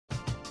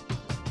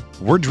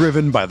We're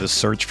driven by the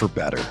search for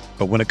better.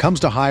 But when it comes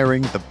to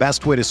hiring, the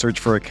best way to search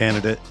for a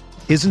candidate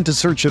isn't to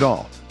search at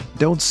all.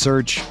 Don't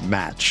search,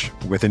 match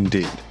with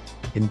Indeed.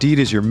 Indeed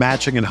is your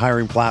matching and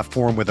hiring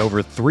platform with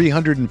over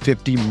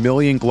 350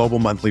 million global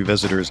monthly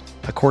visitors,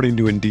 according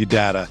to Indeed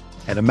data,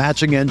 and a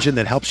matching engine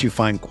that helps you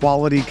find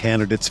quality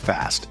candidates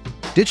fast.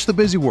 Ditch the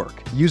busy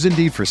work. Use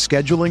Indeed for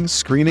scheduling,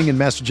 screening, and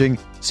messaging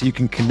so you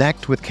can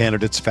connect with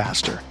candidates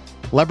faster.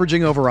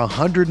 Leveraging over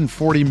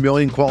 140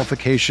 million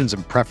qualifications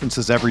and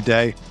preferences every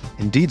day,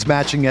 Indeed's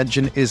matching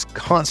engine is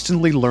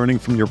constantly learning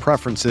from your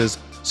preferences,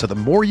 so the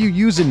more you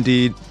use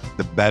Indeed,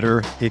 the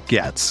better it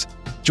gets.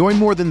 Join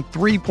more than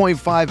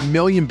 3.5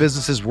 million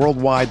businesses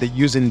worldwide that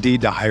use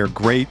Indeed to hire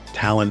great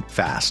talent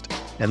fast.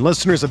 And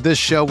listeners of this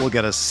show will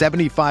get a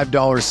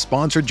 $75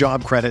 sponsored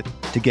job credit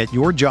to get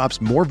your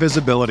jobs more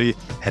visibility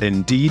at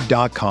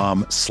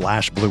Indeed.com/Blue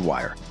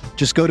Wire.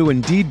 Just go to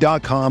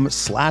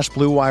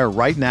Indeed.com/Blue Wire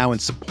right now and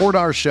support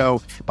our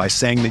show by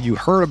saying that you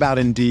heard about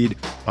Indeed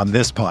on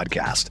this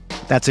podcast.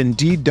 That's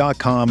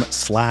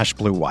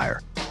Indeed.com/Blue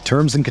Wire.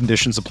 Terms and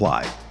conditions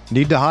apply.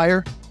 Need to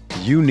hire?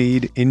 You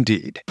need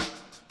Indeed.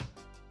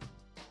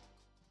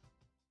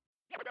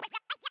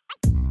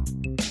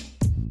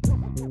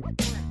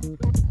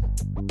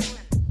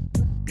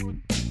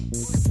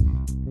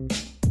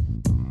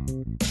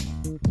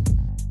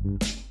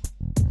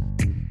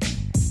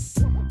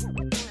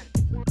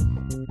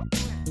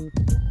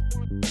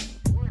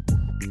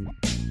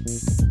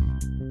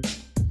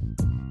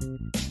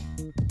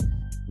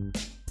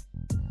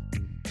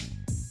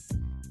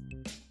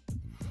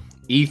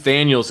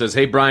 Ethaniel says,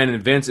 hey, Brian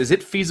and Vince, is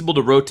it feasible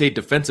to rotate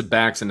defensive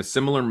backs in a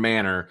similar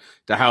manner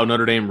to how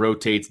Notre Dame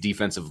rotates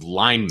defensive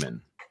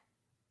linemen?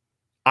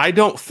 I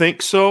don't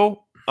think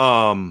so.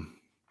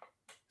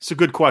 It's a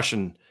good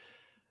question.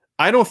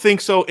 I don't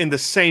think so in the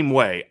same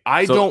way.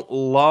 I don't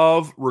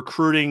love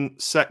recruiting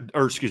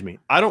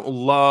I don't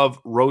love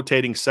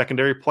rotating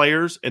secondary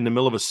players in the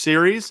middle of a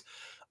series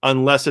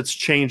unless it's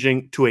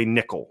changing to a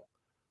nickel.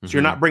 So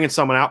you're not bringing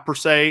someone out per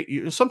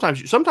se.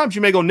 Sometimes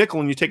you may go nickel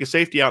and you take a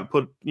safety out and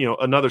put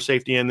another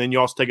safety in. Then you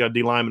also take a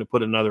D lineman and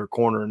put another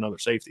corner, another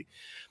safety.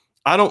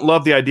 I don't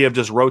love the idea of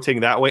just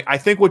rotating that way. I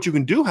think what you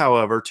can do,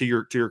 however, to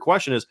your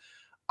question is,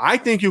 I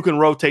think you can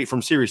rotate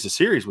from series to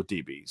series with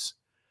DBs.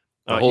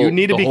 You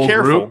need to be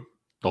careful. Group?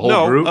 The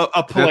whole group?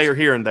 A player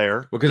here and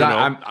there. Because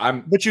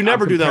but you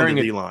never do that on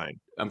the D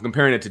line. I'm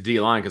comparing it to D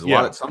line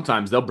because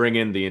sometimes they'll bring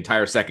in the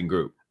entire second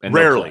group. And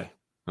Rarely.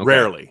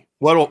 Rarely.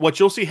 What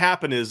you'll see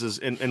happen is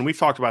and we've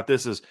talked about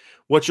this, is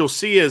what you'll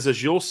see is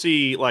you'll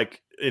see, like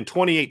in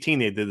 2018,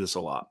 they did this a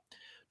lot.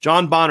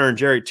 John Bonner and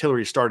Jerry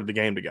Tillery started the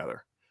game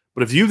together.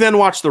 But if you then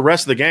watch the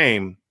rest of the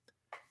game,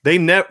 they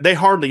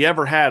hardly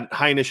ever had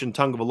Heinisch and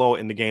Tagovailoa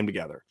in the game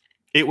together.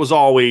 It was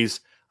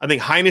always, I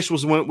think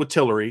Heinisch went with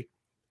Tillery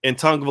and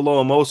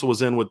Tagovailoa Mosa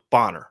was in with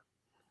Bonner.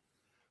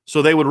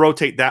 So they would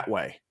rotate that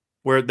way,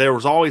 where there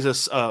was always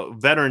a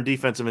veteran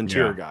defensive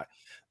interior guy.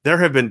 There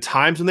have been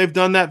times when they've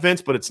done that,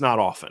 Vince, but it's not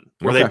often,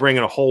 where they bring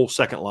in a whole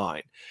second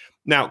line.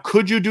 Now,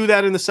 could you do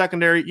that in the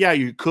secondary? Yeah,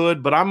 you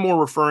could, but I'm more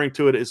referring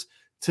to it as,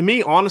 to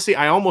me, honestly,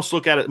 I almost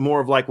look at it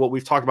more of like what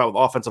we've talked about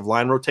with offensive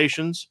line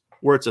rotations,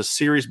 where it's a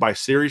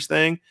series-by-series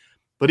thing.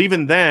 But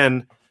even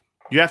then,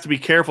 you have to be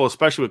careful,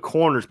 especially with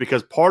corners,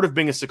 because part of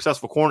being a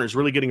successful corner is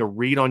really getting a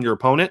read on your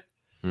opponent.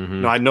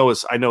 Mm-hmm. I know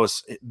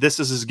this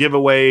is his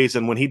giveaways,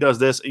 and when he does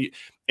this,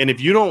 and if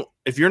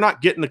you're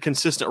not getting the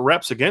consistent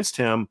reps against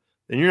him,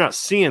 and you're not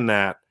seeing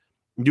that,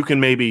 you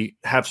can maybe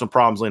have some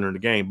problems later in the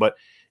game. But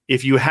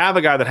if you have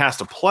a guy that has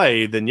to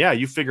play, then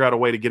you figure out a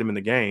way to get him in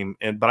the game.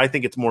 But I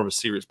think it's more of a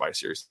series by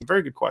series.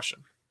 Very good question.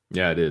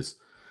 Yeah, it is.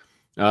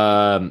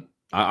 I'm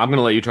going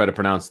to let you try to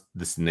pronounce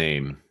this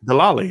name.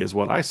 Delali is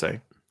what I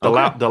say.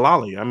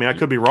 Delali. I mean, I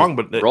could be wrong,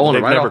 but they've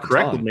never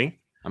corrected me.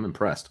 I'm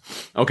impressed.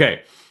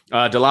 Okay.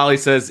 Delali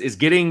says, is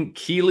getting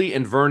Keeley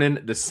and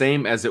Vernon the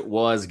same as it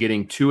was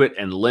getting Tuitt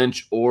and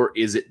Lynch, or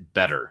is it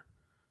better?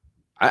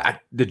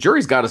 The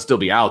jury's got to still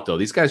be out, though.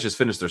 These guys just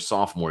finished their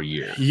sophomore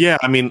year. Yeah,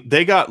 I mean,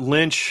 they got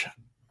Lynch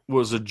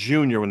was a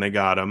junior when they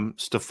got him.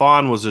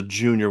 Stephon was a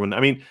junior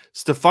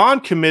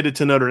Stephon committed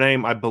to Notre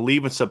Dame, I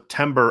believe, in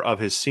September of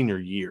his senior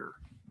year.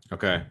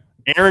 Okay.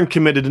 Aaron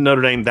committed to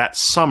Notre Dame that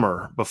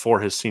summer before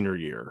his senior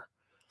year.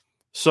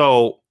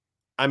 So,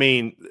 I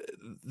mean,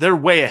 they're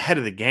way ahead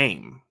of the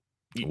game.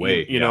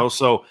 You know,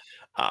 so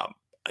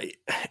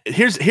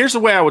here's the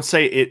way I would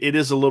say it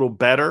is a little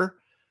better.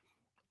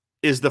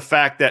 Is the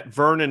fact that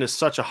Vernon is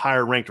such a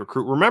higher ranked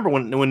recruit. Remember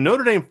when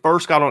Notre Dame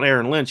first got on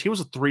Aaron Lynch, he was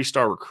a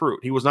 3-star recruit.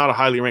 He was not a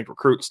highly ranked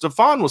recruit.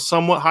 Stephon was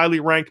somewhat highly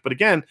ranked, but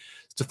again,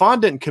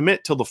 Stephon didn't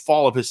commit till the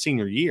fall of his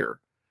senior year,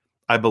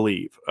 I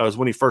believe, was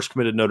when he first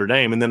committed Notre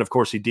Dame. And then of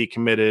course he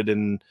decommitted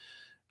and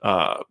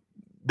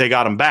they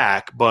got him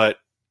back, but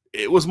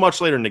it was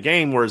much later in the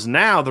game. Whereas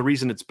now the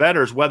reason it's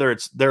better is whether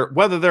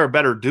they're a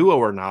better duo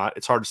or not.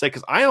 It's hard to say,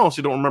 because I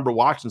honestly don't remember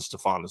watching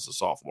Stephon as a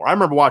sophomore. I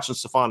remember watching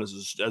Stephon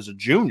as a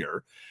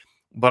junior.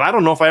 But I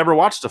don't know if I ever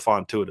watched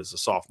Stephon Tuitt as a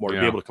sophomore to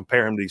be able to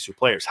compare him to these two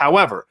players.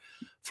 However,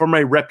 from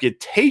a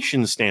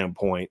reputation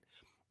standpoint,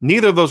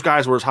 Neither of those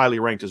guys were as highly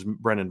ranked as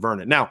Brennan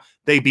Vernon. Now,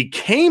 they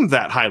became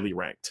that highly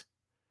ranked,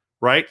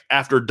 right?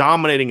 After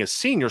dominating as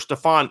seniors,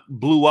 Stephon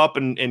blew up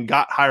and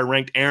got higher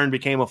ranked. Aaron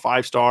became a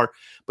 5-star,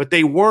 but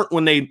they weren't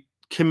when they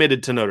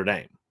committed to Notre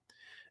Dame.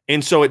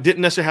 And so it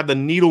didn't necessarily have the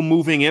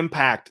needle-moving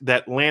impact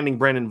that landing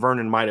Brennan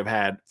Vernon might have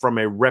had from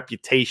a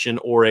reputation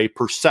or a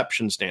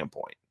perception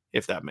standpoint,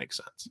 if that makes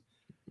sense.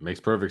 Makes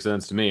perfect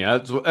sense to me.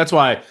 That's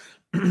why,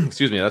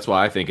 excuse me, that's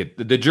why I think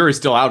the jury's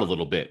still out a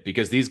little bit,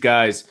 because these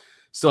guys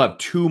still have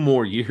 2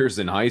 more years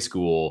in high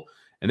school,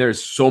 and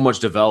there's so much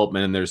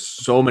development and there's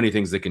so many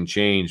things that can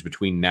change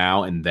between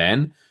now and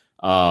then.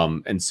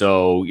 And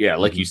so, yeah,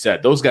 like you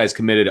said, those guys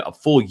committed a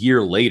full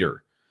year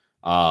later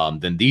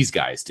than these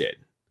guys did.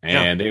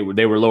 And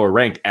they were lower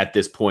ranked at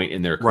this point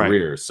in their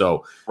careers.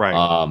 Right.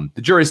 So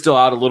the jury's still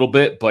out a little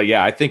bit, but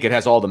yeah, I think it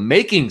has all the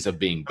makings of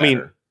being better. I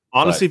mean,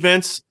 honestly,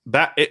 Vince,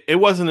 that it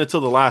wasn't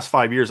until the last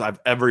 5 years I've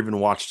ever even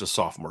watched a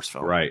sophomore's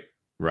film. Right.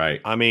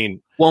 I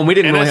mean, well, we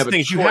didn't really have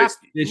a choice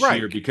this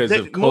year because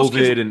of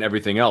COVID and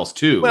everything else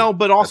too. Well,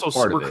 but also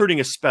recruiting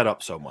is sped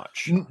up so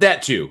much.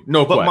 That too,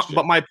 no question.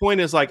 But my point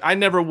is, like,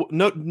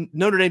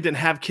 Notre Dame didn't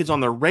have kids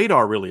on their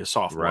radar really as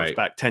sophomores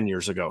back 10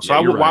 years ago. So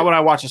why would I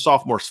watch a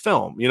sophomore's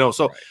film? You know,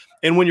 so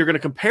and when you're going to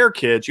compare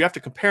kids, you have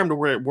to compare them to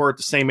where we're at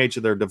the same age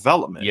of their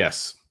development.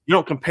 Yes, you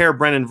don't compare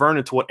Brennan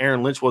Vernon to what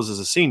Aaron Lynch was as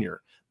a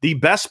senior. The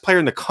best player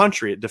in the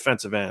country at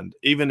defensive end,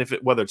 even if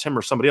whether it's him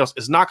or somebody else,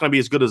 is not going to be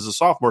as good as a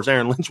sophomore as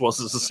Aaron Lynch was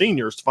as a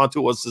senior, Stephon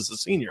Tuitt was as a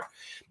senior.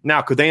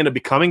 Now, could they end up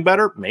becoming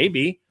better?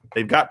 Maybe.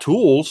 They've got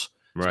tools.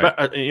 Right.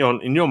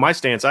 My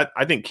stance,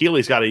 I think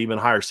Keeley's got an even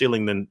higher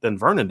ceiling than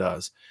Vernon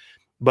does.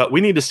 But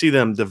we need to see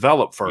them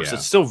develop first. Yeah.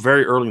 It's still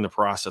very early in the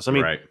process. I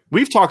mean,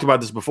 we've talked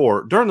about this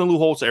before. During the Lou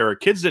Holtz era,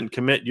 kids didn't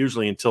commit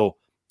usually until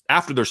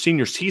after their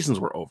senior seasons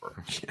were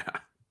over. Yeah.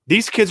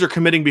 These kids are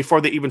committing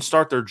before they even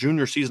start their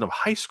junior season of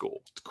high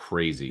school. It's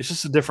crazy. It's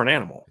just a different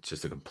animal. It's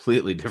just a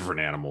completely different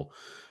animal.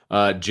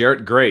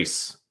 Jarrett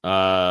Grace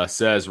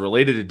says,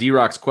 related to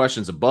D-Rock's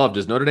questions above,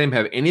 does Notre Dame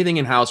have anything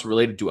in-house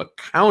related to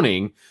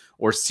accounting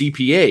or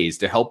CPAs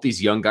to help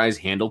these young guys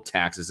handle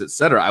taxes,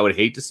 etc.? I would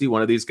hate to see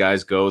one of these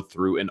guys go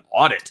through an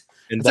audit.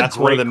 And that's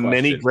one of the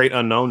many great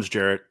unknowns,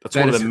 Jarrett. That's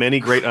one of the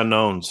many great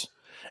unnowns.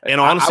 And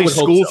honestly,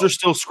 schools are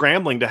still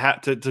scrambling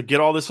to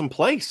get all this in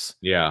place.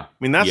 Yeah, I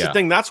mean that's the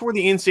thing. That's where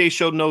the NCAA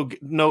showed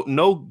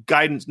no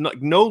guidance,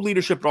 no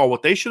leadership at all.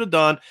 What they should have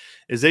done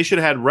is they should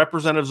have had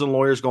representatives and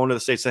lawyers going to the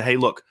state and say, "Hey,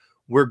 look,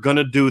 we're going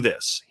to do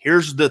this.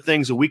 Here's the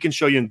things that we can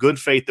show you in good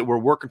faith that we're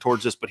working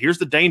towards this, but here's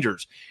the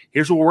dangers.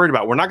 Here's what we're worried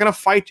about. We're not going to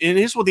fight." And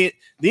here's what the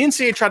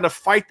NCAA tried to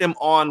fight them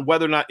on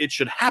whether or not it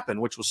should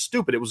happen, which was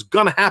stupid. It was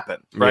going to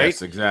happen, right?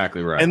 Yes,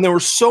 exactly right. And there were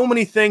so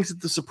many things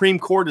that the Supreme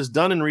Court has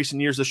done in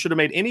recent years that should have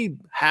made any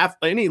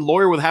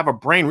lawyer with half a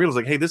brain realize,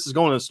 like, hey, this is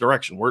going in this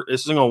direction. We're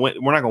not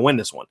going to win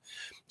this one.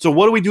 So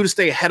what do we do to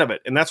stay ahead of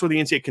it? And that's where the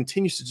NCAA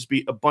continues to just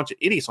be a bunch of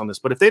idiots on this.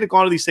 But if they'd have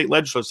gone to these state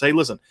legislators and say,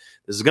 listen,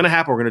 this is going to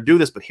happen. We're going to do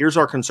this, but here's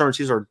our concerns.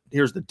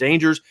 Here's the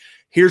dangers.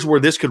 Here's where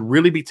this could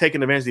really be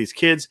taking advantage of these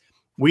kids.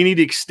 We need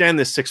to extend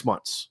this 6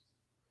 months.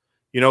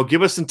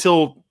 Give us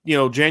until,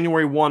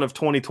 January 1 of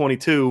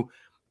 2022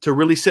 to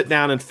really sit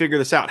down and figure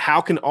this out. How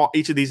can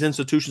each of these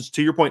institutions,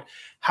 to your point,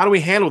 how do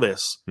we handle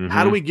this? Mm-hmm.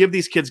 How do we give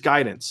these kids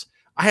guidance?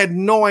 I had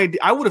no idea.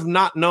 I would have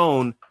not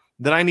known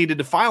that I needed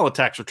to file a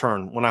tax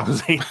return when I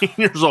was 18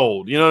 years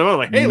old. You know what I mean?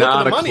 Like, hey, look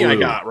at the money I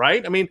got,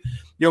 right? I mean,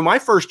 my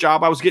first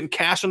job, I was getting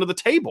cash under the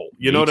table.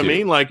 You know what I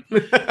mean? Like,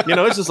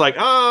 it's just like,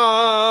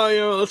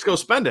 let's go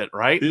spend it,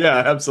 right? Yeah,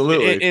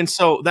 absolutely. And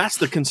so that's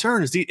the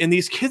concern is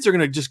these kids are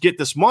going to just get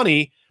this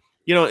money.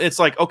 It's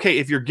like, okay,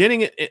 if you're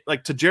getting it,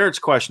 like to Jarrett's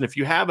question, if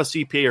you have a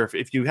CPA or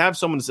if you have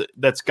someone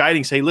that's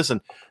guiding, say,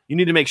 listen, you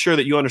need to make sure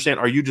that you understand,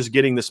 are you just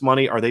getting this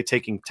money? Are they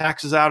taking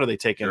taxes out? Are they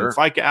taking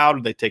FICA out?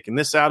 Are they taking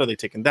this out? Are they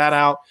taking that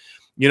out?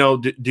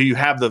 Do you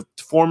have the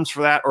forms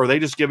for that? Or are they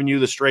just giving you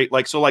the straight,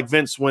 like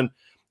Vince, when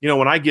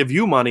I give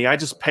you money, I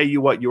just pay you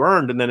what you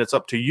earned and then it's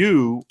up to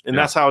you. And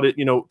that's how to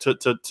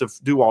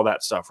do all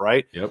that stuff.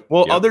 Right. Yep.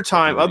 Well, other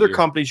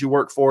companies you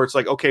work for, it's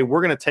like, okay,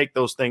 we're going to take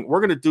those things.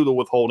 We're going to do the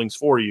withholdings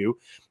for you.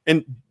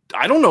 And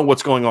I don't know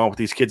what's going on with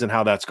these kids and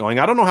how that's going.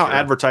 I don't know how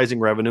advertising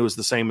revenue is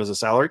the same as a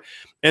salary.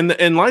 And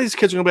a lot of these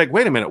kids are going to be like,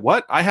 wait a minute,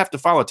 what? I have to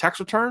file a tax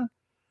return?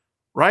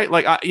 Right.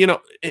 Like,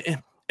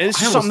 and it's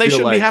just something they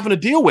shouldn't be having to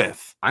deal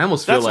with. I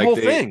almost feel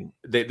like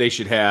they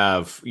should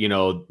have,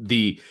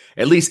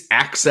 at least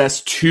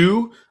access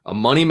to a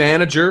money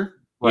manager,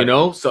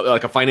 so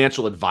like a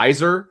financial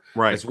advisor,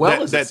 right? As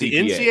well as that the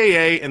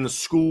NCAA and the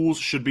schools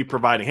should be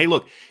providing. Hey,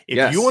 look,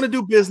 if you want to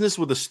do business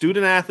with a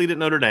student athlete at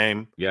Notre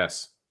Dame,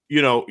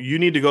 you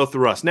need to go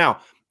through us.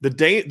 Now, the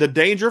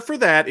danger for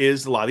that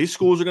is a lot of these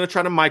schools are going to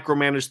try to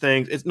micromanage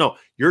things.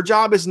 Your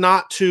job is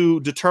not to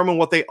determine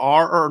what they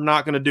are or are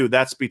not going to do.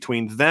 That's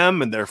between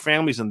them and their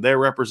families and their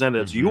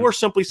representatives. Mm-hmm. You are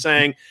simply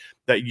saying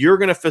that you're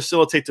going to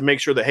facilitate to make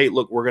sure that, hey,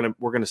 look, we're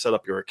going to set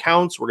up your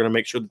accounts. We're going to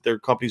make sure that their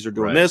companies are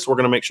doing this. We're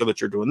going to make sure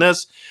that you're doing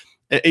this.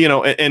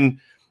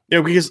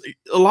 Because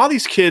a lot of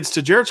these kids,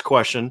 to Jarrett's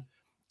question,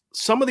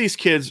 some of these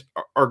kids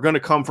are going to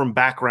come from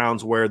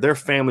backgrounds where their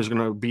family's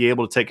going to be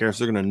able to take care of us.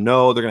 They're going to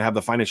know, they're going to have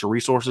the financial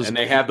resources. And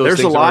they have those There's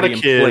things a lot already of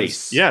in kids.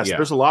 place. Yes, Yeah.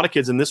 there's a lot of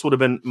kids. And this would have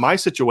been my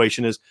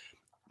situation is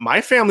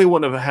my family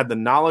wouldn't have had the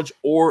knowledge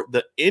or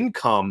the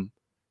income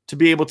to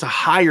be able to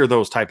hire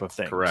those type of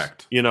things.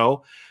 Correct. You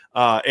know?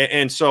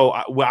 And so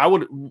I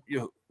would,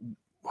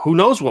 who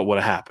knows what would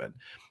have happened.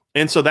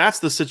 And so that's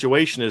the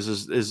situation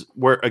is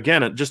where,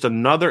 again, just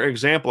another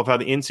example of how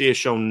the NCAA has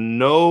shown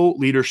no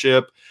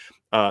leadership.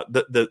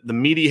 The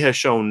media has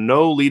shown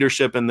no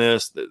leadership in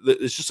this.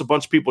 It's just a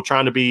bunch of people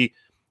trying to be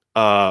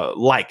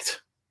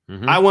liked.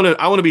 Mm-hmm. I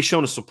want to be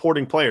shown as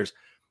supporting players.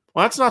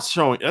 Well, that's not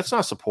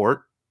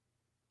support.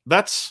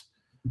 That's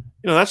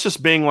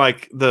just being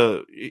like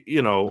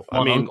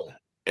Uncle.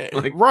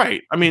 Like,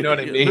 right. I mean, you know what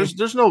I mean?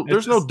 there's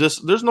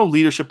no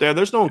leadership there.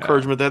 There's no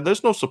encouragement there.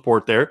 There's no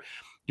support there.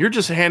 You're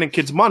just handing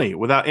kids money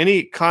without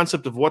any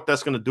concept of what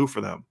that's going to do for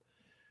them.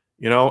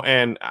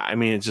 And I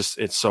mean,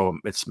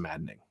 it's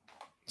maddening.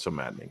 So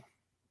maddening.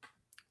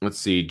 Let's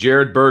see.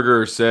 Jared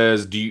Berger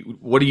says,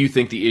 what do you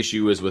think the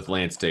issue is with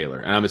Lance Taylor?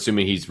 And I'm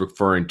assuming he's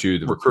referring to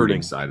the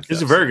recruiting side of things.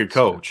 He's a very good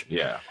coach.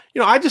 Yeah.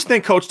 I just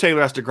think Coach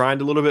Taylor has to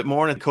grind a little bit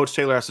more, and Coach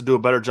Taylor has to do a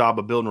better job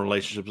of building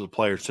relationships with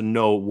players to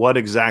know what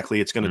exactly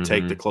it's going to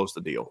take to close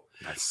the deal.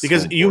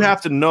 Because you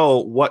have to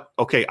know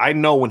I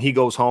know when he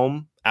goes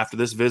home after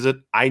this visit,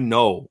 I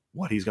know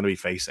what he's going to be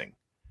facing,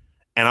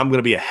 and I'm going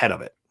to be ahead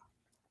of it.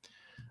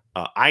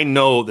 I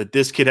know that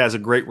this kid has a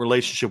great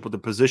relationship with the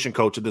position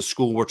coach of the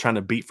school we're trying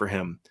to beat for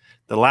him.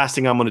 The last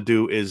thing I'm going to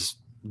do is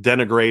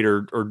denigrate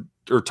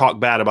or talk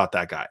bad about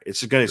that guy.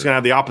 It's going to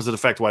have the opposite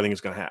effect of what I think it's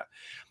going to have.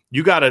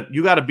 You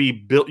gotta be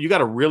built. You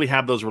gotta really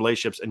have those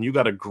relationships, and you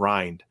gotta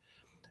grind.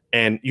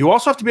 And you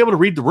also have to be able to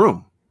read the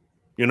room.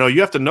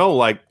 You have to know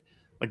like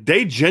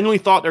they genuinely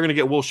thought they're going to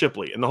get Will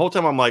Shipley, and the whole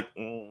time I'm like,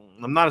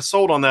 I'm not as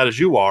sold on that as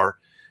you are.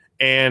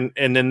 And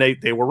then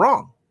they were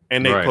wrong.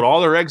 And they put all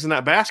their eggs in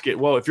that basket.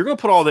 Well, if you're going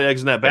to put all the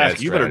eggs in that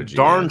basket, you better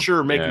darn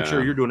sure making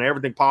sure you're doing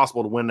everything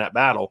possible to win that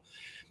battle.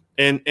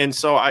 And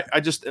so I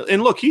just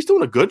look, he's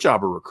doing a good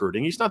job of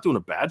recruiting. He's not doing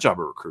a bad job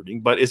of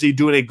recruiting, but is he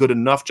doing a good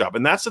enough job?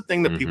 And that's the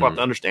thing that people have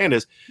to understand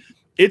is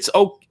it's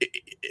okay.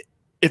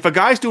 If a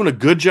guy's doing a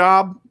good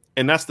job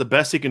and that's the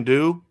best he can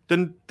do,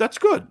 then that's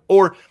good.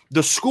 Or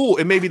the school,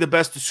 it may be the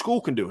best the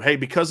school can do. Hey,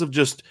 because of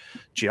just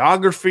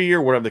geography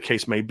or whatever the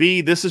case may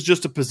be, this is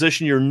just a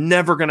position you're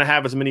never going to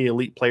have as many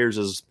elite players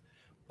as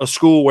a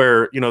school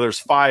where, there's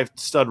 5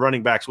 stud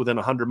running backs within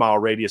a 100-mile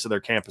radius of their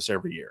campus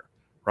every year,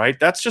 right?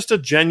 That's just a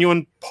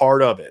genuine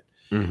part of it.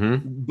 Mm-hmm.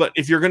 But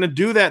if you're going to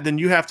do that, then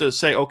you have to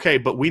say, okay,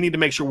 but we need to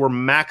make sure we're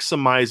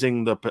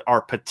maximizing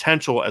our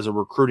potential as a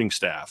recruiting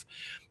staff.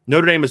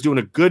 Notre Dame is doing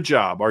a good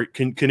job.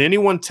 Can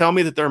anyone tell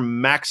me that they're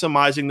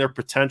maximizing their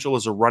potential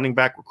as a running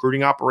back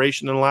recruiting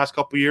operation in the last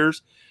couple of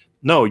years?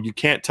 No, you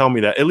can't tell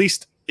me that. At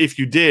least if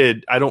you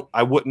did,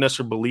 I wouldn't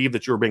necessarily believe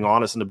that you were being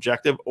honest and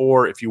objective.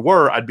 Or if you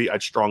were,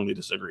 I'd strongly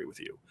disagree with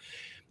you.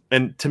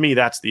 And to me,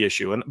 that's the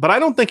issue. But I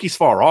don't think he's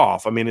far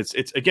off. I mean, it's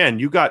again,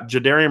 you got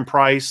Jadarian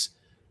Price,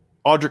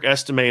 Audric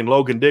Estime, and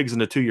Logan Diggs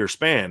in a 2-year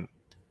span.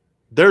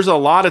 There's a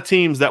lot of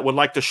teams that would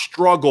like to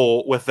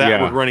struggle with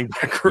that with running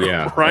back group,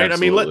 right?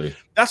 Absolutely. I mean,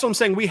 that's what I'm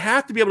saying. We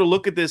have to be able to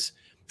look at this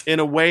in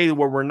a way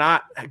where we're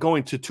not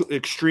going to two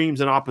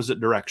extremes in opposite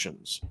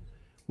directions.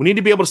 We need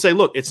to be able to say,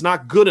 look, it's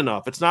not good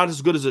enough. It's not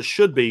as good as it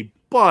should be,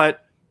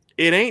 but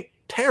it ain't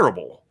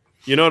terrible.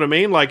 You know what I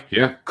mean?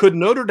 Could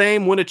Notre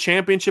Dame win a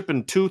championship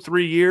in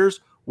 2-3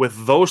 years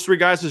with those 3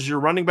 guys as your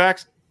running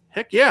backs?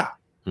 Heck yeah.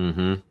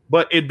 Mm-hmm.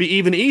 But it'd be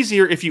even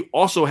easier if you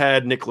also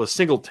had Nicholas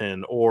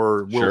Singleton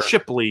or Will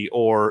Shipley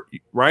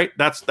right?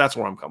 That's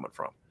where I'm coming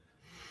from.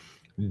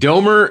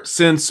 Domer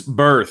since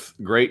birth.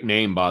 Great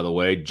name, by the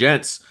way.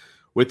 Gents,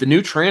 with the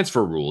new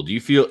transfer rule, do you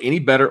feel any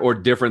better or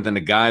different than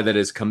a guy that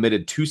is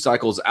committed 2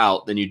 cycles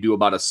out than you do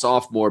about a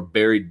sophomore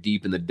buried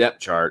deep in the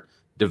depth chart?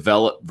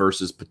 Develop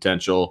versus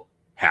potential.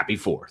 Happy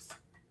 4th.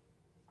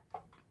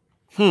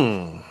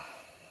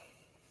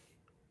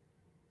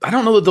 I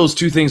don't know that those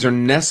two things are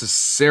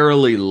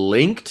necessarily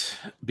linked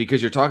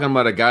because you're talking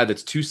about a guy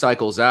that's 2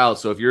 cycles out.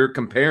 So if you're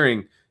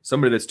comparing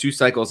somebody that's 2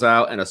 cycles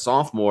out and a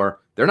sophomore,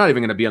 they're not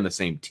even going to be on the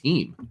same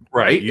team,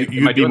 right?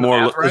 You'd be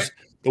more right?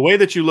 The way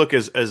that you look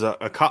as a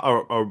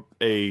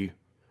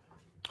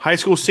high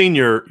school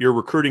senior, you're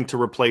recruiting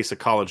to replace a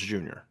college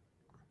junior.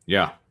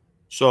 Yeah.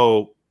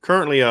 So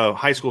currently, a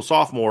high school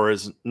sophomore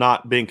is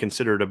not being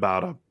considered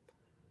about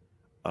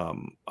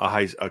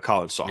a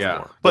college sophomore.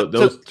 Yeah, but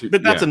that's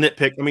a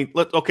nitpick. I mean,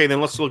 let's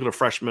look at a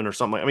freshman or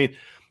something. I mean,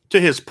 to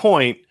his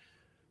point,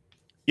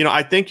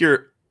 I think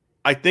your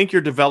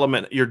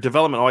development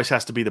always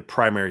has to be the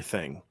primary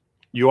thing.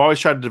 You always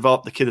try to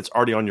develop the kid that's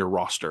already on your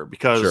roster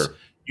because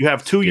you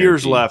have 2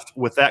 years left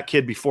with that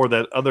kid before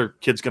that other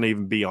kid's going to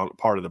even be on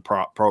part of the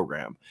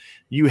program.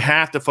 You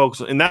have to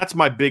focus, and that's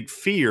my big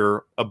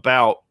fear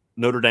about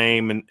Notre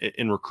Dame and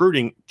in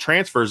recruiting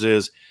transfers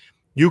is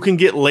you can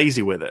get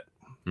lazy with it.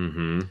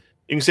 Mm-hmm.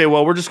 You can say,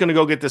 well, we're just going to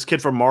go get this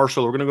kid from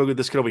Marshall. We're going to go get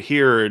this kid over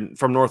here and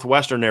from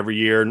Northwestern every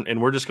year,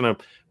 and we're just going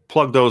to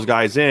plug those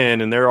guys in,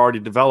 and they're already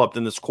developed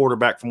in this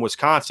quarterback from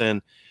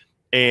Wisconsin,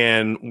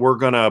 and we're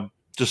going to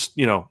just,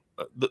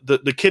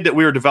 the kid that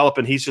we were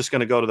developing, he's just going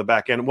to go to the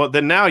back end. Well,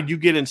 then now you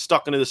get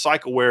stuck into the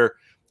cycle where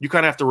you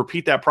kind of have to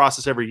repeat that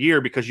process every year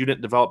because you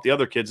didn't develop the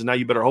other kids, and now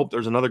you better hope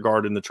there's another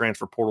guard in the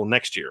transfer portal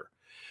next year.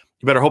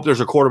 You better hope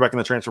there's a quarterback in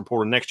the transfer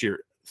portal next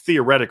year,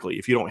 theoretically,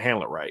 if you don't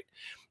handle it right.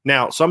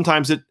 Now,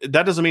 sometimes that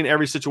doesn't mean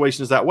every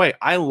situation is that way.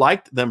 I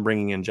liked them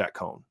bringing in Jack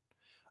Cohn.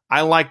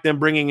 I like them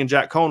bringing in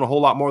Jack Cohn a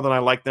whole lot more than I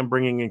like them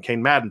bringing in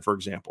Kane Madden, for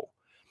example.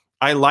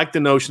 I like the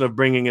notion of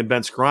bringing in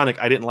Ben Skoranek.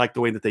 I didn't like the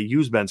way that they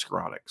use Ben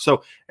Skoranek.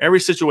 So every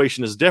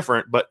situation is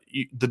different, but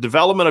the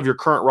development of your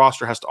current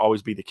roster has to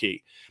always be the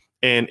key.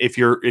 And if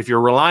you're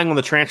relying on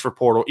the transfer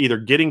portal, either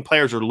getting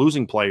players or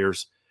losing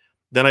players,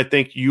 then I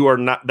think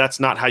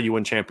that's not how you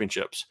win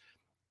championships.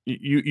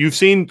 You've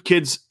seen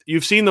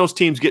those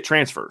teams get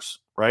transfers,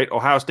 right?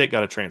 Ohio State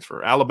got a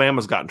transfer.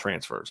 Alabama's gotten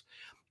transfers,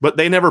 but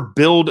they never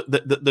build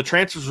the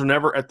transfers are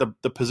never at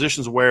the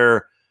positions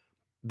where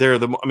they're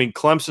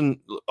Clemson,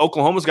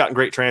 Oklahoma's gotten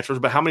great transfers,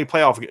 but how many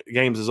playoff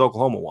games has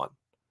Oklahoma won?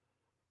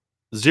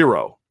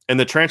 0. And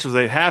the transfers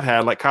they have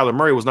had, like Kyler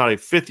Murray, was not a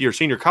fifth-year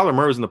senior. Kyler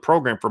Murray was in the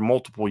program for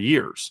multiple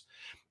years.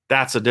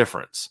 That's a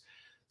difference.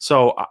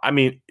 So,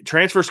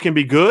 transfers can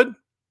be good,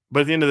 but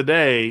at the end of the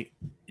day,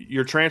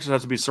 your transfers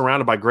have to be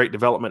surrounded by great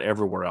development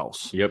everywhere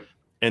else. Yep.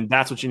 And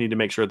that's what you need to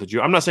make sure that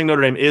I'm not saying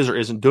Notre Dame is or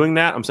isn't doing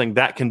that. I'm saying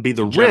that can be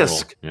the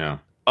risk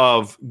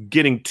of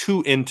getting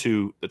too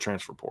into the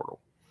transfer portal.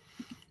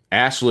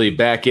 Ashley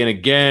back in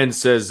again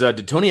says,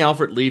 did Tony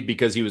Alford leave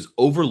because he was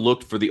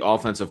overlooked for the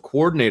offensive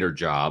coordinator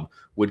job?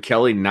 Would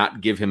Kelly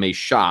not give him a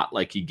shot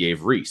like he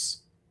gave Reese?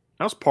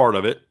 That was part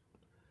of it.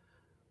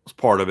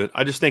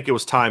 I just think it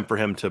was time for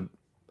him to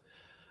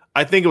 –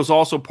 I think it was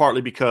also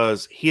partly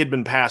because he had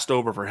been passed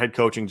over for head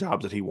coaching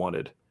jobs that he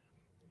wanted.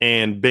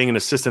 And being an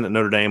assistant at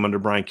Notre Dame under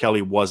Brian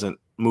Kelly wasn't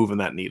moving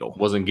that needle.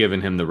 Wasn't giving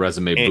him the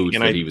resume boost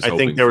that he was hoping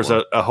for. I think there was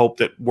a hope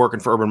that working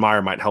for Urban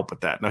Meyer might help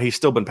with that. Now, he's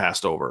still been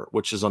passed over,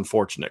 which is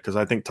unfortunate because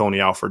I think Tony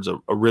Alford's a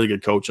really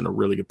good coach and a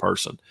really good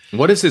person.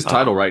 What is his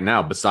title right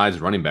now besides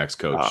running backs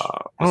coach?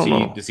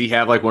 Does he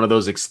have like one of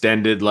those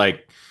extended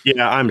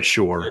Yeah, I'm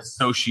sure.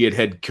 Associate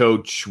head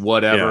coach,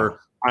 whatever.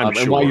 Yeah, I'm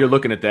sure. And while you're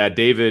looking at that,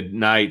 David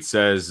Knight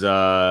says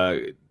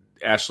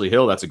Ashley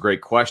Hill, that's a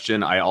great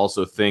question. I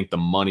also think the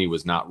money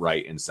was not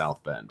right in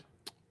South Bend.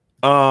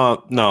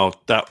 No,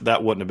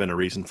 that wouldn't have been a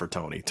reason for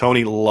Tony.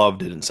 Tony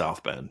loved it in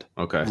South Bend.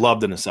 Okay.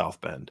 Loved it in South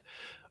Bend.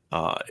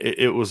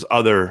 It was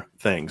other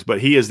things,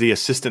 but he is the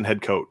assistant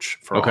head coach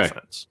for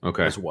offense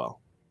as well.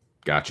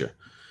 Gotcha.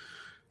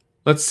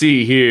 Let's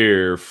see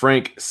here.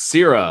 Frank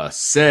Sierra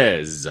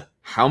says,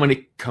 how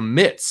many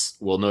commits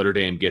will Notre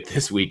Dame get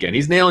this weekend?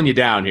 He's nailing you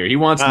down here. He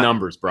wants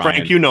numbers, Brian. Frank,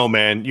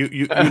 man.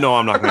 You know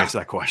I'm not going to answer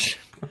that question.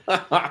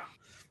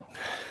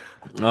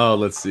 Oh,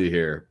 let's see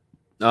here.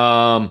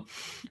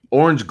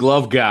 Orange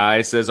Glove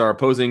Guy says, our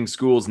opposing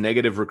schools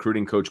negative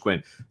recruiting Coach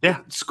Quinn. Yeah.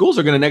 Schools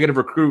are going to negative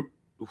recruit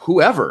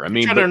whoever.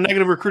 They're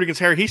negative recruit against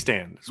Harry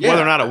Hiestand.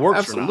 Whether or not it works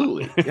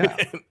absolutely. Or not. Yeah.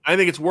 I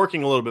think it's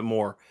working a little bit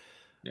more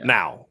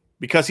now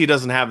because he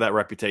doesn't have that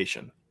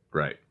reputation.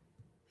 Right.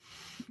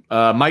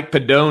 Mike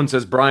Padone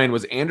says, Brian,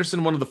 was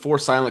Anderson one of the 4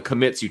 silent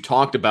commits you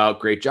talked about?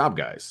 Great job,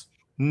 guys.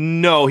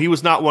 No, he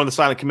was not one of the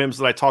silent commitments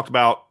that I talked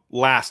about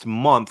last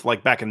month,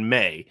 like back in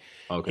May.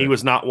 Okay. He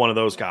was not one of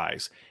those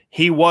guys.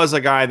 He was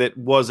a guy that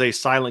was a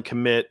silent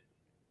commit.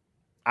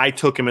 I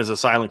took him as a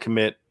silent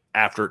commit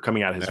after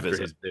coming out of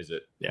his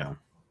visit. Yeah.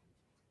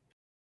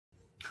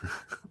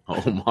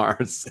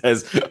 Omar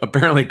says,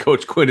 apparently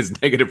Coach Quinn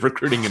is negative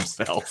recruiting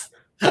himself.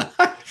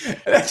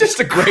 That's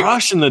just a great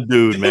crushing the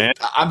dude, man.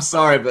 I'm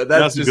sorry, but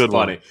that's just good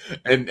funny.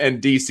 And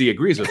DC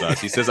agrees with us.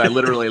 He says, I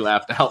literally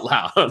laughed out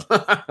loud.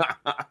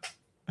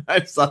 I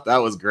just thought that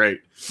was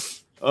great.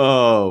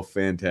 Oh,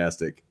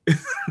 fantastic.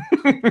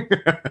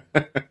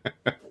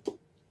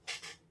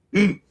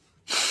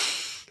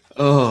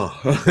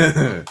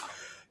 Oh,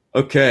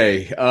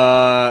 okay.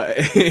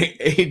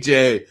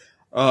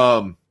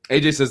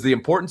 AJ says the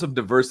importance of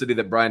diversity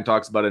that Brian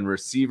talks about in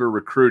receiver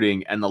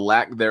recruiting and the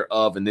lack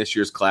thereof in this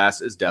year's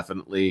class is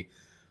definitely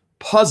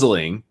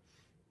puzzling.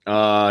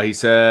 He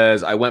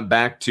says, I went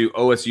back to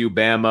OSU,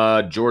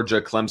 Bama,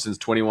 Georgia, Clemson's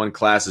 21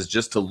 classes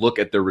just to look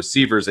at their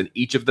receivers, and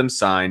each of them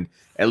signed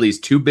at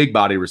least 2 big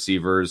body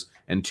receivers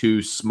and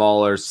 2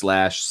 smaller /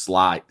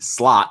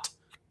 slot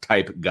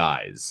type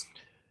guys.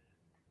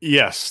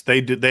 Yes,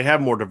 they do. They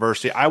have more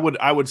diversity. I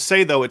would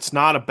say, though, it's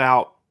not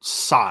about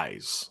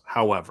size,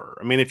 however.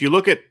 I mean, if you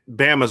look at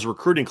Bama's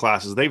recruiting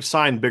classes, they've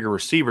signed bigger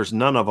receivers.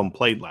 None of them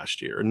played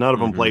last year, and none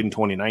of them played in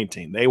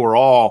 2019. They were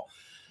all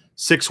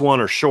 6'1"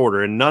 or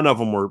shorter, and none of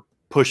them were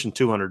pushing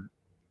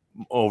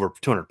over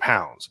 200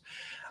 pounds.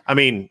 I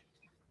mean,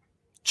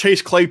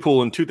 Chase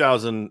Claypool in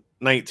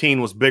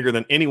 2019 was bigger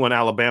than anyone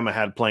Alabama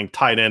had playing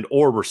tight end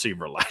or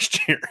receiver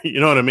last year. You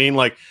know what I mean?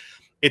 Like,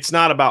 it's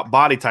not about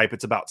body type,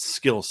 it's about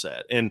skill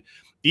set. And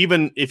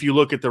even if you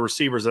look at the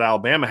receivers that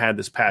Alabama had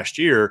this past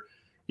year,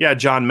 Yeah,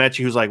 John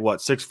Mechie, who's like,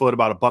 6 foot,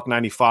 about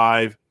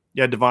 $195.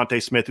 Yeah,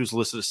 Devontae Smith, who's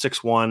listed at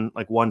 6'1",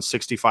 like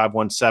 165,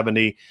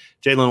 170.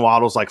 Jalen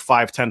Waddle's like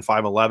 5'10",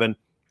 5'11".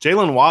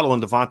 Jalen Waddle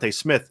and Devontae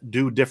Smith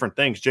do different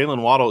things.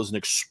 Jalen Waddle is an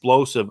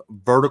explosive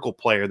vertical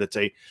player that's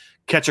a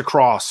catch a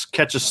cross,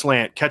 catch a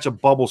slant, catch a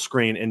bubble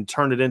screen, and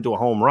turn it into a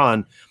home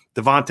run.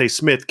 Devontae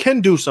Smith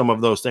can do some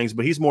of those things,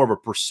 but he's more of a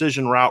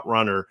precision route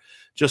runner,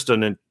 just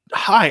a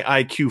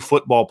high IQ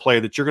football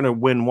player that you're going to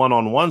win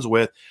one-on-ones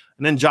with.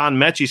 And then John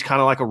Mechie's kind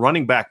of like a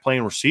running back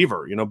playing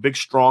receiver, big,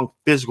 strong,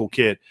 physical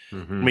kid. I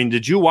mean,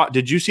 did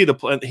you see the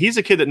play? He's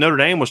a kid that Notre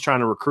Dame was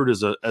trying to recruit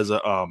as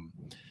a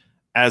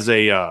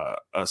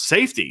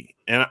safety.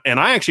 And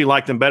I actually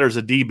liked him better as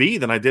a DB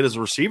than I did as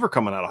a receiver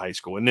coming out of high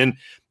school. And then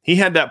he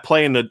had that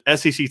play in the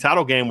SEC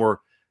title game where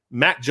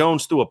Mac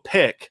Jones threw a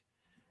pick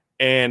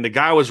and the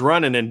guy was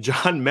running and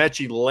John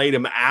Mechie laid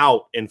him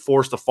out and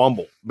forced a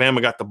fumble. Bama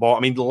got the ball.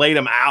 I mean, laid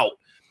him out.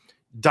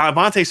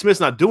 Devontae Smith's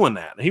not doing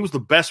that. He was the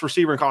best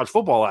receiver in college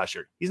football last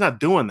year. He's not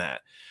doing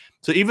that.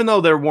 So even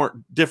though there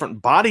weren't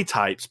different body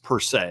types per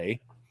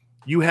se,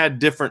 you had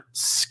different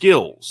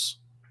skills.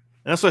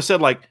 And that's what I said,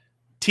 like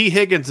T.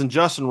 Higgins and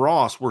Justin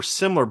Ross were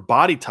similar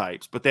body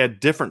types, but they had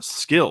different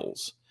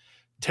skills.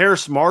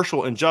 Terrace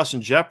Marshall and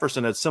Justin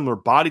Jefferson had similar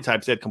body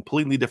types. They had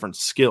completely different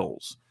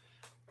skills.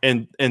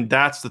 And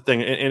that's the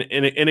thing.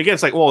 And again,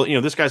 it's like, well,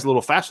 this guy's a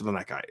little faster than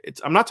that guy.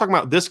 I'm not talking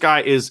about this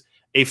guy is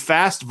a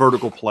fast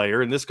vertical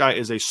player and this guy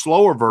is a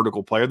slower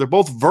vertical player. They're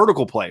both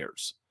vertical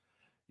players.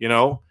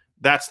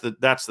 That's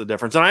the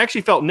difference. And I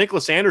actually felt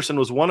Nicholas Anderson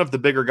was one of the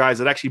bigger guys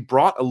that actually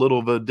brought a little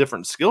of a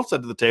different skill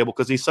set to the table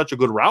because he's such a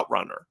good route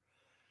runner.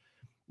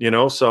 It's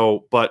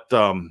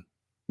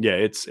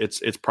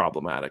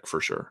problematic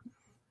for sure.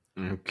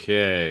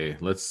 Okay,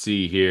 let's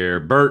see here.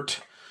 Bert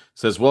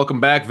says, welcome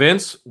back,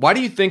 Vince. Why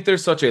do you think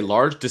there's such a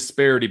large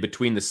disparity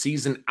between the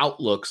season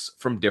outlooks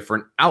from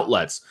different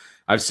outlets?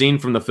 I've seen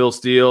from the Phil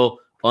Steele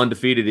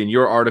undefeated in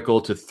your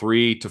article to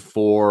 3 to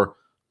 4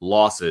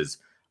 losses.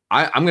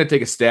 I'm going to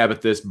take a stab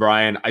at this,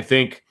 Brian. I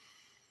think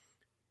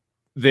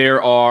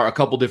there are a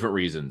couple different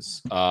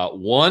reasons.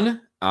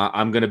 One,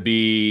 I'm going to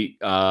be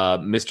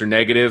Mr.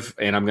 Negative,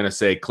 and I'm going to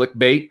say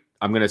clickbait.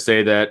 I'm going to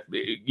say that,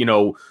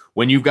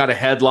 when you've got a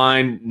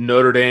headline,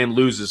 Notre Dame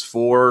loses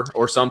 4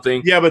 or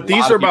something. Yeah, but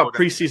these are about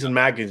preseason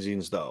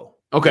magazines, though.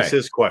 Okay. That's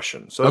his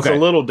question. So it's a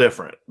little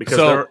different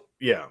because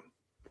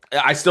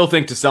I still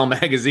think to sell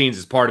magazines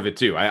is part of it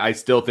too. I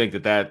still think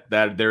that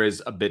there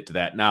is a bit to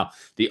that. Now,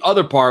 the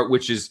other part,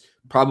 which is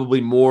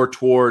probably more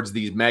towards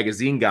these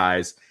magazine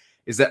guys,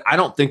 is that I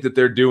don't think that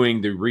they're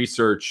doing the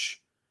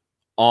research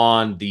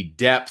on the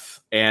depth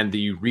and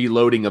the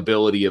reloading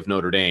ability of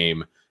Notre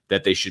Dame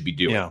that they should be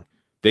doing. Yeah.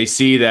 They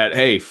see that,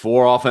 hey,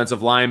 4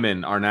 offensive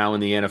linemen are now in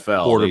the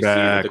NFL. They see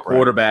that the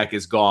quarterback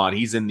is gone.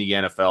 He's in the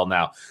NFL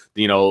now.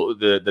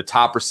 The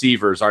top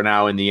receivers are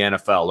now in the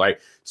NFL, right?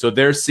 So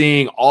they're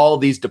seeing all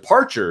these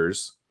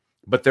departures,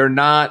 but they're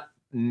not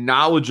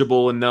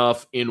knowledgeable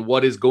enough in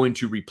what is going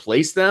to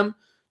replace them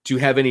to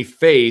have any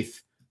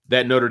faith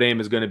that Notre Dame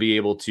is going to be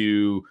able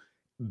to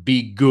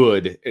be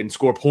good and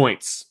score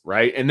points,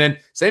 right? And then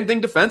same thing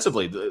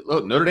defensively.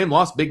 Look, Notre Dame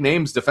lost big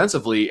names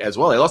defensively as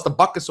well. They lost the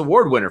Butkus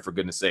Award winner, for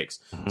goodness sakes.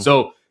 Mm-hmm.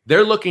 So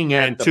they're looking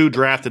at 2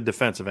 drafted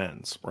defensive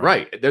ends.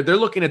 Right. They're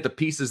looking at the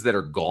pieces that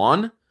are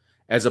gone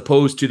as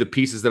opposed to the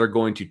pieces that are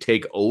going to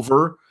take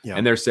over. Yeah.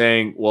 And they're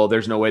saying, well,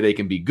 there's no way they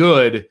can be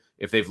good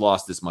if they've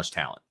lost this much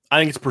talent. I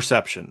think it's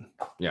perception.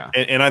 Yeah.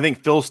 And I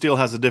think Phil Steele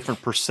has a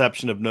different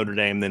perception of Notre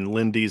Dame than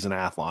Lindy's and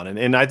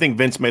Athlon. And I think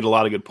Vince made a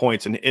lot of good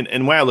points. And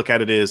the way I look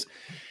at it is,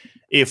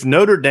 if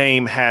Notre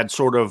Dame had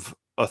sort of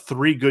a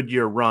 3 good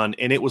year run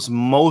and it was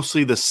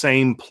mostly the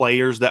same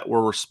players that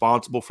were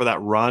responsible for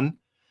that run,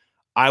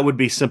 I would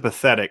be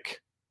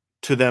sympathetic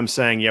to them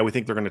saying, yeah, we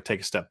think they're going to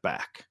take a step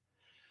back.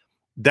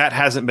 That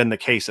hasn't been the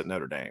case at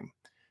Notre Dame.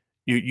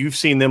 You've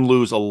seen them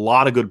lose a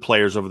lot of good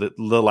players over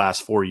the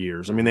last 4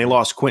 years. I mean, they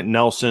lost Quentin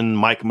Nelson,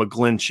 Mike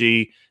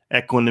McGlinchey,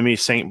 Equanimity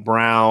St.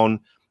 Brown,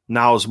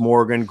 Niles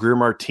Morgan, Greer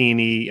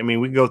Martini. I mean,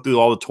 we can go through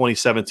all the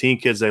 2017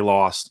 kids they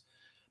lost.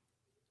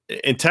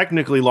 And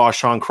technically lost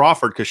Sean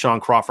Crawford because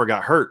Sean Crawford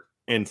got hurt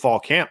in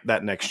fall camp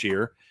that next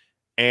year.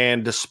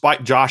 And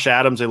despite Josh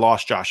Adams, they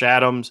lost Josh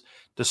Adams.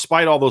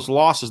 Despite all those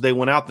losses, they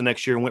went out the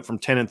next year and went from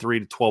 10-3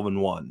 to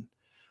 12-1.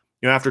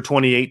 After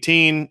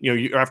 2018,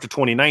 after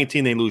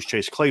 2019, they lose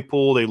Chase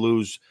Claypool, they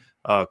lose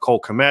Cole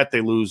Kmet,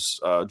 they lose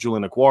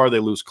Julian Aguar, they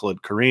lose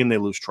Khalid Kareem, they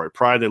lose Troy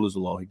Pride, they lose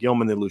Alohi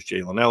Gilman, they lose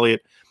Jalen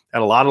Elliott.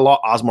 Had a lot of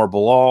Osmar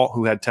Bilal,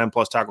 who had 10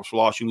 plus tackles for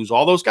loss. You lose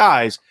all those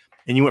guys,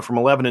 and you went from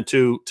 11-2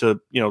 to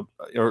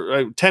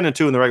or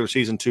 10-2 in the regular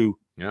season to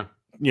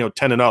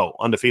 10-0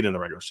 undefeated in the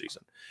regular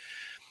season.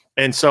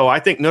 And so I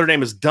think Notre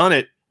Dame has done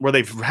it where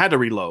they've had to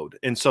reload,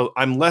 and so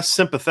I'm less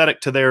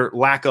sympathetic to their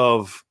lack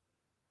of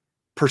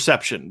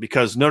perception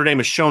because Notre Dame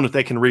has shown that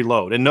they can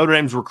reload, and Notre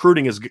Dame's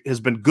recruiting has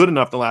been good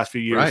enough the last few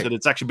years that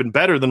it's actually been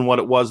better than what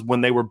it was when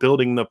they were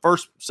building the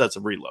first sets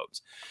of reloads.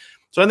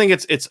 So I think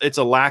it's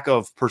a lack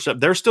of perception.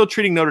 They're still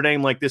treating Notre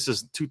Dame like this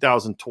is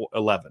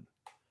 2011.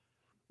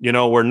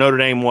 where Notre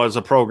Dame was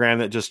a program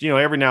that just,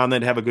 every now and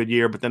then have a good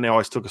year, but then they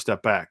always took a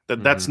step back.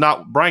 That's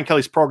not, Brian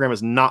Kelly's program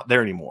is not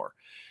there anymore.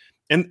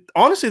 And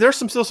honestly, there's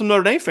still some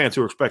Notre Dame fans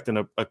who are expecting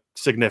a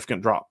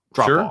significant drop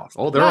off.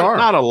 Oh, there are.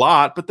 Not a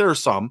lot, but there are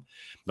some.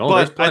 No,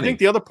 but I think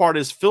the other part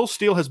is Phil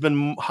Steele has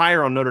been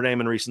higher on Notre Dame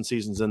in recent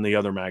seasons than the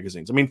other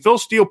magazines. I mean, Phil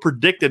Steele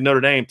predicted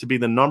Notre Dame to be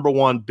the number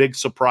one big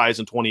surprise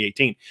in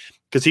 2018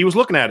 because he was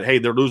looking at it. Hey,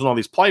 they're losing all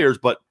these players,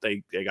 but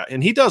they got,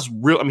 and he does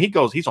real. I mean,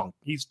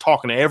 he's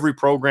talking to every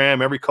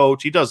program, every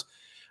coach. He does.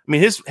 I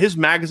mean, his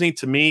magazine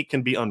to me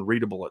can be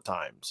unreadable at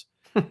times,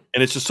 and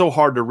it's just so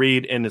hard to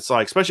read. And it's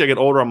like, especially as I get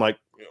older, I'm like,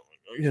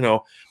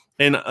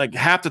 and like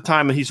half the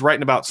time he's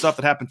writing about stuff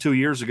that happened 2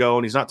 years ago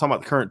and he's not talking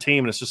about the current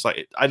team. And it's just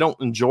like, I don't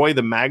enjoy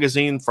the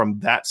magazine from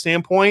that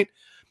standpoint,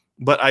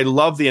 but I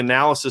love the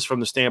analysis from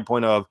the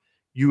standpoint of,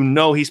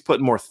 he's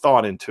putting more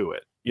thought into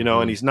it,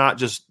 and he's not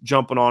just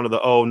jumping onto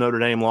Notre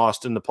Dame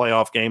lost in the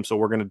playoff game, so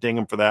we're going to ding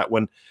him for that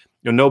when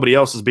nobody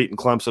else is beating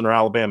Clemson or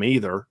Alabama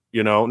either.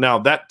 Now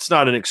that's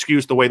not an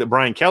excuse the way that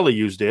Brian Kelly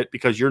used it,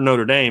 because you're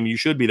Notre Dame, you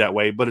should be that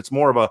way, but it's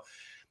more of a,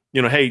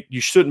 hey, you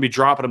shouldn't be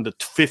dropping them to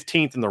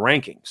 15th in the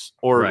rankings,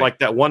 or like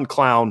that one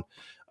clown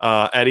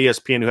at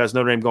ESPN who has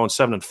Notre Dame going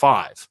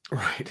 7-5.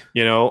 Right.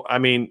 I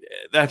mean,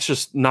 that's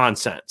just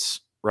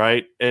nonsense.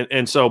 Right.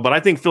 And so, but I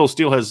think Phil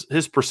Steele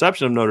his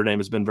perception of Notre Dame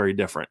has been very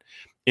different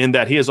in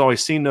that he has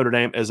always seen Notre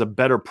Dame as a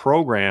better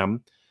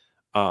program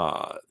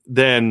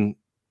than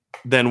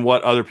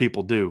what other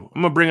people do.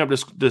 I'm going to bring up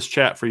this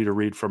chat for you to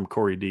read from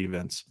Corey D.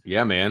 Vince.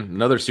 Yeah, man.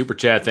 Another super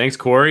chat. Thanks,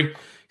 Corey.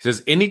 He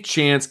says, any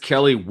chance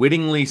Kelly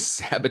wittingly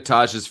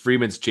sabotages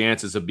Freeman's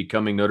chances of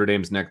becoming Notre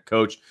Dame's next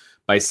coach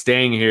by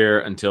staying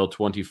here until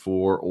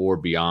 24 or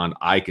beyond?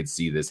 I could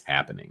see this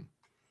happening.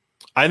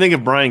 I think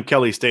if Brian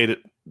Kelly stayed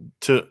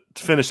to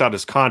finish out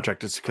his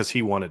contract, it's because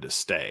he wanted to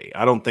stay.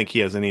 I don't think he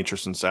has any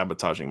interest in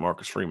sabotaging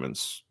Marcus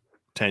Freeman's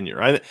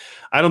tenure.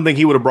 I don't think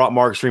he would have brought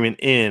Marcus Freeman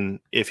in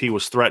if he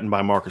was threatened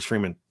by Marcus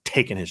Freeman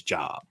taking his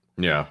job.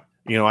 Yeah.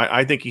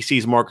 I think he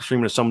sees Marcus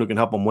Freeman as someone who can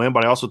help him win,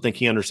 but I also think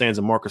he understands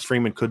that Marcus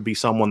Freeman could be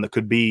someone that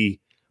could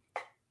be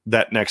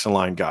that next in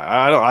line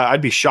guy.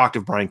 I'd be shocked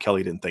if Brian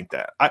Kelly didn't think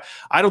that.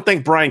 I don't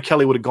think Brian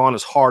Kelly would have gone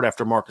as hard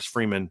after Marcus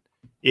Freeman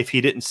if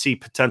he didn't see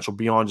potential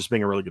beyond just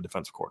being a really good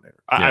defensive coordinator.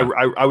 Yeah.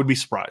 I would be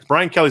surprised.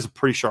 Brian Kelly's a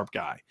pretty sharp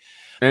guy.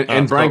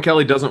 And Brian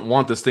Kelly doesn't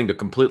want this thing to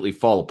completely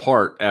fall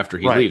apart after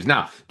he leaves.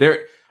 Now,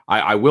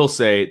 I will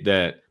say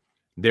that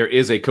there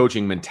is a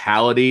coaching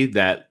mentality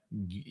that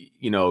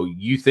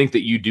you think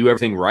that you do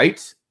everything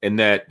right, and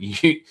that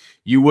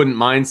you wouldn't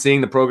mind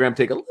seeing the program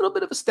take a little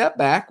bit of a step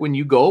back when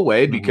you go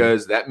away,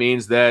 because that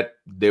means that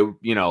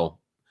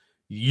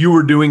you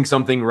were doing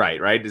something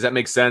right? Does that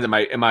make sense? Am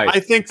I?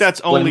 I think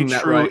that's only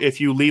true if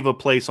you leave a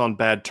place on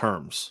bad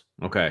terms.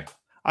 Okay.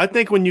 I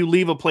think when you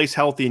leave a place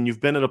healthy and you've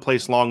been at a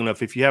place long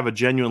enough, if you have a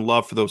genuine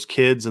love for those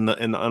kids and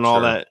all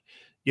that,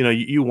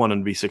 you want them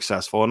to be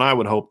successful. And I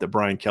would hope that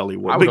Brian Kelly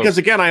would. Because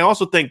again, I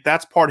also think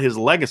that's part of his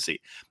legacy.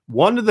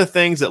 One of the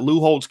things that Lou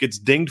Holtz gets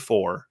dinged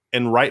for,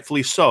 and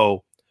rightfully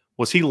so,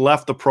 was he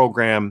left the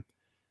program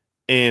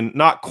in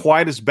not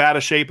quite as bad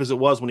a shape as it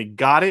was when he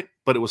got it,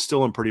 but it was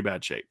still in pretty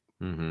bad shape.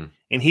 Mm-hmm.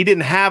 And he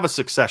didn't have a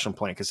succession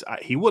plan, because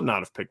he would not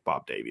have picked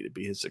Bob Davie to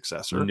be his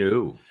successor.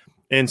 No.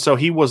 And so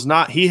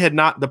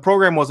the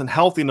program wasn't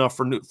healthy enough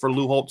for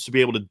Lou Holtz to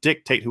be able to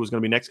dictate who was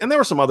going to be next. And there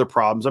were some other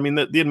problems. I mean,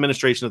 the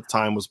administration at the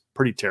time was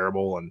pretty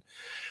terrible. And,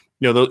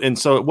 and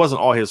so it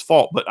wasn't all his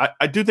fault. But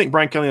I do think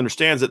Brian Kelly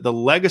understands that the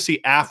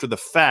legacy after the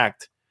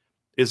fact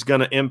is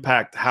going to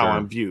impact how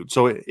I'm viewed.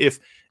 So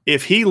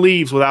if he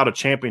leaves without a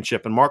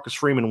championship and Marcus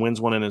Freeman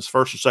wins one in his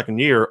first or second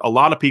year, a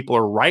lot of people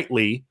are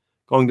rightly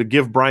going to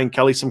give Brian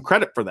Kelly some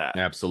credit for that.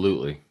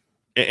 Absolutely.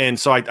 And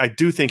so I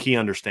do think he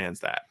understands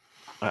that.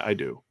 I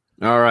do.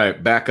 All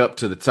right, back up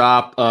to the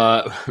top.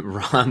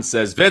 Ron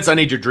says, Vince, I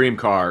need your dream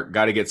car.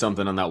 Got to get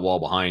something on that wall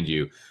behind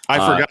you. I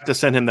forgot to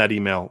send him that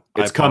email.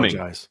 It's coming.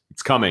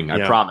 It's coming.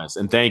 I promise.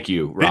 And thank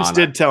you, Ron. Vince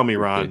did tell me,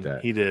 Ron.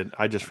 He did.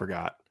 I just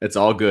forgot. It's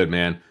all good,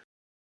 man.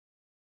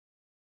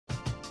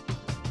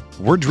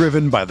 We're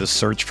driven by the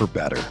search for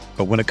better.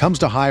 But when it comes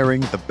to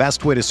hiring, the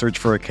best way to search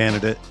for a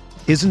candidate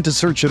isn't to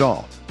search at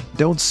all.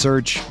 Don't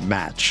search,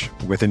 match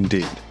with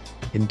Indeed.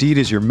 Indeed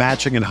is your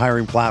matching and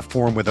hiring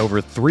platform with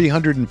over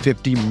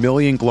 350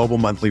 million global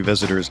monthly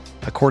visitors,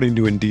 according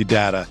to Indeed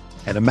data,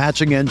 and a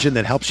matching engine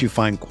that helps you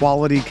find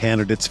quality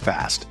candidates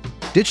fast.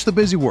 Ditch the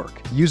busy work.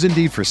 Use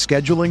Indeed for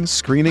scheduling,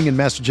 screening, and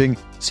messaging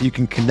so you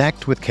can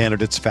connect with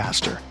candidates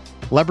faster.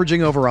 Leveraging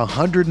over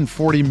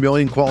 140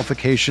 million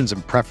qualifications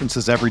and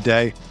preferences every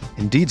day,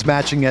 Indeed's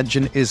matching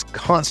engine is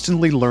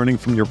constantly learning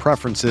from your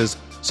preferences,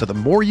 so the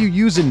more you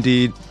use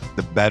Indeed,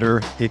 the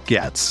better it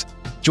gets.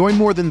 Join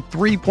more than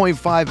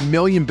 3.5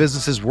 million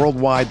businesses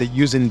worldwide that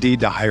use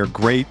Indeed to hire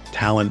great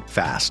talent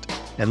fast.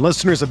 And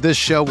listeners of this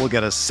show will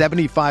get a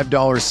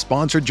 $75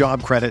 sponsored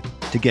job credit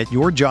to get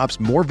your jobs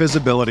more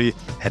visibility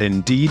at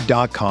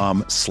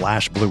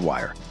Indeed.com/Blue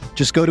Wire.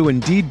 Just go to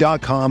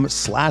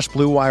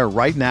Indeed.com/Blue Wire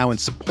right now and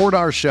support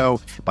our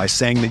show by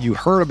saying that you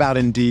heard about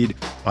Indeed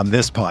on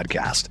this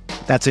podcast.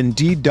 That's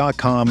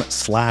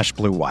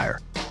Indeed.com/Blue Wire.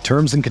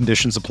 Terms and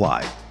conditions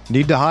apply.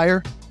 Need to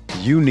hire?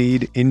 You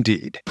need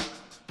Indeed.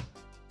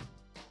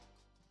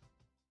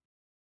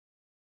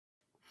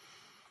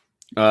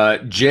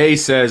 Jay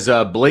says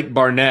Blake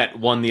Barnett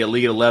won the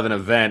Elite 11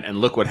 event,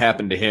 and look what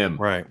happened to him.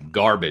 Right.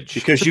 Garbage.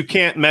 Because you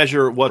can't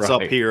measure what's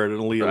Right. up here at an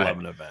Elite Right.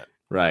 11 event.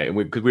 Right. And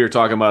because we were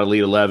talking about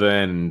Elite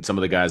 11 and some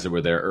of the guys that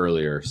were there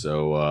earlier.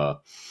 So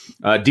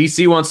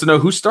DC wants to know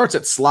who starts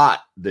at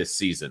slot this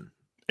season.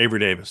 Avery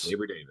Davis.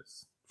 Avery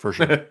Davis. For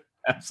sure.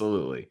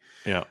 Absolutely.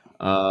 Yeah.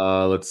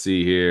 Let's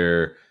see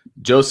here.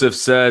 Joseph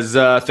says,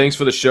 thanks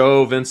for the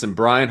show, Vince and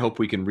Brian. Hope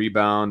we can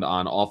rebound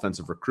on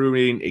offensive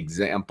recruiting.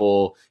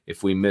 Example,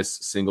 if we miss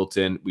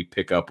Singleton, we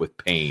pick up with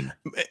Payne.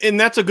 And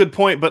that's a good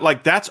point, but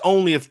like that's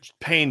only if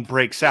Payne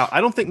breaks out.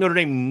 I don't think Notre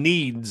Dame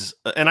needs,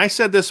 and I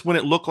said this when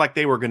it looked like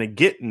they were going to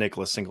get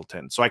Nicholas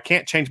Singleton, so I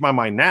can't change my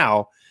mind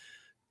now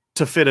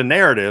to fit a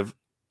narrative.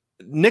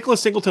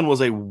 Nicholas Singleton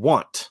was a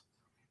want.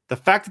 The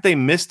fact that they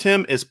missed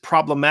him is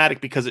problematic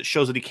because it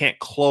shows that he can't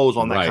close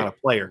on that Right. kind of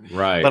player.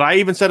 Right. But I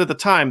even said at the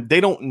time, they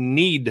don't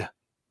need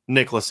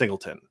Nicholas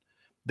Singleton.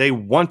 They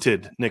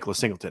wanted Nicholas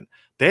Singleton.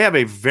 They have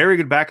a very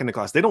good back in the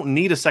class. They don't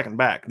need a second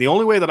back. The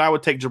only way that I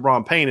would take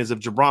Jabron Payne is if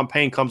Jabron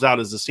Payne comes out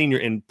as a senior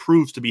and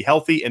proves to be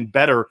healthy and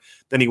better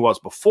than he was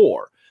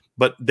before.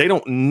 But they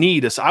don't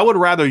need us. I would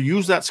rather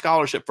use that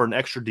scholarship for an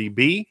extra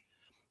DB,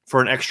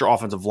 for an extra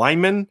offensive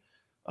lineman,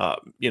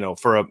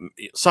 for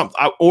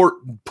or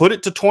put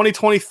it to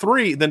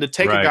 2023 than to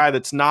take Right. a guy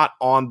that's not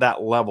on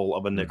that level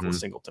of a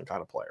Nicholas Singleton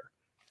kind of player.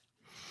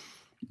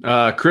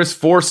 Chris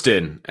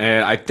Forston,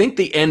 and I think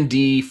the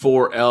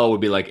ND4L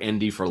would be like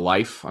ND for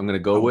life. I'm going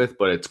to go with,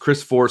 but it's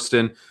Chris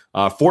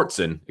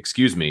Fortson,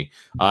 excuse me.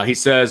 He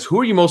says,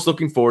 "Who are you most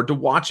looking forward to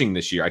watching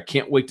this year? I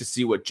can't wait to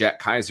see what Jack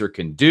Kaiser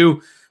can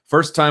do.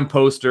 First time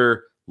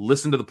poster.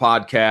 Listen to the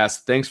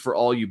podcast. Thanks for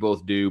all you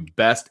both do.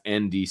 Best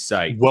ND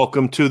site."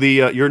 Welcome to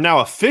the. You're now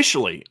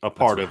officially a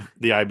part of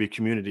the IB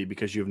community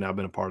because you've now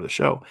been a part of the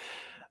show.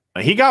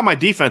 He got my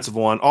defensive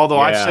one, although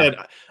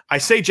I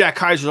say Jack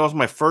Kaiser was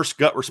my first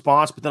gut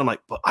response, but then I'm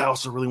like, but I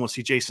also really want to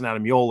see Jason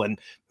Adamiola, and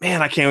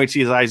man, I can't wait to see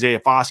his Isaiah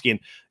Foskey,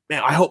 and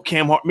man, I hope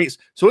Cam Hart meets.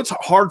 So it's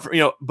hard for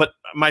but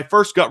my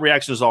first gut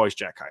reaction is always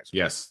Jack Kaiser.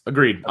 Yes,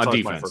 agreed. That's on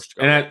always my defense. first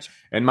gut reaction.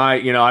 And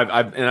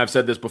I've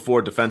said this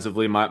before.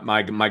 Defensively,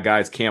 my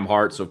guy's Cam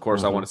Hart, so of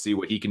course I want to see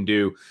what he can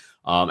do.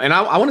 And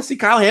I want to see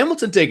Kyle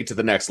Hamilton take it to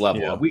the next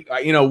level.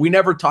 Yeah. We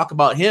never talk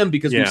about him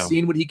because we've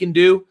seen what he can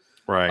do.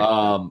 Right.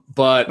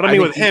 But I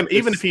mean, with him,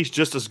 even if he's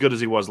just as good as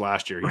he was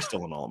last year, he's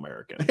still an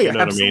All-American. You know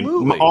absolutely.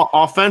 what I mean?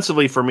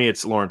 Offensively, for me,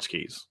 it's Lawrence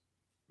Keys.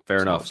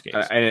 Fair enough.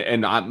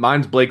 And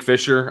mine's Blake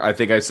Fisher. I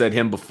think I said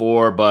him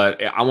before,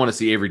 but I want to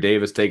see Avery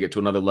Davis take it to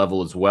another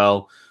level as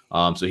well.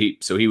 So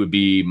he would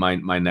be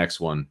my next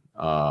one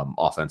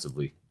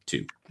offensively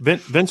too.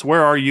 Vince,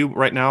 where are you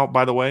right now,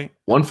 by the way?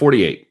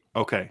 148.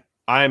 Okay.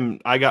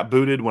 I got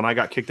booted when I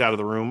got kicked out of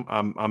the room.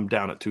 I'm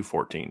down at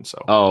 214.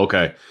 So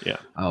okay. Yeah.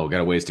 Oh,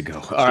 got a ways to go.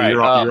 All so right.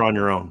 You're on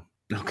your own.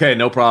 Okay,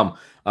 no problem.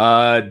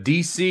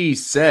 DC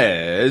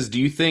says, do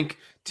you think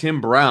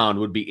Tim Brown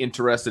would be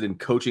interested in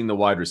coaching the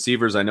wide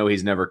receivers? I know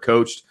he's never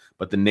coached,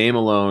 but the name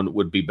alone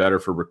would be better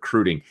for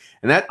recruiting.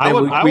 And that I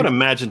would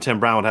imagine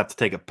Tim Brown would have to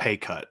take a pay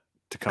cut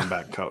to come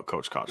back and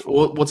coach college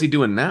football. What's he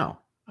doing now?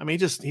 I mean,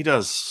 he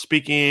does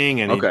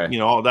speaking and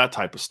all that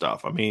type of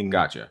stuff. I mean,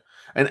 gotcha.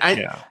 And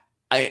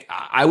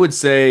I would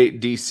say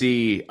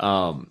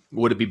DC,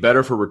 would it be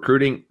better for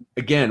recruiting?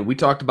 Again, we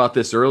talked about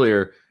this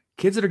earlier.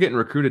 Kids that are getting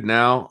recruited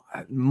now,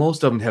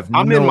 most of them have no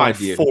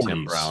idea 40s, who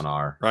Tim Brown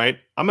are. Right?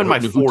 I'm in my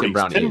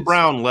 40s. Tim Brown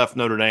Brown left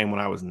Notre Dame when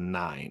I was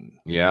 9.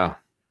 Yeah,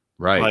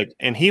 right.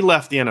 And he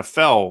left the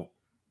NFL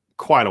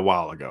quite a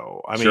while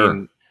ago. I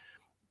mean,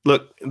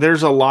 look,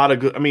 there's a lot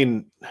of good. I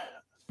mean,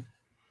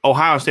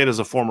 Ohio State is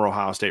a former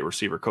Ohio State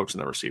receiver coaching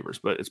the receivers,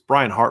 but it's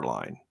Brian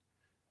Hartline.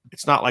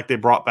 It's not like they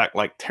brought back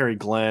like Terry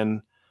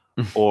Glenn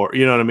or,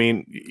 you know what I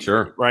mean?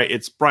 Sure. Right.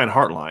 It's Brian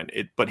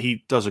Hartline. But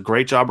he does a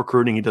great job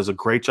recruiting. He does a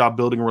great job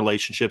building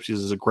relationships. He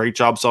does a great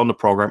job selling the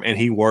program, and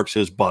he works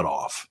his butt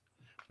off.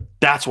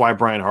 That's why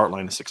Brian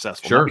Hartline is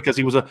successful. Sure. Not because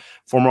he was a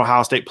former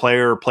Ohio State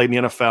player or played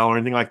in the NFL or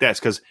anything like that. It's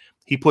because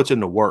he puts in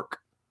the work,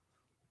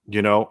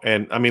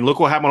 And I mean, look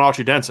what happened with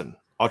Autry Denson.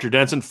 Autry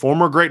Denson,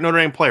 former great Notre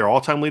Dame player,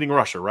 all-time leading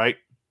rusher, right?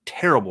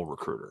 Terrible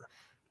recruiter.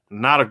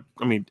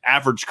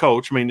 Average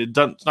coach. I mean,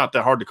 it's not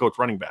that hard to coach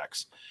running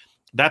backs.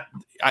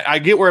 I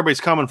get where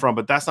everybody's coming from,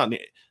 but that's not.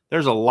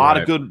 There's a lot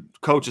of good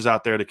coaches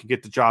out there that can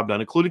get the job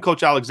done, including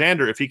Coach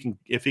Alexander, if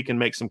he can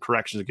make some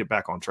corrections and get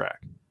back on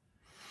track.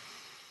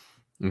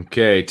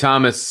 Okay,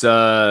 Thomas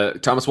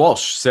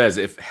Walsh says,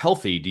 if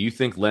healthy, do you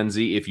think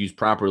Lenzy, if used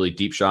properly,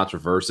 deep shots,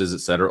 reverses,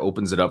 etc.,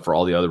 opens it up for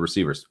all the other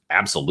receivers?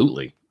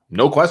 Absolutely,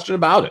 no question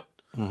about it.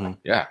 Mm-hmm.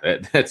 Yeah,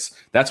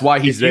 that's why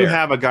he's there. If you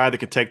have a guy that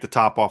can take the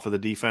top off of the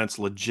defense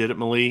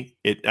legitimately,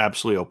 it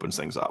absolutely opens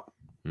things up.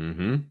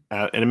 Mm-hmm.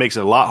 And it makes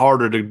it a lot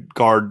harder to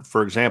guard,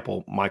 for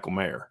example, Michael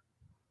Mayer,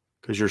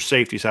 because your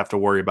safeties have to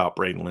worry about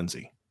Braden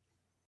Lenzy.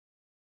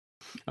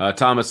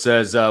 Thomas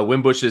says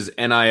Wimbush's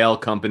NIL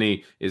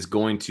company is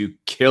going to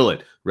kill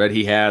it. Read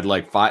he had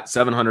like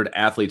 700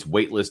 athletes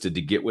waitlisted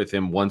to get with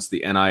him once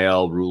the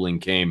NIL ruling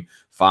came.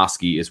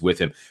 Foskey is with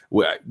him.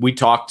 We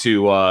talked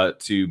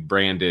to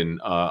Brandon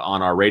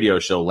on our radio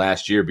show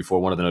last year before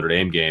one of the Notre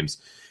Dame games,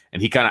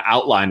 and he kind of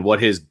outlined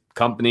what his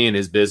company and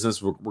his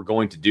business were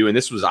going to do. And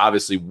this was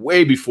obviously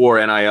way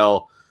before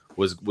NIL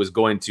was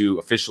going to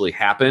officially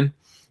happen.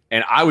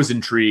 And I was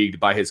intrigued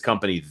by his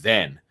company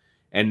then.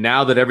 And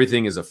now that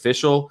everything is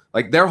official,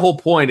 like their whole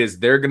point is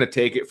they're going to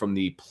take it from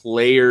the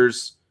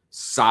players'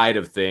 side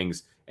of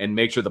things and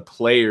make sure the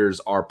players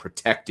are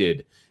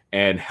protected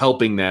and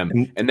helping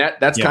them. And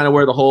that's kind of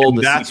where the whole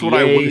that's CPAs what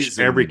I wish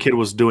every kid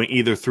was doing,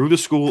 either through the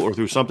school or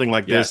through something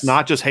like this.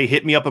 Not just, hey,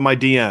 hit me up in my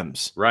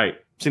DMs. Right.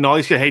 Seeing all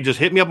these kids, hey, just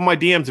hit me up in my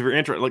DMs if you're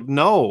interested. Like,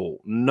 no.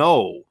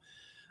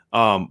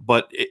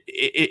 But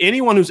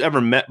anyone who's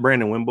ever met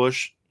Brandon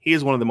Wimbush, he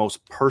is one of the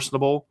most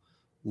personable,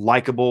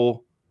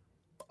 likable,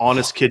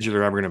 honest kids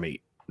you're ever going to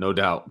meet. No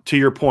doubt. To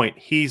your point,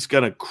 he's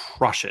going to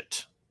crush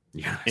it.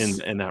 Yes.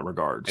 In that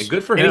regards. And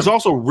good for him. And he's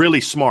also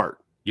really smart.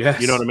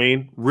 Yes. You know what I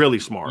mean? Really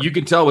smart. You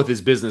can tell with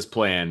his business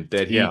plan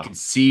that he can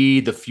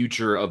see the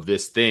future of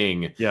this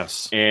thing.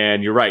 Yes.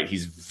 And you're right.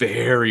 He's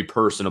very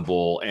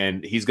personable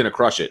and he's going to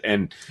crush it.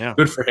 And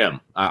good for him.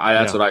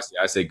 That's what I say.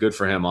 I say good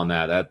for him on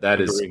that. That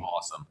is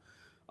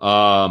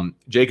awesome.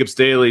 Jacob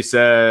Staley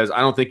says, I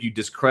don't think you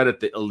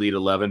discredit the Elite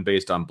 11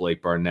 based on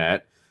Blake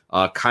Barnett.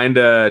 Kind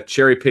of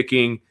cherry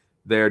picking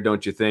there,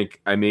 don't you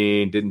think? I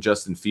mean, didn't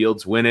Justin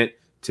Fields win it?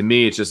 To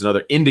me, it's just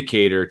another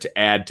indicator to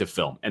add to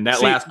film. And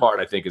that last part,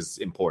 I think, is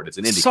important. It's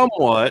an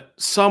indicator.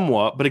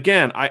 Somewhat. But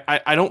again,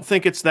 I don't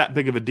think it's that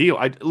big of a deal.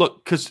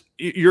 Look, because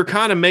you're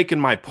kind of making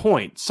my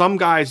point. Some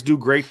guys do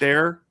great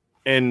there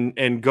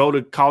and go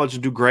to college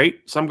and do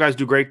great. Some guys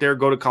do great there,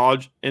 go to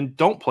college, and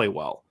don't play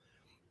well.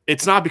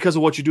 It's not because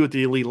of what you do at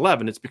the Elite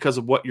 11. It's because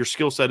of what your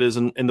skill set is.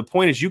 And the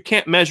point is, you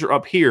can't measure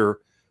up here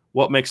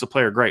what makes a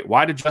player great.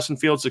 Why did Justin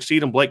Fields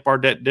succeed and Blake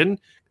Barnett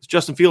didn't? Because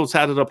Justin Fields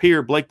had it up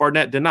here, Blake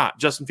Barnett did not.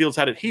 Justin Fields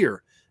had it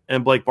here,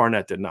 and Blake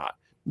Barnett did not.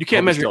 You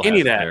can't measure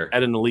any of that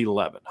at an Elite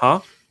 11,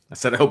 huh? I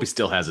said I hope he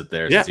still has it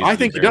there. Yeah, I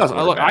think he does.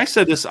 Look, I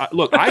said this.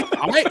 Look,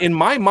 I in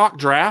my mock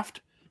draft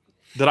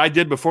that I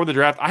did before the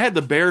draft, I had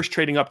the Bears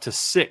trading up to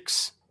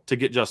 6 to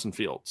get Justin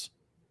Fields.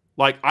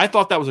 Like, I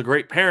thought that was a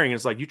great pairing.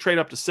 It's like you trade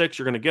up to 6,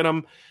 you're going to get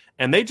him,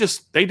 and they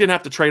didn't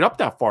have to trade up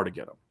that far to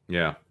get him.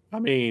 Yeah. I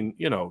mean,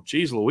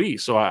 geez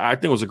Louise. So I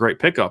think it was a great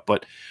pickup.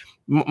 But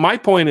my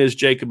point is,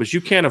 Jacob, is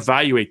you can't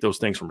evaluate those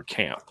things from a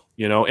camp,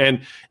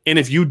 and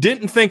if you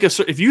didn't think,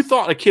 if you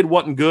thought a kid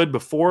wasn't good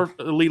before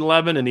Elite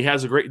 11 and he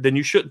has a great, then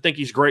you shouldn't think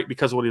he's great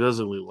because of what he does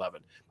at Elite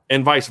 11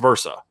 and vice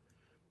versa.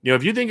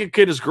 If you think a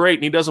kid is great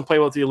and he doesn't play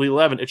well at the Elite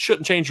 11, it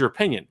shouldn't change your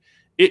opinion.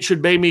 It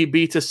should maybe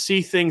be to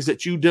see things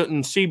that you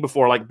didn't see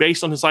before, like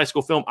based on his high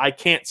school film. I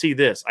can't see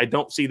this. I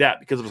don't see that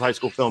because of his high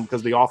school film,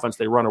 because of the offense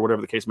they run or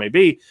whatever the case may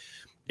be.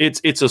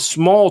 It's a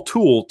small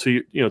tool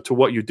to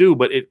what you do,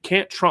 but it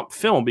can't trump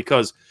film,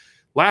 because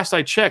last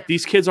I checked,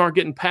 these kids aren't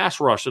getting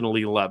pass rushed in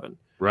Elite 11.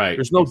 Right.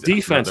 There's no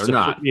defense, and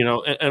all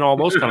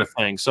those kind of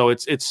things. So look,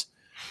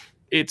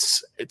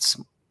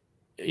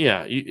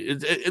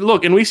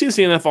 and we see this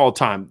in the NFL all the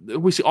time.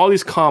 We see all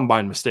these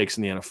combine mistakes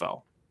in the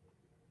NFL,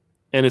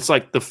 and it's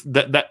like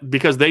that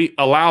because they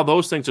allow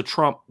those things to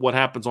trump what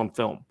happens on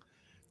film.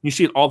 You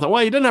see it all the time.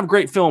 Well, he didn't have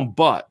great film,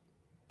 but.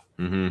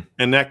 Mm-hmm.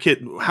 And that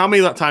kid, how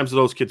many times do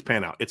those kids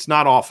pan out? It's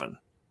not often.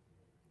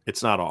 Okay.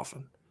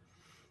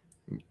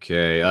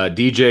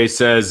 DJ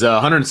says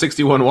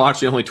 161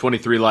 watching, only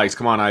 23 likes.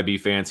 Come on, IB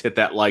fans, hit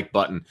that like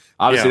button.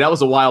 Obviously, that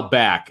was a while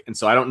back, and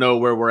so I don't know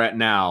where we're at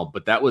now,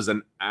 but that was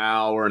an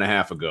hour and a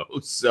half ago.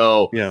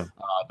 So,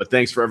 but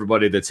thanks for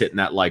everybody that's hitting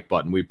that like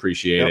button. We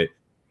appreciate it.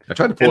 I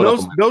tried to pull it up.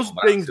 Those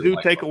things do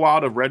take a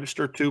while to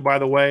register too, by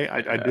the way.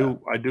 I do.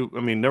 I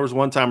mean, there was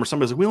one time where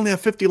somebody said, we only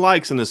have 50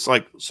 likes, and it's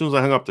like, as soon as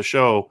I hung up the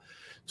show,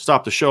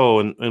 stopped the show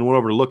and went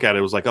over to look at it,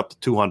 it was like up to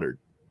 200.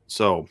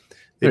 So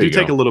they do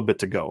take a little bit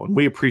to go, and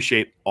we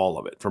appreciate all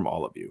of it from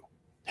all of you.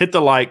 Hit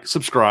the like,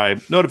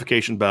 subscribe,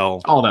 notification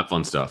bell, all that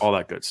fun stuff, all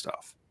that good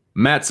stuff.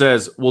 Matt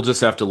says we'll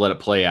just have to let it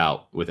play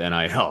out with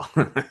NIL.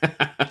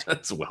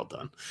 That's well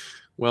done.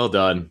 Well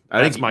done.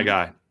 That's my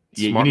guy.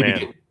 You need to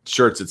get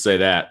shirts that say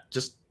that.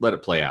 Just let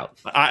it play out.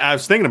 I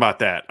was thinking about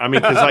that. I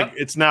mean, because like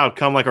it's now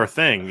come like our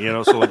thing,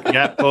 So like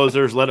gap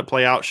closers, let it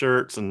play out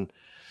shirts, and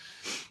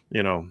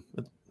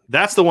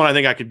that's the one I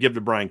think I could give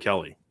to Brian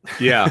Kelly.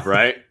 Yeah,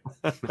 right.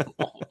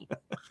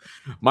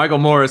 Michael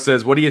Morris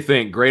says, what do you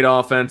think? Great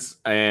offense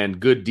and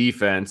good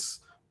defense,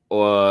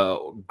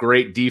 or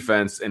great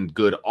defense and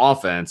good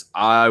offense?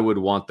 I would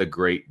want the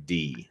great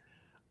D.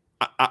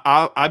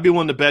 I'd be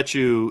willing to bet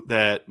you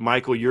that,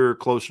 Michael, you're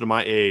closer to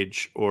my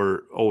age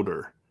or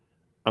older.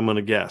 I'm going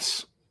to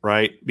guess,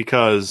 right?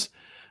 Because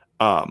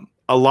a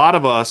lot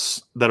of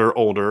us that are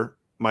older,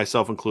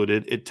 myself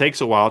included, it takes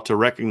a while to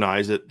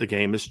recognize that the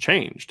game has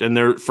changed. And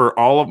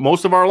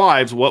most of our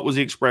lives, what was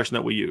the expression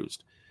that we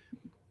used?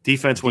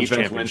 Defense wins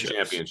wins championships.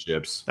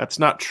 championships. That's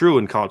not true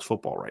in college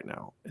football right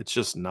now. It's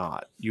just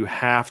not. You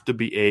have to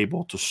be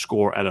able to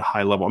score at a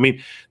high level. I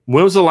mean,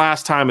 when was the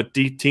last time a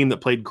team that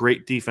played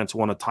great defense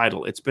won a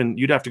title?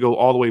 You'd have to go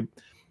all the way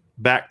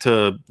back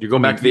to – You're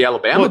going back to the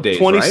Alabama days,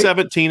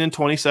 2017 right? and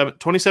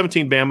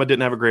 2017, Bama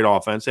didn't have a great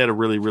offense. They had a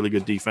really, really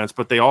good defense,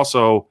 but they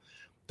also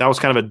 – that was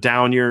kind of a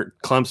down year.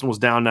 Clemson was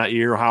down that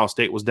year. Ohio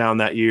State was down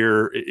that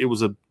year. It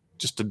was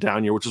just a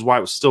down year, which is why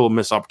it was still a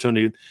missed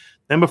opportunity.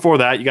 Then before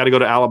that, you got to go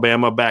to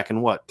Alabama back in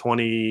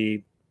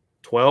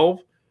 2012,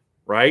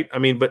 right? I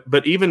mean,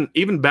 but even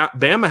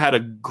Bama had a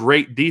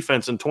great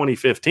defense in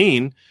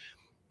 2015,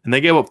 and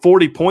they gave up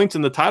 40 points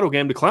in the title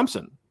game to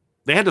Clemson.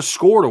 They had to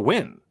score to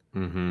win.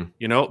 Mm-hmm.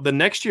 You know, the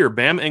next year,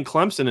 Bama and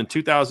Clemson in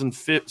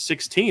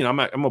 2016, I'm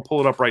going to pull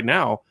it up right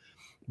now,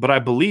 but I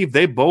believe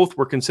they both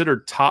were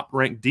considered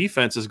top-ranked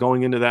defenses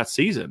going into that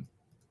season.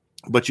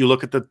 But you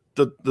look at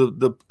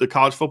the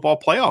college football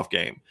playoff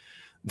game,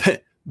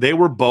 they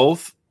were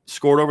both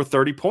scored over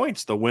 30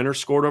 points. The winner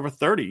scored over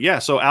 30. Yeah,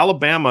 so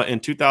Alabama in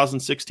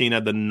 2016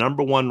 had the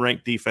number one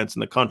ranked defense in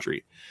the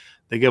country.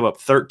 They gave up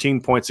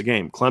 13 points a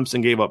game.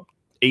 Clemson gave up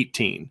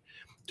 18.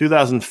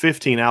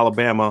 2015,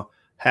 Alabama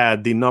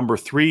had the number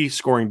 3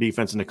 scoring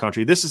defense in the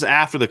country. This is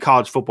after the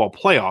college football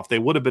playoff. They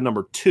would have been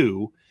number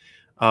 2,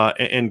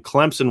 and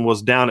Clemson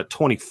was down at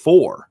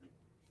 24,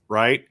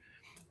 right?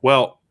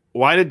 Well,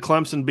 why did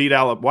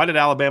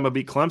Alabama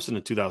beat Clemson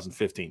in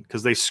 2015?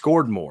 Because they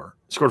scored more.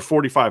 Scored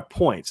 45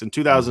 points. In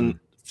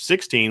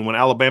 2016, when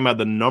Alabama had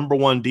the number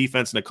 1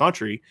 defense in the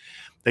country,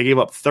 they gave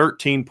up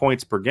 13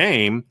 points per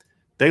game.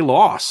 They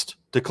lost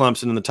to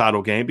Clemson in the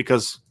title game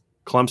because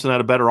Clemson had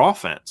a better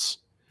offense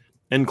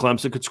and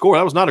Clemson could score.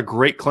 That was not a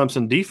great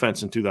Clemson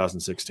defense in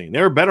 2016.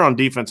 They were better on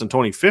defense in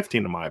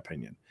 2015, in my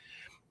opinion.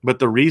 But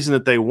the reason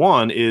that they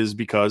won is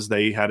because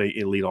they had an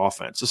elite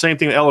offense. The same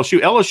thing with LSU.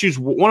 LSU's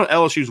one of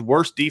LSU's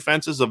worst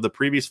defenses of the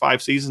previous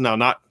 5 seasons. Now,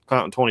 not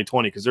counting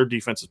 2020 because their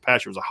defense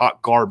past year was a hot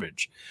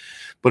garbage.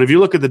 But if you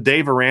look at the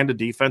Dave Aranda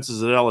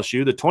defenses at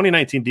LSU, the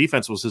 2019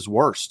 defense was his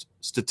worst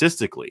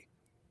statistically.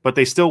 But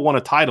they still won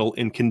a title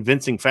in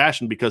convincing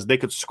fashion because they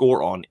could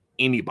score on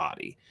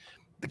anybody.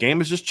 The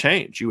game has just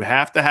changed. You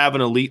have to have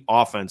an elite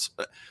offense.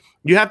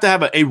 You have to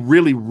have a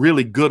really,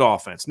 really good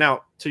offense.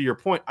 Now, to your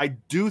point, I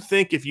do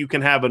think if you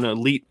can have an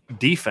elite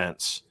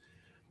defense,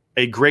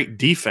 a great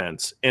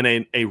defense,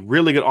 and a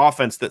really good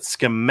offense that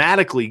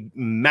schematically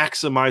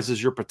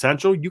maximizes your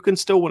potential, you can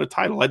still win a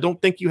title. I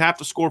don't think you have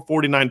to score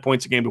 49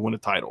 points a game to win a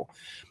title.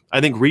 I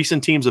think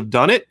recent teams have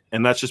done it,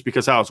 and that's just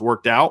because how it's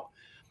worked out.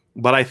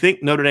 But I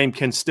think Notre Dame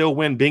can still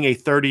win being a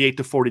 38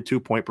 to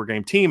 42 point per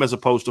game team as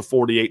opposed to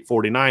 48,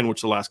 49,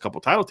 which the last couple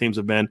title teams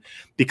have been,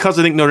 because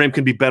I think Notre Dame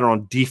can be better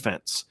on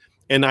defense.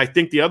 And I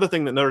think the other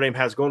thing that Notre Dame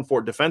has going for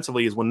it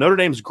defensively is when Notre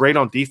Dame's great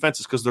on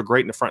defense is because they're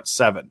great in the front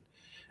 7.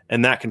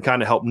 And that can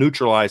kind of help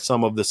neutralize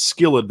some of the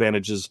skill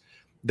advantages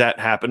that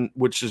happen,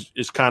 which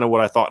is kind of what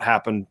I thought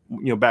happened,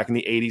 back in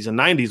the 80s and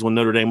 90s when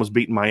Notre Dame was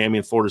beating Miami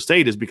and Florida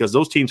State, is because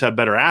those teams had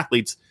better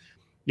athletes,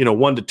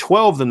 1 to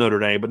 12 than Notre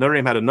Dame, but Notre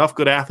Dame had enough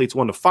good athletes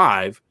 1 to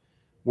 5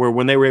 where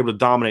when they were able to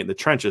dominate in the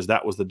trenches,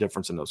 that was the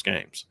difference in those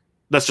games.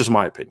 That's just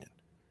my opinion.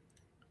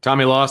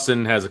 Tommy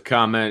Lawson has a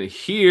comment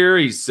here.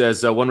 He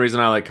says, one reason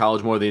I like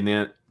college more than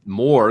the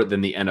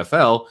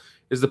NFL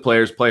is the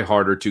players play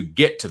harder to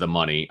get to the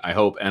money. I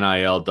hope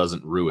NIL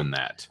doesn't ruin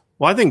that.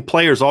 Well, I think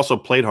players also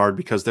played hard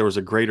because there was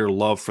a greater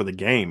love for the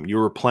game. You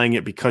were playing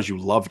it because you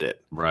loved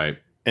it. Right.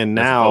 And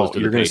now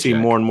you're going to see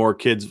more and more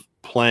kids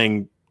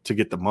playing to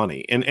get the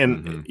money.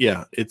 And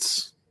yeah,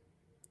 it's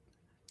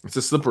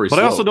a slippery slope.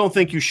 But I also don't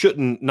think you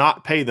shouldn't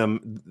not pay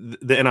them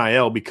the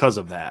NIL because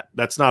of that.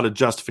 That's not a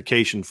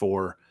justification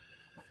for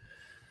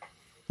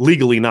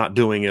legally not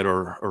doing it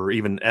or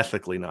even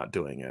ethically not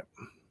doing it.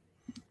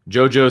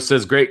 JoJo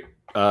says, great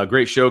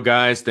show,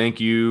 guys.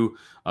 Thank you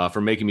for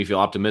making me feel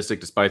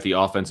optimistic despite the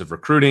offensive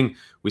recruiting.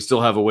 We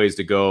still have a ways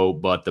to go,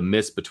 but the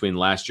miss between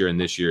last year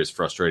and this year is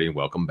frustrating.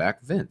 Welcome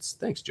back, Vince.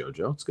 Thanks,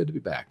 JoJo. It's good to be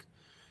back.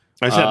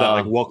 I said that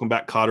like Welcome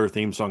Back Cotter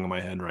theme song in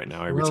my head right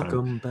now every time.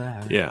 Welcome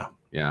back. Yeah.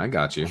 Yeah, I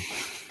got you.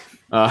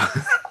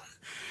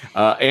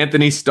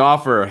 Anthony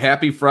Stauffer,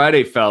 happy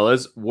Friday,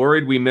 fellas.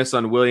 Worried we miss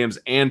on Williams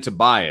and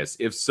Tobias.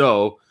 If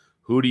so,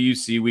 who do you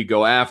see we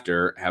go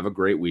after? Have a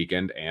great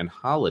weekend and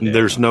holiday.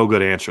 There's no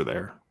good answer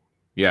there.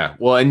 Yeah.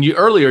 Well, and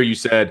earlier you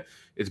said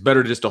it's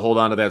better just to hold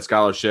on to that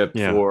scholarship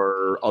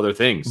for other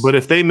things. But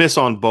if they miss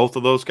on both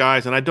of those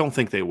guys, and I don't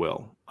think they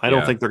will, I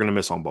don't think they're going to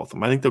miss on both of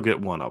them. I think they'll get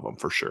one of them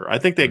for sure. I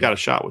think they got a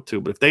shot with 2,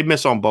 but if they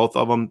miss on both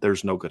of them,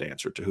 there's no good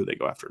answer to who they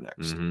go after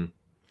next. Mm-hmm.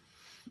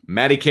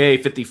 Matty K,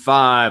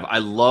 55. I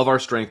love our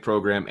strength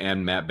program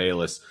and Matt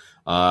Balis.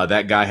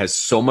 That guy has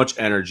so much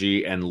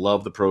energy and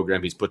love the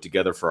program he's put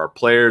together for our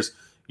players.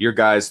 Your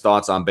guys'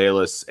 thoughts on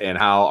Balis and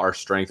how our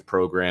strength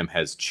program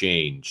has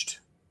changed?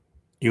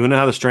 You know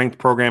how the strength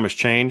program has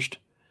changed?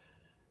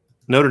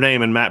 Notre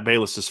Dame in Matt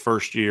Balis'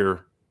 first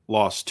year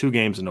lost 2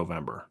 games in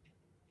November,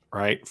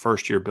 right?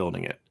 First year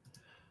building it.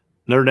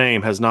 Notre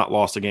Dame has not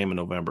lost a game in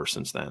November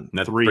since then.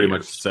 That 3 pretty years.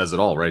 much says it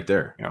all right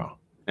there. Yeah.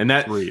 And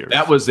that 3 years.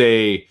 that was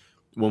a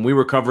when we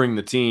were covering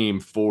the team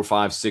 4,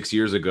 5, 6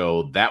 years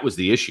ago, that was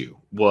the issue,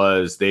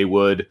 was they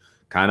would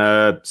kind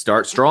of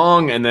start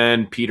strong and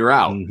then peter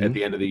out at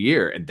the end of the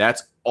year. And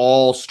that's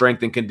all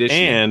strength and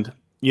conditioning. And,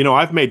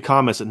 I've made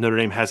comments that Notre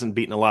Dame hasn't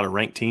beaten a lot of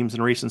ranked teams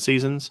in recent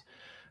seasons.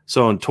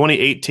 So in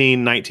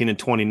 2018, 19, and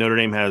 20, Notre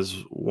Dame has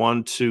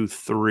 1, 2,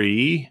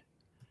 3,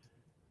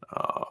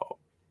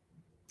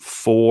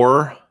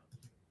 4,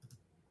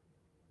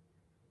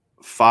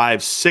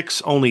 5,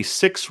 6, only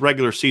 6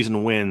 regular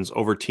season wins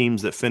over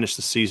teams that finished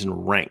the season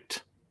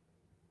ranked,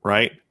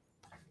 right?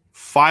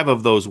 5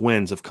 of those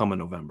wins have come in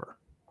November.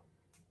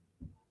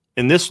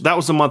 And that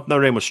was the month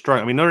Notre Dame was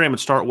struggling. I mean, Notre Dame would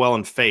start well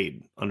and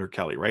fade under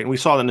Kelly, right? And we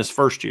saw that in his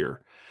first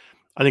year.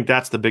 I think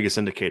that's the biggest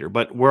indicator.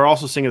 But we're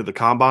also seeing it at the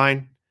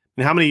Combine.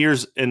 And how many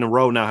years in a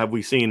row now have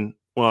we seen?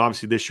 Well,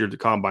 obviously this year the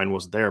Combine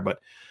wasn't there, but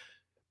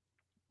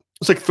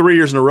it's like 3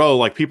 years in a row.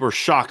 Like, people are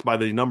shocked by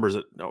the numbers.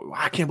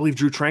 I can't believe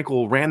Drew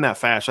Tranquil ran that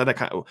fast.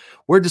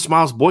 Where did this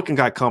Miles Boykin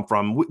guy come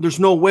from? There's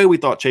no way we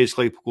thought Chase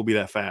Claypool would be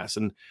that fast.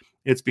 And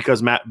it's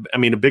because a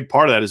big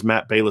part of that is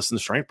Matt Balis in the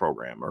strength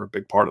program, or a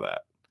big part of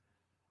that.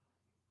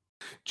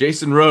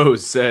 Jason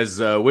Rose says,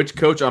 which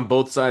coach on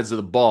both sides of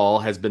the ball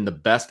has been the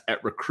best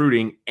at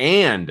recruiting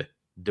and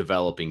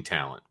developing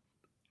talent?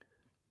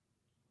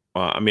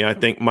 I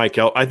think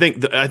I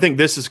think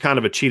this is kind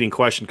of a cheating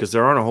question, because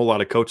there aren't a whole lot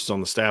of coaches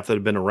on the staff that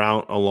have been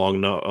around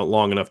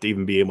long enough to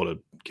even be able to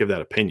give that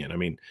opinion. I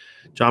mean,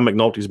 John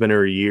McNulty's been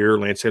here a year.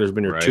 Lance Taylor's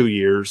been here 2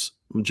 years.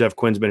 Jeff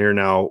Quinn's been here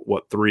now,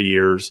 3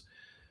 years?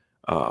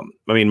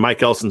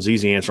 Mike Elson's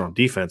easy answer on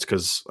defense,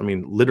 because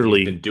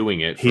literally he's been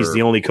doing it. He's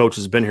the only coach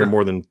that's been here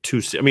more than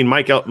 2.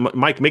 Mike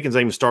Mickens hasn't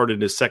even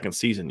started his second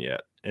season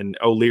yet, and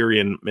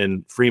O'Leary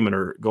and Freeman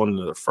are going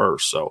into their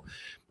first. So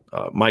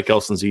Mike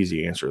Elson's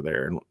easy answer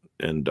there,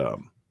 and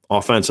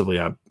offensively,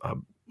 I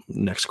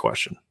next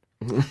question.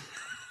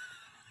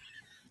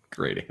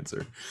 Great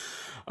answer.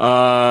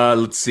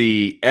 Let's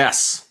see.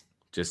 S,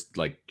 just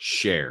like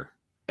share.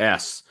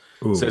 S.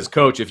 Ooh. Says,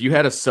 Coach, if you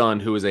had a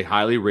son who is a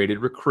highly rated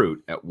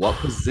recruit, at what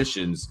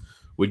positions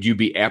would you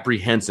be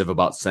apprehensive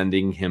about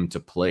sending him to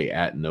play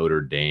at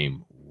Notre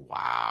Dame?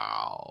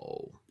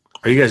 Wow.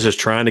 Are you guys just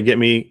trying to get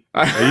me?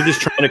 Are you just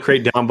trying to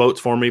create downvotes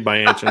for me by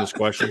answering this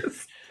question?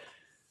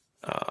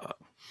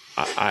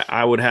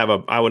 I would have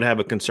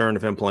a concern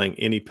of him playing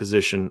any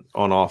position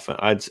on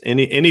offense.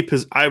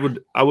 I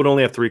would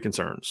only have 3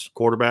 concerns: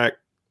 quarterback,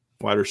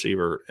 wide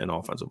receiver, and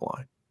offensive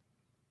line.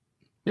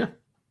 Yeah.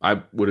 I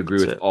would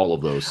agree with all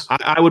of those.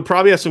 I would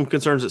probably have some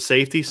concerns at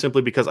safety,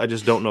 simply because I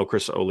just don't know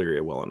Chris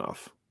O'Leary well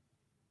enough.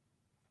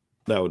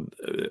 That would,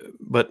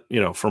 but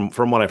from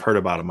what I've heard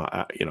about him,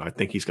 I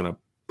think he's going to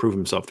prove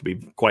himself to be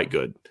quite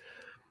good.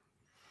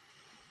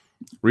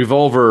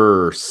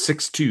 Revolver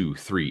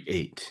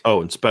 6238. Oh,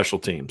 and special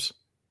teams.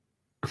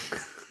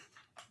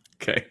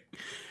 Okay.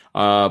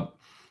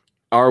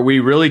 Are we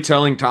really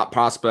telling top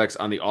prospects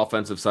on the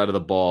offensive side of the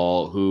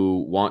ball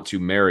who want to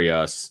marry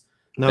us?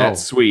 No.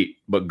 That's sweet,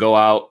 but go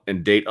out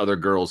and date other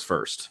girls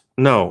first.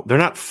 No, they're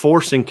not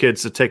forcing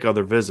kids to take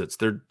other visits.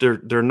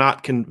 They're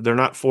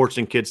not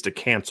forcing kids to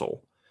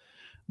cancel.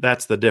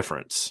 That's the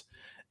difference.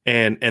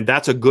 And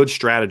that's a good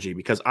strategy,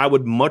 because I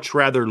would much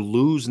rather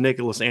lose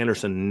Nicholas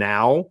Anderson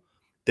now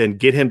than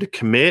get him to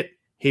commit.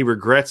 He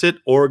regrets it.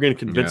 Oregon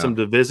convince him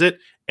to visit,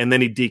 and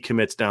then he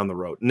decommits down the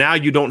road. Now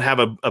you don't have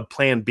a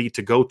plan B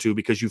to go to,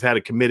 because you've had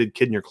a committed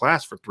kid in your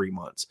class for 3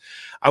 months.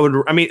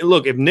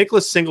 Look, if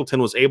Nicholas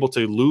Singleton was able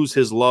to lose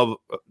his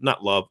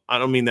not love, I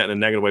don't mean that in a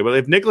negative way, but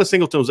if Nicholas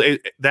Singleton was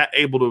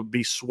able to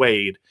be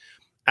swayed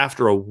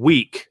after a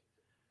week,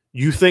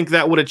 you think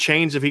that would have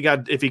changed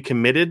if he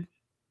committed?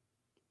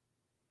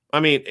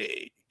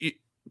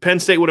 Penn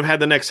State would have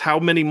had the next how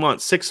many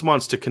months? 6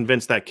 months to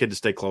convince that kid to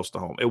stay close to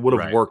home. It would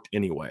have worked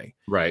anyway.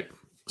 Right.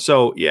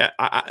 So, yeah,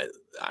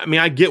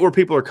 I get where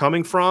people are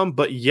coming from,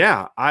 but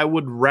yeah, I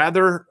would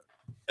rather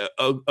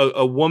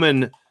a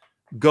woman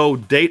go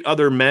date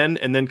other men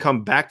and then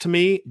come back to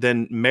me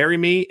than marry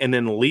me and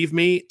then leave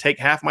me, take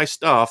half my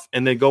stuff,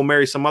 and then go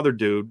marry some other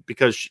dude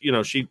because,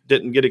 she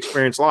didn't get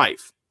experience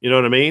life. You know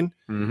what I mean?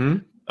 Mm-hmm.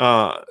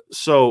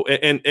 So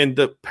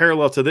the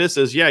parallel to this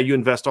is, you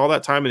invest all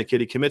that time in a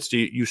kid, he commits to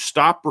you, you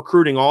stop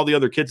recruiting all the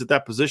other kids at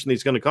that position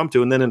he's going to come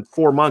to, and then in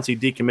 4 months he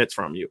decommits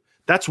from you.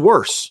 That's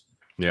worse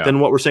than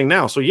what we're saying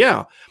now. So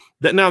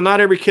that now not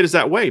every kid is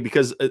that way,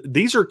 because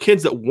these are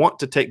kids that want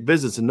to take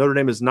visits, and Notre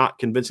Dame is not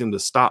convincing them to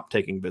stop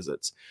taking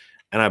visits.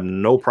 And I have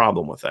no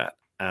problem with that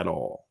at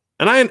all.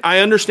 And I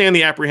understand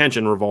the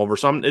apprehension, Revolver.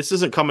 So this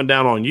isn't coming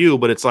down on you,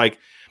 but it's like,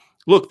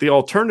 look, the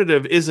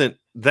alternative isn't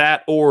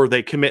that, or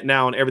they commit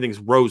now and everything's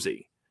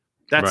rosy.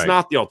 That's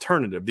not the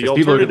alternative. The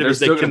alternative is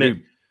they commit.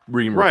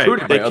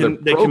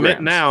 They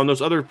commit now, and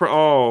those other.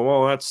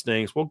 That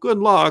stinks. Well, good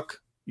luck.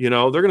 They're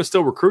going to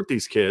still recruit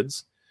these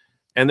kids,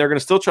 and they're going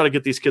to still try to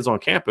get these kids on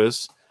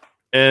campus,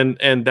 and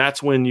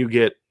that's when you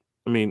get.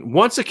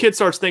 Once a kid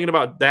starts thinking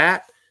about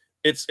that,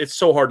 it's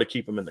so hard to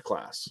keep him in the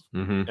class.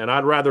 Mm-hmm. And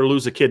I'd rather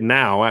lose a kid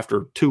now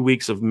after 2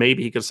 weeks of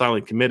maybe he could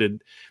silently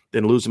committed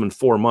than lose him in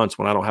 4 months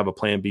when I don't have a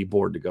plan B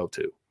board to go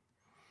to.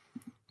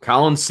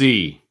 Colin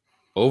C.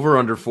 Over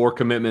under 4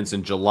 commitments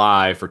in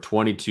July for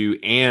 22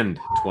 and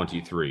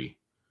 23.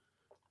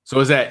 So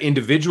is that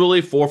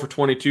individually 4 for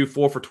 22,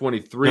 4 for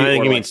 23? I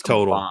think he means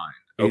total.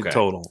 Okay.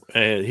 Total.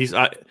 And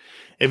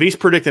if he's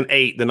predicting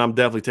 8, then I'm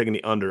definitely taking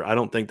the under. I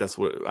don't think that's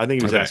what I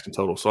think he was asking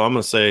total. So I'm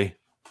going to say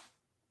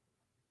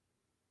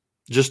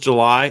just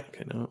July.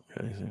 Okay, no.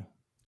 Okay. I'm going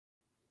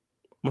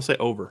to say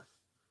over.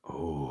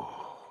 Oh,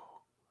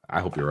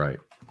 I hope you're right.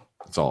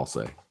 That's all I'll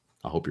say.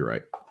 I hope you're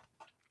right.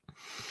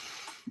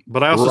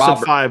 But I also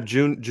said 5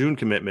 June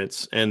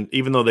commitments, and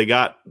even though they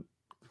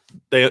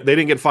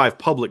didn't get 5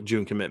 public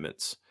June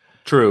commitments.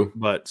 True.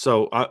 But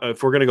so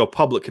if we're going to go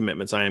public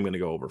commitments, I am going to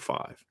go over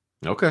 5.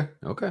 Okay.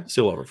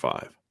 Still over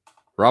 5.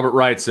 Robert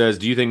Wright says,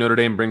 do you think Notre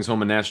Dame brings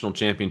home a national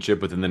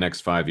championship within the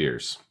next 5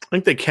 years? I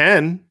think they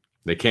can.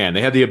 They can.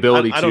 They have the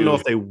ability to. I don't know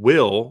if they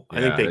will. Yeah,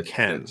 I think they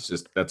can. It's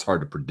just that's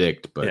hard to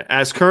predict. But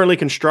as currently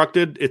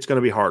constructed, it's going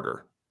to be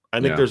harder. I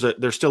think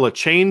there's still a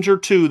change or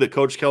two that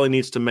Coach Kelly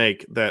needs to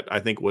make that I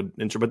think would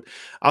enter. But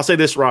I'll say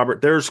this,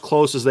 Robert, they're as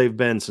close as they've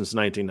been since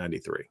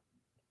 1993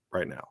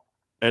 right now.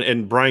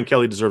 And Brian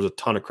Kelly deserves a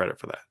ton of credit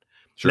for that.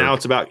 Sure. Now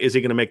it's about, is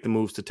he going to make the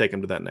moves to take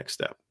him to that next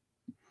step?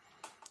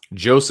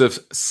 Joseph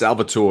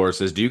Salvatore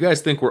says, do you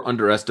guys think we're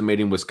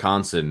underestimating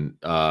Wisconsin?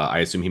 I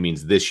assume he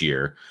means this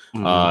year.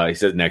 Mm-hmm. He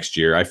said next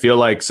year. I feel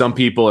like some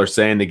people are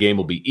saying the game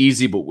will be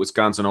easy, but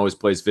Wisconsin always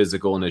plays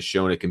physical and has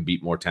shown it can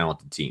beat more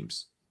talented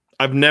teams.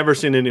 I've never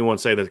seen anyone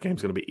say that the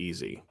game's going to be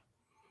easy.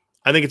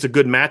 I think it's a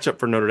good matchup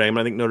for Notre Dame.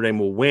 I think Notre Dame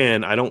will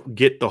win. I don't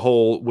get the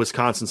whole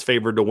Wisconsin's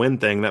favored to win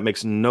thing. That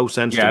makes no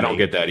sense to me. I don't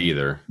get that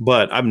either.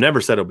 But I've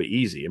never said it'll be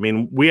easy. I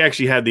mean, we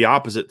actually had the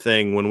opposite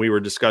thing when we were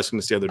discussing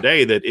this the other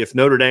day, that if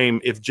Notre Dame,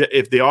 if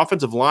the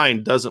offensive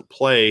line doesn't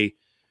play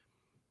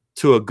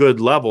to a good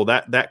level,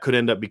 that could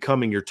end up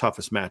becoming your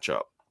toughest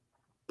matchup.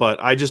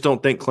 But I just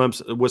don't think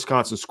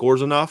Wisconsin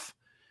scores enough.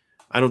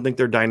 I don't think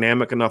they're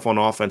dynamic enough on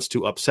offense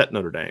to upset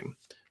Notre Dame.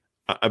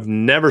 I've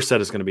never said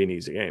it's going to be an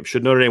easy game.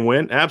 Should Notre Dame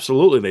win?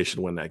 Absolutely, they should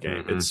win that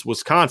game. Mm-hmm. It's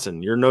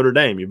Wisconsin. You're Notre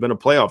Dame. You've been a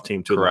playoff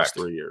team the last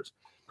 3 years.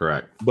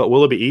 Correct. But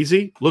will it be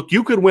easy? Look,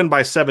 you could win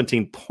by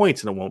 17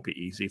 points and it won't be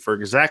easy for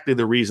exactly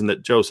the reason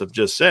that Joseph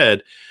just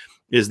said,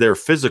 is they're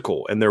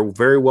physical and they're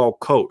very well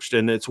coached.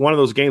 And it's one of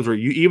those games where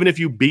even if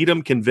you beat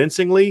them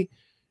convincingly,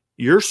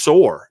 you're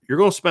sore. You're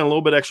going to spend a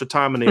little bit extra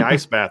time in the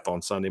ice bath on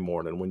Sunday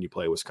morning when you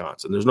play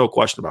Wisconsin. There's no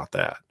question about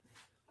that.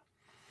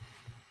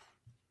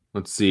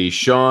 Let's see.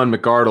 Sean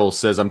McArdle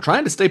says, I'm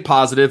trying to stay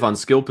positive on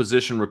skill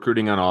position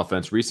recruiting on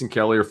offense. Reese and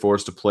Kelly are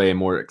forced to play a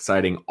more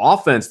exciting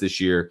offense this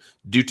year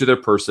due to their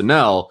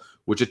personnel,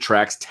 which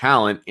attracts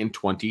talent in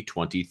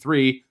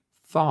 2023.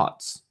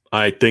 Thoughts?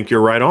 I think you're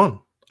right on.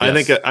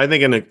 Yes. I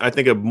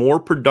think a more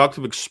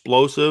productive,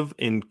 explosive,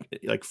 and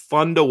like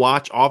fun to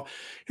watch off.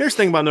 Here's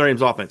the thing about Notre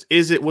Dame's offense: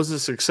 was it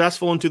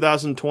successful in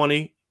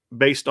 2020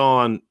 based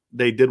on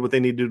they did what they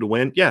needed to do to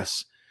win?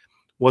 Yes.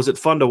 Was it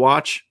fun to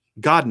watch?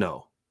 God,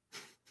 no.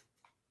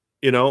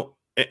 You know,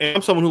 and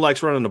I'm someone who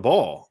likes running the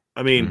ball.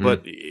 I mean,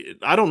 but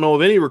I don't know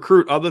of any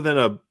recruit other than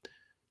a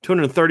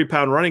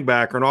 230-pound running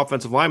back or an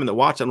offensive lineman that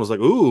watched that and was like,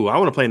 ooh, I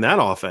want to play in that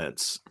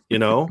offense. You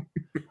know,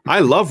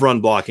 I love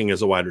run blocking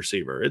as a wide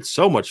receiver. It's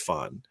so much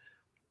fun.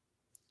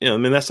 You know, I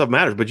mean, that stuff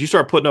matters. But you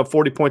start putting up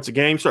 40 points a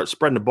game, start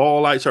spreading the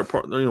ball out, you start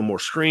putting more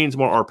screens,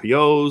 more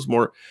RPOs,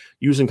 more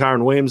using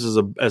Kyron Williams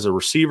as a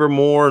receiver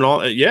more and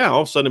all. Yeah,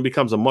 all of a sudden it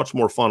becomes a much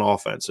more fun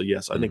offense. So,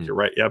 yes, I think you're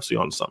right. You're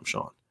absolutely on something,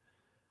 Sean.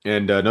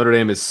 And Notre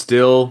Dame is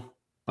still,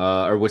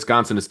 or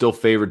Wisconsin is still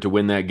favored to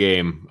win that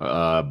game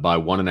by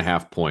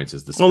 1.5 points.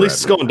 Is the spread. Well, at least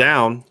it's going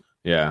down.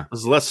 Yeah,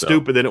 it's less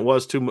stupid than it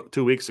was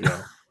two weeks ago.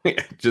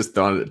 just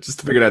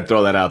figured I'd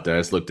throw that out there. I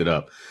just looked it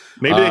up.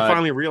 Maybe they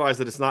finally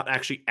realized that it's not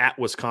actually at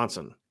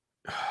Wisconsin.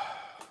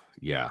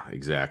 Yeah,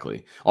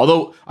 exactly.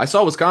 Although I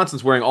saw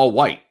Wisconsin's wearing all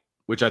white,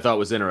 which I thought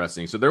was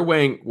interesting. So they're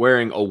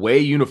wearing away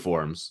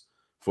uniforms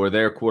for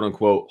their quote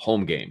unquote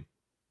home game,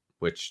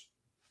 which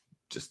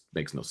just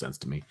makes no sense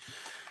to me.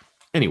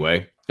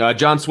 Anyway,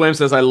 John Swim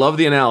says, I love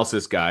the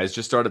analysis, guys.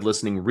 Just started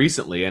listening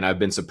recently, and I've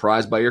been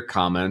surprised by your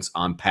comments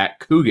on Pat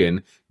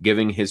Coogan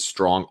giving his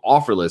strong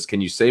offer list. Can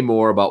you say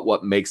more about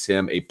what makes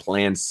him a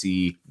Plan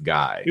C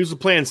guy? He was a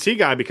Plan C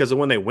guy because of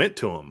when they went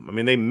to him. I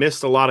mean, they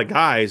missed a lot of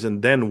guys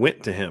and then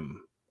went to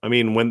him. I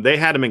mean, when they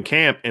had him in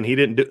camp and he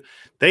didn't do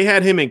 – they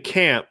had him in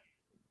camp,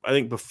 I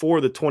think,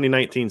 before the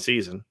 2019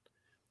 season,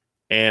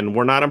 and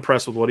were not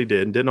impressed with what he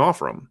did and didn't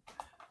offer him.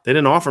 They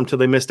didn't offer him until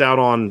they missed out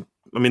on –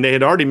 I mean, they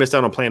had already missed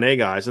out on Plan A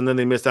guys, and then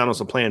they missed out on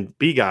some Plan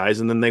B guys,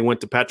 and then they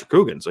went to Patrick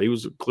Coogan. So he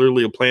was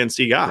clearly a Plan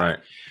C guy. Right.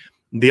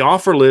 The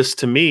offer list,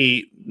 to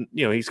me,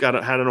 you know,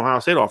 had an Ohio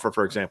State offer,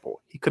 for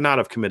example. He could not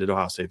have committed to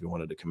Ohio State if he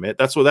wanted to commit.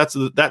 That's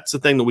the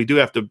thing that we do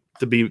have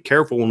to be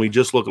careful when we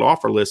just look at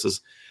offer lists. Is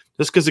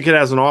just because the kid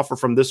has an offer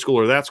from this school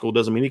or that school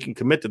doesn't mean he can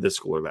commit to this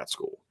school or that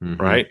school,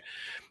 right?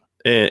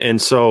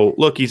 And so,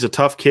 look, he's a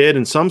tough kid,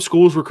 and some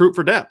schools recruit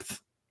for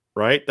depth.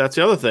 Right. That's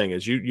the other thing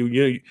is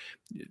you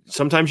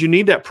sometimes you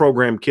need that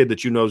program kid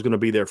that you know is going to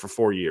be there for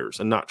 4 years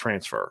and not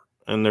transfer.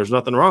 And there's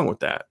nothing wrong with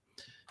that.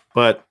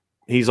 But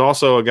he's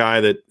also a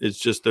guy that is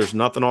just, there's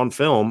nothing on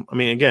film. I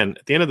mean, again,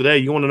 at the end of the day,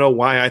 you want to know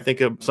why I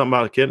think of something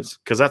about a kid,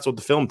 because that's what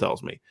the film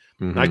tells me.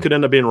 Mhm. I could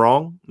end up being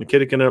wrong. The kid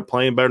could end up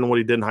playing better than what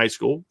he did in high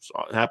school.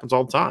 So it happens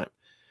all the time.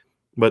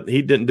 But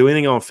he didn't do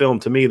anything on film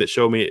to me that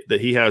showed me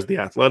that he has the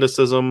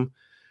athleticism,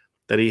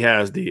 that he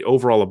has the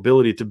overall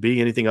ability to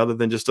be anything other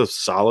than just a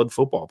solid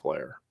football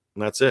player.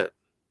 And that's it.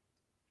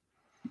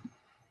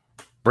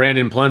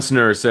 Brandon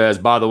Plensner says,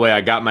 by the way,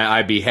 I got my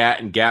IB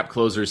hat and Gap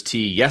Closers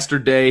tee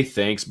yesterday.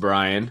 Thanks,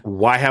 Brian.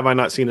 Why have I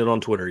not seen it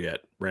on Twitter yet,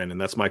 Brandon?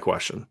 That's my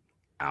question.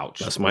 Ouch.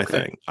 That's my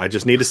thing. I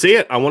just need to see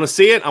it. I want to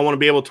see it. I want to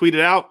be able to tweet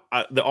it out.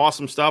 The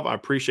awesome stuff. I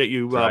appreciate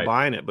you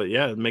buying it. But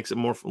yeah, it makes it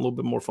a little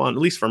bit more fun,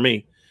 at least for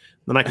me.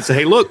 Then I can say,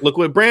 hey, look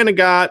what Brandon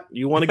got.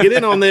 You want to get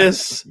in on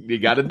this? You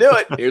got to do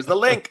it. Here's the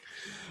link.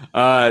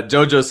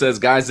 Jojo says,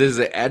 guys, is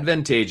it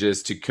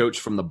advantageous to coach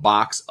from the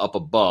box up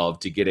above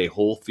to get a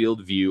whole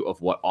field view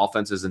of what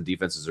offenses and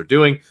defenses are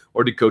doing,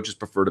 or do coaches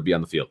prefer to be on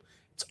the field?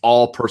 It's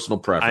all personal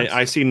preference.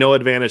 I see no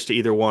advantage to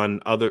either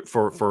one other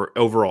for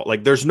overall.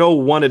 Like, there's no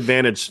one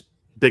advantage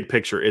big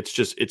picture. It's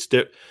just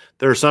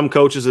there are some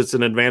coaches it's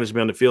an advantage to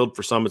be on the field.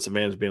 For some, it's an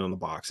advantage being on the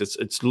box.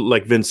 It's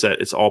like Vince said,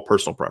 it's all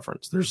personal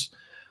preference.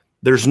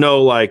 There's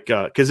no like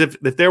because if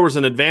there was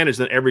an advantage,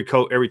 then every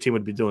team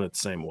would be doing it the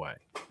same way.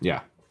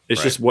 Yeah.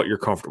 It's just what you're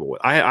comfortable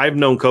with. I've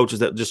known coaches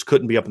that just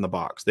couldn't be up in the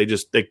box. They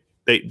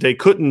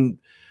couldn't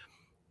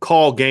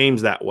call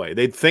games that way.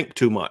 They'd think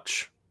too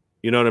much.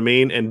 You know what I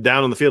mean? And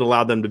down on the field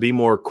allowed them to be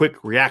more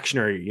quick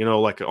reactionary,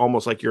 like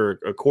almost like you're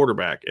a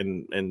quarterback.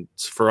 And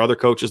for other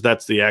coaches,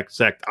 that's the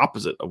exact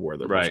opposite of where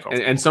they're right.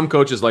 And some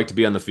coaches like to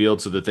be on the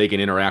field so that they can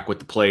interact with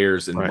the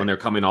players and when they're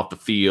coming off the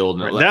field.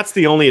 Right. That's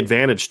the only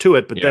advantage to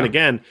it. But then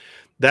again,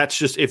 that's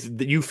just if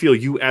you feel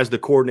you as the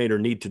coordinator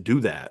need to do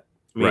that.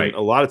 I mean,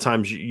 a lot of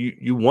times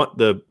you want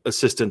the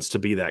assistants to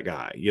be that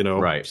guy,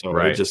 Right. So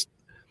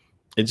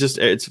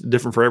it's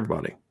different for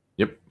everybody.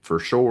 Yep, for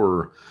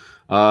sure.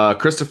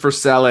 Christopher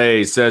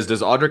Saleh says,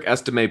 does Audric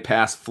Estime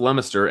pass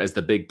Flemister as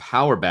the big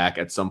power back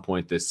at some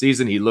point this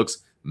season? He looks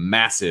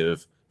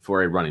massive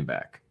for a running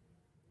back.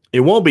 It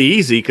won't be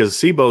easy because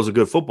Sebo's a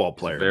good football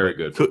player. Very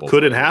good.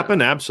 Could it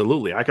happen?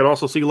 Absolutely. I could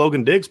also see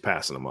Logan Diggs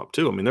passing him up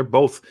too. I mean, they're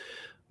both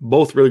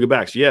really good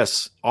backs.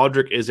 Yes,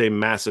 Audric is a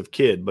massive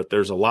kid, but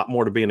there's a lot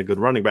more to being a good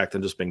running back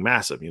than just being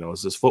massive.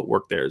 Is his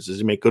footwork there? Does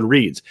he make good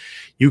reads?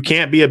 You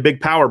can't be a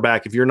big power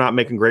back if you're not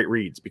making great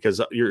reads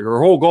because your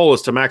whole goal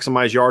is to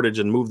maximize yardage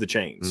and move the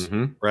chains,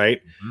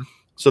 right? Mm-hmm.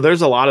 So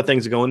there's a lot of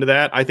things that go into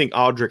that. I think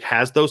Audric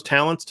has those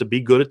talents to be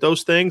good at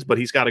those things, but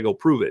he's got to go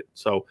prove it.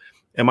 So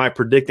am I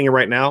predicting it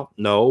right now?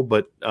 No,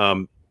 but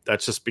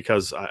that's just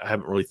because I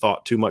haven't really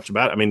thought too much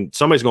about it. I mean,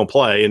 somebody's going to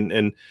play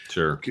and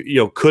sure.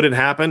 Could it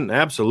happen?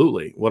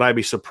 Absolutely. Would I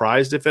be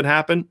surprised if it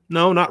happened?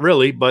 No, not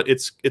really, but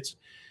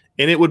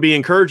and it would be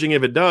encouraging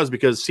if it does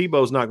because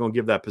Sebo's not going to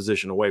give that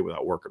position away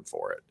without working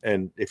for it.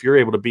 And if you're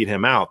able to beat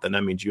him out, then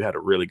that means you had a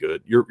really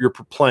good, you're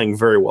playing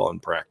very well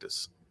in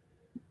practice.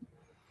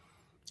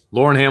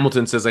 Lauren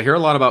Hamilton says, I hear a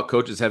lot about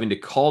coaches having to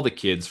call the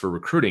kids for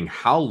recruiting.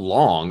 How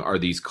long are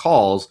these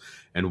calls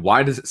and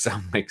why does it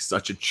sound like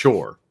such a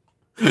chore?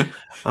 I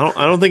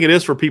don't think it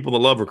is for people that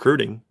love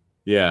recruiting.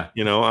 Yeah.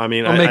 I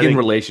mean, I think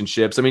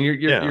relationships. I mean,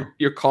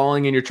 you're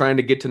calling and you're trying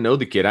to get to know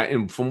the kid.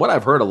 And from what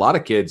I've heard, a lot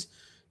of kids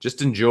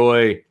just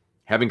enjoy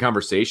having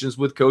conversations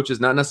with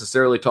coaches, not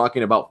necessarily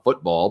talking about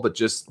football, but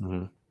just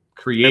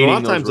creating. And a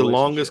lot of times the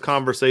longest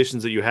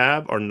conversations that you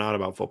have are not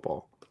about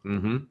football.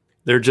 Mm-hmm.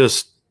 They're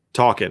just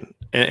talking.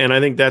 And I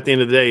think that at the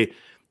end of the day,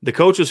 the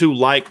coaches who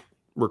like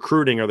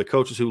recruiting are the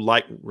coaches who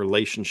like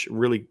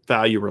really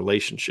value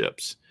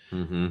relationships.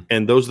 Mm-hmm.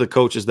 And those are the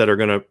coaches that are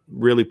going to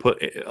really put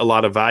a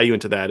lot of value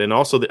into that. And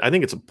also, I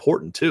think it's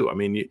important too. I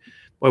mean,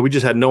 we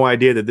just had no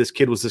idea that this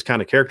kid was this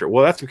kind of character.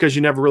 Well, that's because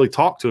you never really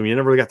talked to him. You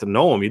never really got to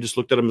know him. You just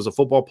looked at him as a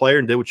football player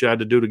and did what you had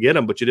to do to get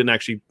him, but you didn't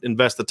actually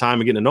invest the time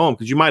in getting to know him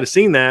because you might have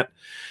seen that,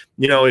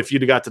 if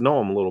you'd have got to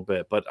know him a little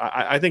bit. But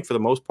I think for the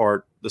most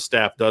part, the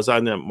staff does. I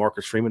know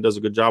Marcus Freeman does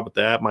a good job with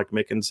that. Mike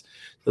Mickens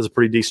does a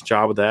pretty decent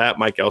job with that.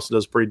 Mike Elson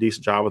does a pretty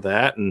decent job with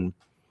that. And,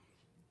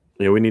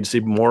 we need to see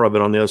more of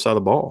it on the other side of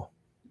the ball.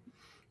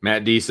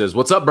 Matt D says,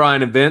 what's up,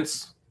 Brian and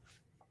Vince?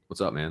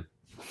 What's up, man?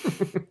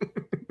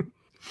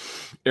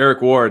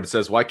 Eric Ward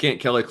says, why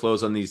can't Kelly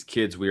close on these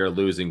kids we are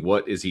losing?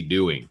 What is he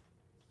doing?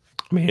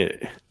 I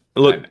mean,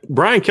 look,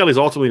 Brian Kelly's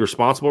ultimately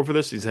responsible for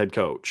this. He's head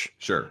coach.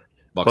 Sure.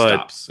 Buck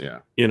stops. Yeah.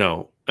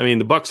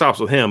 The buck stops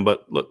with him.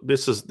 But look,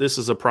 this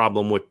is a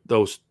problem with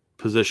those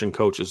position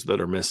coaches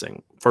that are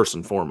missing, first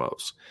and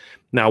foremost.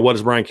 Now, what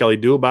does Brian Kelly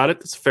do about it?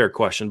 That's a fair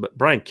question, but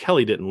Brian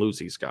Kelly didn't lose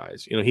these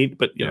guys. Could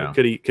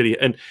he?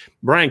 And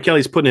Brian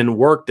Kelly's putting in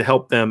work to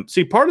help them.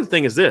 See, part of the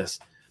thing is this.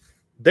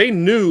 They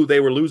knew they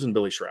were losing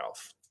Billy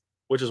Schrauth,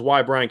 which is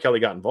why Brian Kelly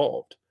got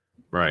involved.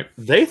 Right.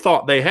 They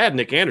thought they had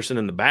Nick Anderson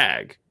in the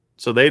bag.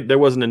 So there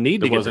wasn't a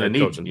need to get the head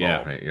coach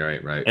involved. Yeah,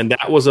 right. And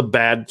that was a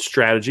bad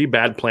strategy,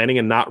 bad planning,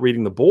 and not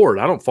reading the board.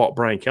 I don't fault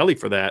Brian Kelly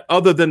for that,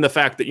 other than the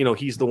fact that,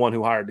 he's the one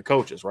who hired the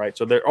coaches, right?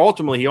 So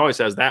ultimately he always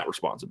has that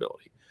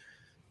responsibility.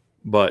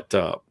 But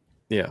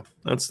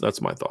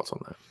that's my thoughts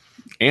on that.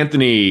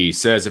 Anthony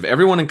says, if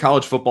everyone in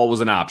college football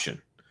was an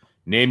option,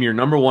 name your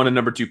number 1 and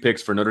number 2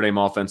 picks for Notre Dame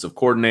offensive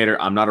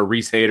coordinator. I'm not a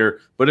Reese hater,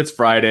 but it's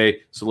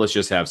Friday, so let's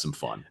just have some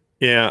fun.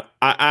 Yeah,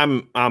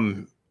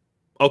 I'm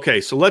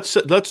okay. So let's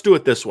do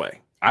it this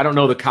way. I don't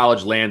know the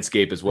college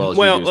landscape as well as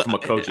you do from a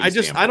coaching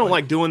standpoint. I don't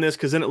like doing this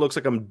because then it looks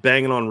like I'm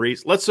banging on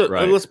Reese. Let's put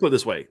it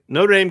this way.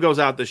 Notre Dame goes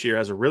out this year,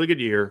 has a really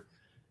good year,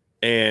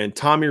 and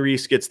Tommy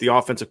Reese gets the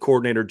offensive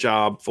coordinator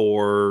job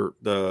for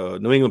the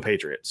New England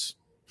Patriots.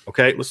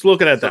 Okay, let's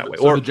look at it that way.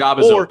 So the job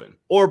is open.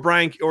 Or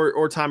Brian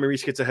or Tommy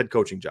Reese gets a head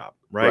coaching job,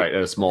 right? Right,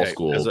 at a small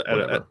school.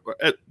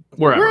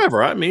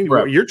 Wherever. I mean,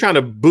 you're trying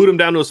to boot him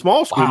down to a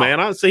small school, man.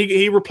 I say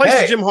he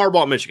replaces Jim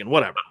Harbaugh at Michigan,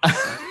 whatever.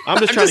 I'm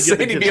just trying to get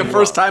him to be a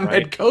first-time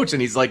head coach,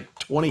 and he's like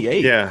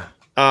 28. Yeah.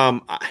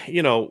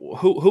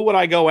 Who would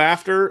I go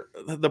after?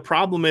 The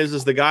problem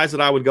is the guys that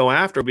I would go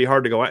after would be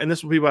hard to go after. And this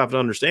is what people have to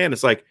understand.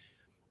 It's like,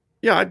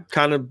 yeah, I'd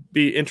kind of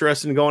be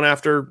interested in going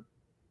after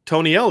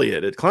Tony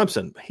Elliott at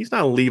Clemson. He's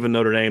not leaving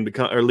Notre Dame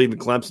leaving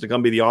Clemson to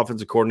come be the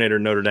offensive coordinator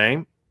at Notre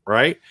Dame,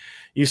 right?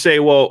 You say,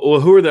 well,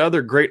 who are the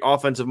other great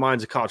offensive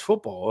minds of college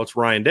football? Well, it's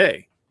Ryan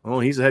Day. Well,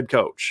 he's a head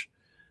coach.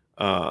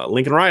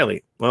 Lincoln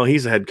Riley. Well,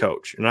 he's a head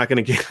coach. You're not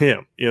going to get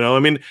him. I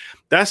mean,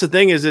 that's the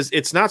thing is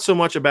it's not so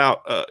much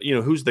about,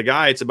 who's the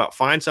guy. It's about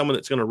find someone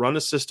that's going to run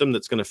a system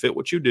that's going to fit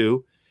what you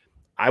do.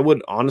 I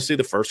would honestly,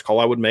 the first call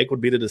I would make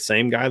would be to the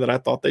same guy that I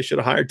thought they should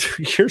have hired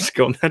 2 years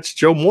ago. And that's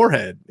Joe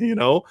Moorhead.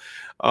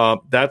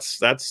 That's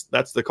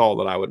the call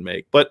that I would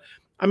make. But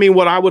I mean,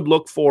 what I would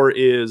look for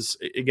is,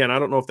 again, I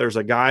don't know if there's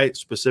a guy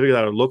specifically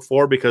that I would look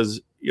for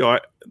because,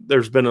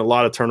 there's been a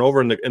lot of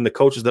turnover in the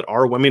coaches that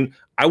are. I mean,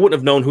 I wouldn't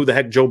have known who the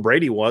heck Joe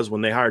Brady was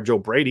when they hired Joe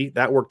Brady.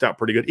 That worked out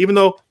pretty good, even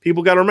though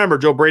people got to remember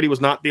Joe Brady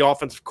was not the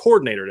offensive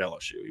coordinator at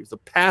LSU. He was the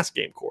pass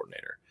game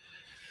coordinator.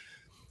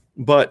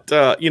 But,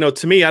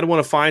 to me, I'd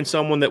want to find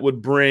someone that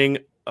would bring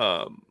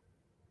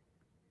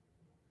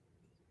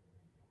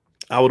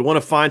I would want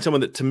to find someone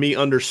that, to me,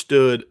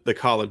 understood the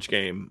college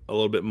game a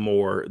little bit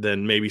more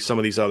than maybe some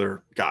of these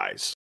other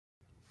guys.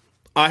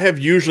 I have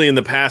usually in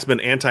the past been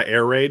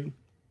anti-air raid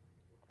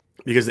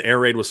because the air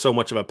raid was so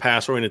much of a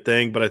pass-oriented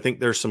thing, but I think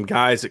there's some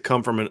guys that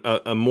come from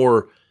a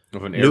more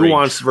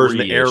nuanced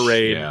version of air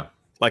raid,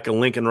 like a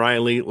Lincoln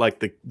Riley, like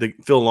the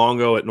Phil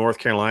Longo at North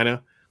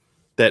Carolina,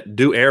 that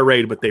do air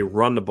raid, but they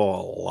run the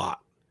ball a lot.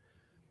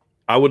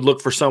 I would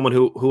look for someone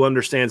who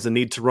understands the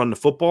need to run the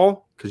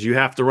football because you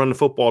have to run the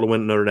football to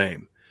win Notre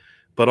Dame,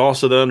 but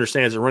also that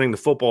understands that running the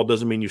football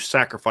doesn't mean you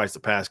sacrifice the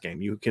pass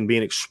game. You can be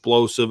an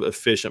explosive,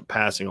 efficient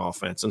passing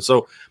offense. And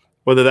so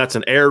whether that's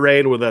an air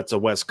raid, whether that's a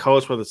West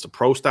Coast, whether it's a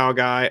pro-style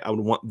guy, I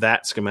would want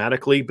that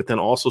schematically, but then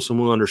also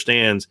someone who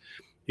understands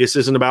this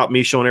isn't about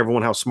me showing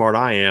everyone how smart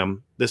I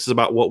am. This is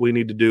about what we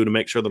need to do to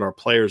make sure that our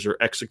players are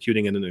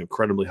executing at an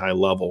incredibly high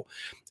level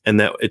and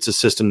that it's a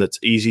system that's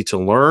easy to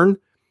learn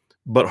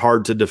but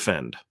hard to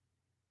defend.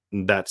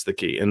 That's the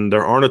key. And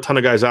there aren't a ton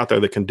of guys out there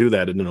that can do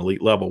that at an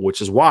elite level,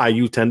 which is why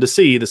you tend to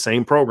see the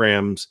same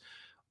programs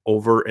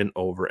over and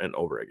over and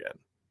over again.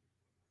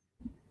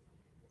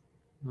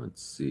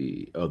 Let's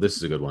see. Oh, this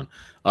is a good one.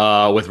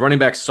 With running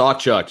back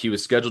Sawchuk, he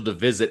was scheduled to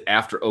visit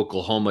after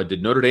Oklahoma.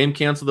 Did Notre Dame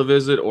cancel the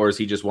visit, or has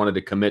he just wanted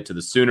to commit to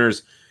the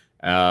Sooners?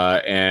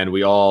 And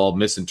we all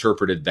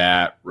misinterpreted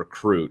that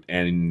recruit,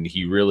 and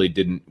he really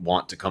didn't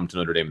want to come to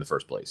Notre Dame in the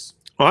first place.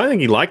 Well, I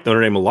think he liked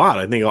Notre Dame a lot.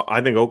 I think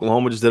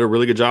Oklahoma just did a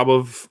really good job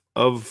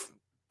of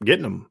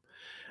getting him.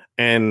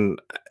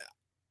 And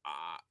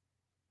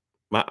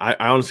I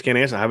honestly can't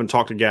answer. I haven't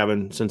talked to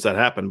Gavin since that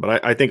happened,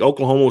 but I think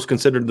Oklahoma was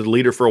considered the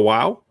leader for a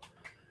while.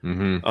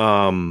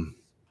 Mm-hmm.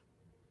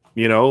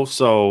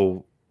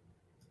 So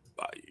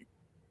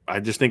I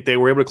just think they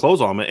were able to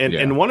close on him.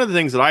 And one of the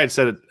things that I had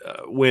said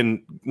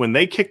when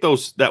they kicked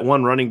that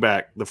one running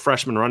back, the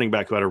freshman running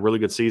back who had a really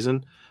good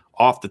season,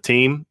 off the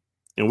team,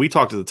 and we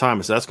talked at the time,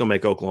 I said that's going to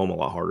make Oklahoma a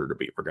lot harder to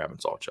beat for Gavin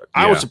Sawchuk.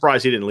 I was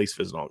surprised he didn't at least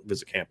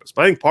visit campus,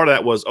 but I think part of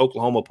that was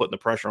Oklahoma putting the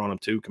pressure on him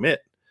to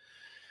commit.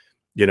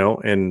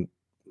 And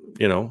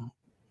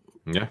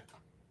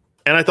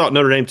I thought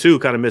Notre Dame too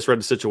kind of misread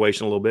the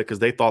situation a little bit because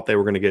they thought they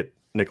were going to get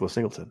Nicholas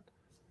Singleton.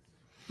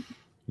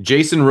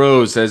 Jason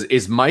Rose says,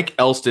 is Mike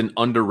Elston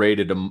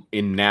underrated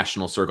in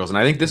national circles? And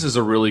I think this is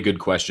a really good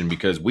question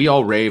because we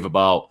all rave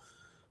about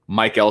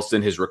Mike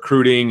Elston, his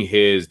recruiting,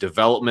 his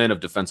development of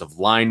defensive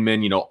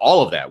linemen,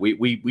 all of that.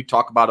 We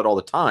talk about it all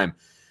the time.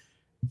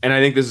 And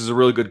I think this is a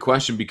really good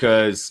question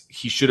because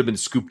he should have been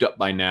scooped up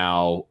by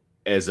now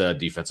as a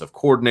defensive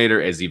coordinator,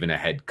 as even a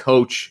head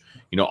coach,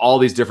 all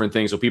these different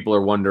things. So people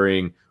are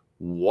wondering,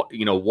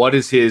 what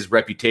is his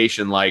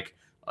reputation like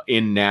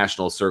in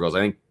national circles?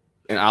 I think,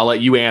 and I'll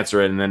let you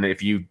answer it. And then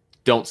if you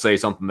don't say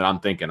something that I'm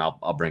thinking,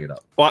 I'll bring it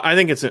up. Well, I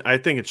think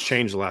it's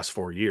changed the last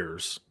 4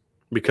 years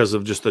because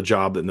of just the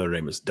job that Notre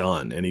Dame has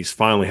done. And he's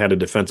finally had a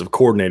defensive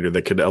coordinator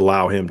that could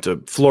allow him to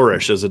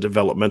flourish as a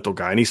developmental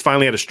guy. And he's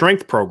finally had a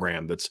strength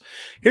program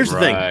here's the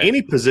thing.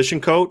 Any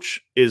position coach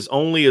is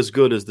only as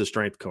good as the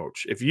strength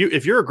coach. If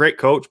you're a great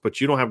coach,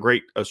 but you don't have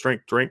a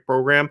strength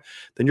program,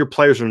 then your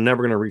players are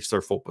never going to reach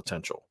their full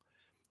potential.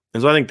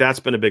 And so I think that's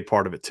been a big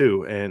part of it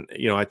too. And,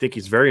 I think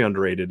he's very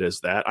underrated as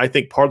that. I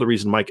think part of the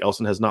reason Mike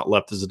Elston has not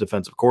left as a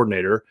defensive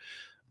coordinator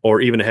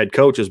or even a head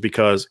coach is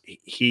because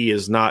he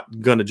is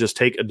not going to just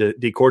take a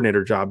D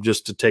coordinator job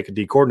just to take a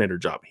D coordinator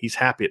job. He's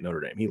happy at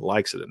Notre Dame. He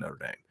likes it at Notre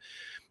Dame.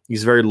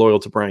 He's very loyal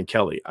to Brian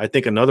Kelly. I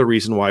think another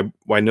reason why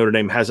Notre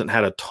Dame hasn't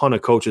had a ton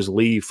of coaches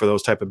leave for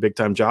those type of big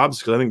time jobs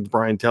is because I think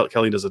Brian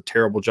Kelly does a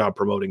terrible job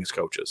promoting his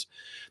coaches.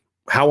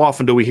 How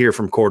often do we hear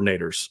from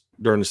coordinators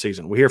during the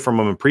season? We hear from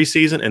them in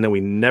preseason, and then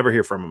we never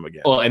hear from them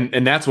again. Well,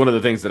 and that's one of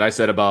the things that I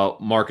said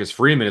about Marcus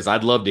Freeman is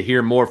I'd love to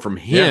hear more from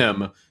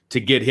him to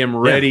get him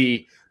ready.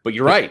 Yeah. But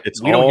you're right.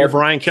 We don't hear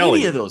Brian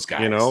Kelly, any of those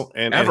guys,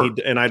 and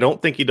I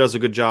don't think he does a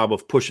good job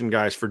of pushing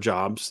guys for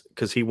jobs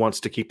because he wants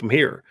to keep them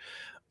here.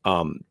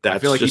 I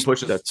feel like he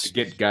pushes to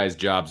get guys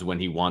jobs when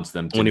he wants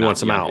them to, when he wants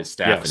them out, his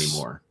staff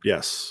anymore.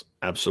 Yes,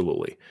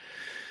 absolutely.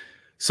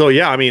 So,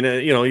 yeah, I mean,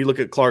 you look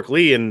at Clark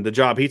Lee, and the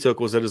job he took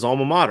was at his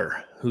alma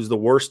mater, who's the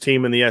worst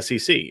team in the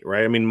SEC,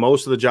 right? I mean,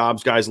 most of the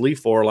jobs guys leave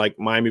for, like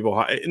Miami of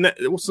Ohio, and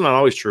it's not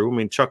always true. I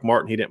mean, Chuck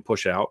Martin, he didn't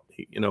push out,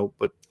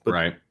 but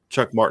right.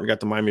 Chuck Martin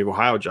got the Miami of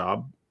Ohio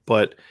job,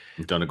 but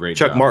he's done a great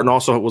job. Chuck Martin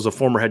also was a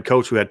former head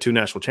coach who had 2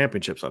 national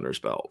championships under his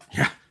belt.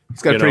 Yeah.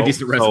 He's got a pretty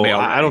decent resume. So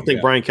I don't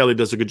think Brian Kelly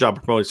does a good job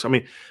of promoting. So, I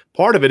mean,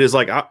 part of it is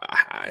like,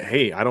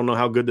 I don't know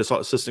how good this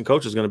assistant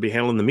coach is going to be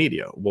handling the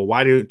media. Well,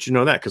 why didn't you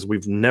know that? Because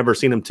we've never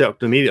seen him talk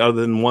to the media other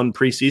than one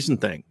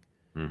preseason thing.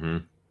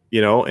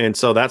 Mm-hmm. And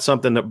so that's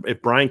something that if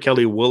Brian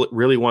Kelly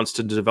really wants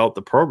to develop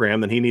the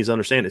program, then he needs to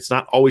understand it's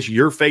not always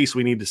your face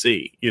we need to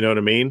see. You know what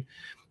I mean?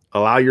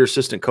 Allow your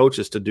assistant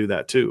coaches to do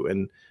that too.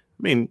 And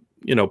I mean,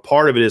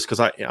 part of it is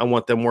because I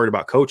want them worried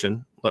about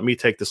coaching. Let me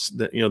take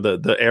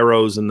the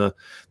arrows and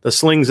the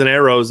slings and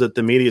arrows that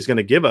the media is going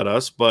to give at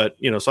us. But,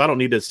 so I don't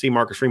need to see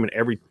Marcus Freeman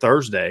every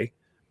Thursday,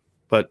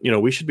 but,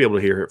 we should be able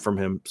to hear it from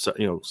him,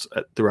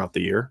 throughout the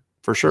year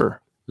for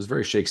sure. It was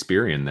very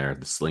Shakespearean there.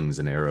 The slings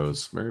and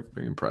arrows. Very,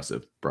 very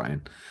impressive,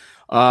 Brian.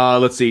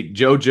 Let's see.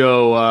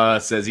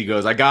 JoJo says he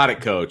goes, I got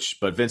it,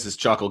 coach. But Vince's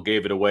chuckle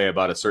gave it away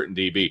about a certain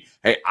DB.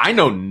 Hey, I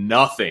know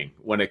nothing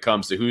when it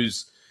comes to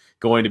who's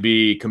going to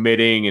be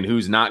committing and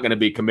who's not going to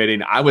be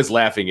committing. I was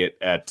laughing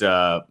at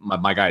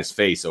my guy's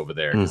face over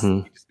there.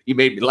 Mm-hmm. He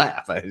made me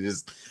laugh.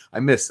 I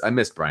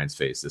missed Brian's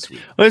face this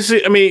week. Let's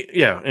see. I mean,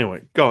 yeah.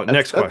 Anyway, go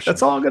next question.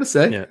 That's all I'm going to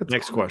say. Yeah.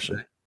 Next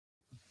question.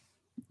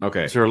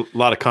 Okay. Is there a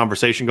lot of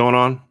conversation going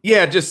on?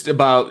 Yeah, just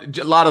about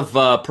a lot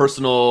of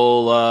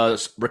personal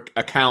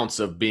accounts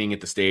of being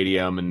at the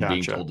stadium and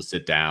being told to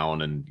sit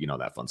down and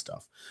that fun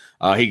stuff.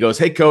 He goes,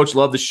 "Hey, coach,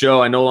 love the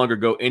show. I no longer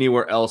go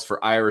anywhere else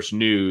for Irish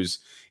news.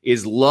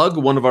 Is Lugg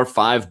one of our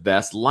 5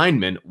 best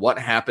linemen? What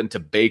happened to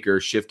Baker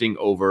shifting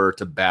over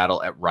to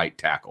battle at right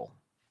tackle?"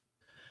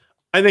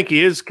 I think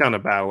he is kind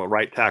of battle at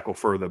right tackle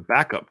for the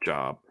backup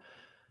job.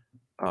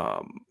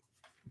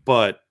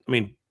 But I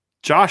mean,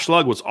 Josh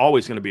Lugg was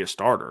always going to be a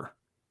starter.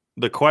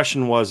 The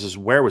question was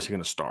where was he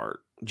going to start?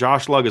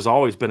 Josh Lugg has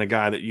always been a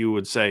guy that you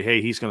would say,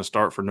 hey, he's going to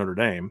start for Notre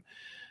Dame.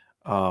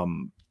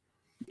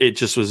 It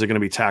just was going to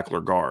be tackle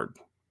or guard.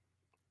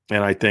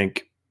 And I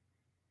think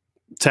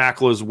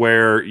tackle is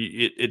where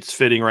it's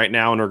fitting right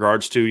now in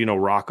regards to,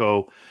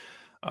 Rocco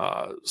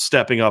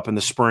stepping up in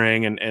the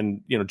spring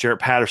and Jarrett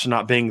Patterson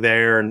not being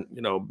there and,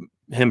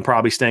 him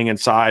probably staying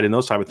inside and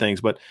those type of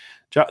things. But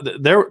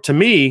there, to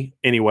me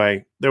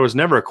anyway, there was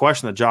never a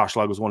question that Josh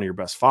Lugg was one of your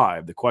best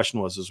 5. The question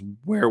was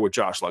where would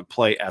Josh Lugg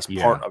play as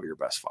part of your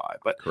best 5?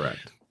 But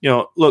correct.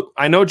 Look,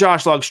 I know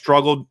Josh Lugg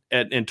struggled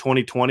in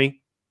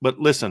 2020, but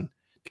listen,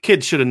 the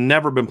kid should have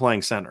never been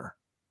playing center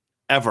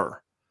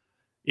ever.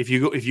 If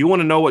you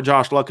want to know what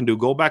Josh Lugg can do,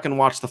 go back and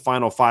watch the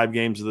final 5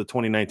 games of the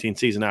 2019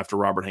 season after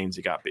Robert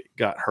Hainsey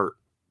got hurt.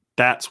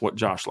 That's what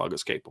Josh Lugg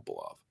is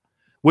capable of,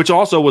 which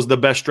also was the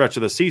best stretch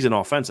of the season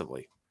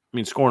offensively. I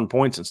mean, scoring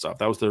points and stuff.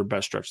 That was their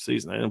best stretch of the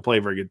season. They didn't play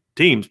very good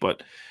teams,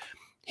 but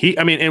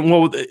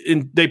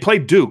they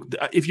played Duke.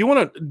 If you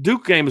want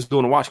Duke game is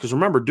going to watch, because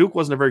remember, Duke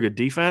wasn't a very good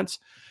defense,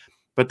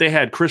 but they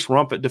had Chris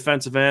Rump at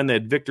defensive end. They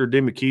had Victor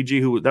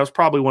Dimukeje, that was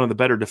probably one of the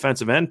better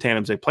defensive end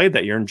tandems they played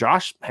that year, and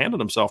Josh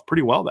handled himself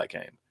pretty well that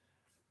game.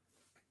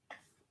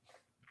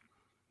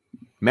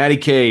 Matty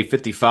K,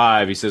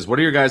 55, he says, what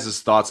are your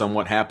guys' thoughts on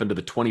what happened to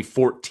the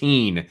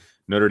 2014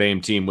 Notre Dame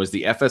team? Was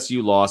the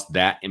FSU loss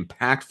that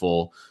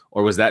impactful,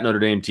 or was that Notre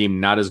Dame team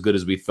not as good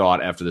as we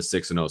thought after the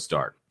 6-0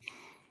 start?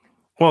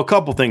 Well, a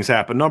couple things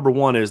happened. Number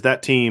one is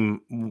that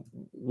team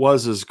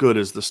was as good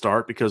as the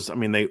start because, I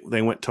mean,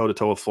 they went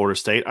toe-to-toe with Florida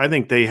State. I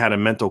think they had a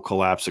mental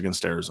collapse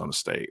against Arizona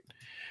State.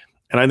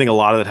 And I think a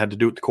lot of that had to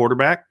do with the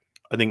quarterback.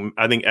 I think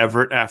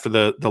Everett, after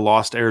the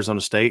loss to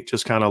Arizona State,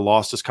 just kind of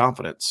lost his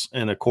confidence.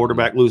 And a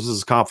quarterback loses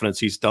his confidence,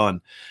 he's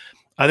done.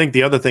 I think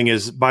the other thing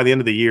is by the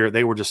end of the year,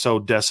 they were just so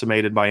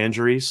decimated by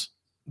injuries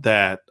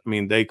that, I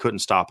mean, they couldn't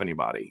stop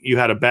anybody. You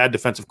had a bad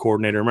defensive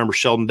coordinator. Remember,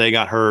 Sheldon Day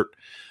got hurt.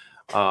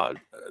 I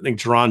think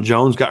Jerron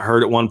Jones got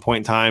hurt at one point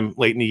in time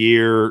late in the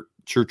year.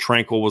 Drew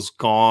Tranquil was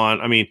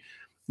gone. I mean,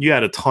 you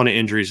had a ton of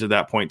injuries at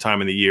that point in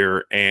time in the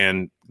year,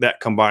 and that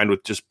combined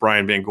with just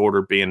Brian Van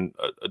Gorder being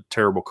a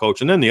terrible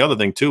coach. And then the other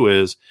thing, too,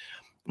 is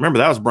remember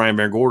that was Brian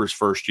Van Gorder's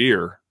first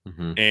year.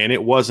 Mm-hmm. And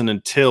it wasn't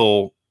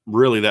until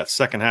really that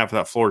second half of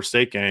that Florida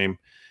State game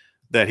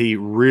that he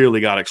really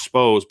got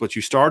exposed. But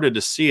you started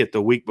to see it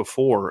the week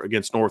before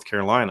against North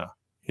Carolina,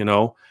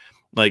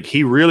 like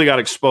he really got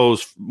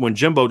exposed when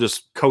Jimbo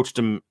just coached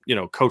him,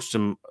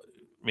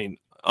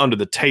 under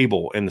the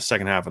table in the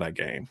second half of that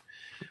game.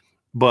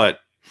 But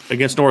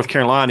against North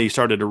Carolina, he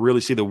started to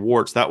really see the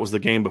warts. That was the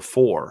game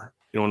before,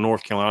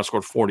 North Carolina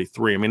scored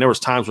 43. I mean, there was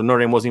times when Notre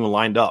Dame wasn't even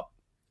lined up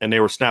and they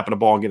were snapping the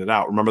ball and getting it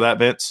out. Remember that,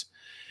 Vince?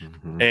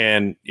 Mm-hmm.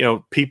 And,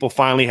 people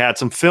finally had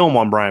some film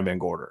on Brian Van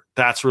Gorder.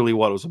 That's really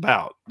what it was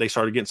about. They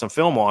started getting some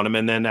film on him.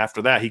 And then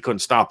after that, he couldn't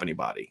stop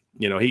anybody.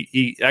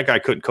 That guy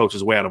couldn't coach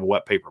his way out of a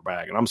wet paper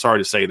bag. And I'm sorry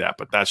to say that,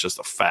 but that's just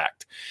a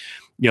fact.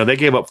 They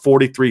gave up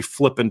 43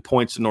 flipping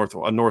points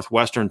to a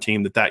Northwestern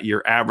team that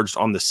year averaged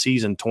on the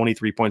season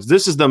 23 points.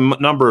 This is the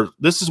number.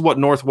 This is what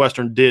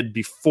Northwestern did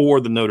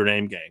before the Notre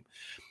Dame game.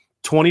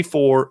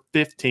 24,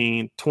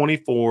 15,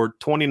 24,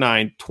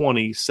 29,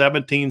 20,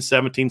 17,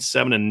 17,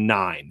 7, and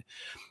 9.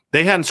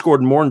 They hadn't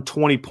scored more than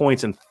 20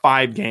 points in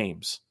 5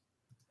 games.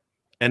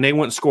 And they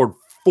went and scored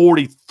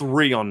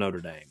 43 on Notre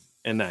Dame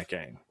in that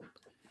game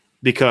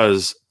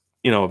because,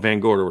 Van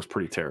Gorder was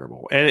pretty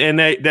terrible. And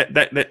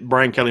that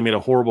Brian Kelly made a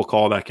horrible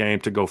call that game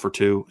to go for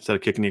 2 instead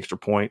of kicking the extra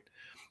point,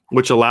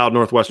 which allowed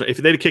Northwestern. If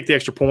they'd kicked the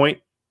extra point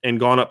and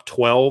gone up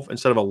 12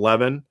 instead of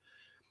 11,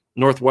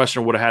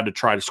 Northwestern would have had to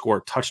try to score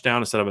a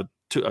touchdown instead of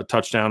a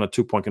touchdown, a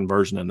 2-point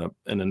conversion, and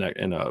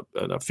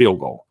a field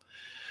goal.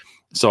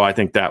 So I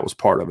think that was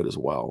part of it as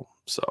well.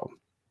 So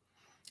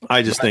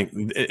I just think,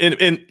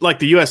 in like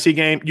the USC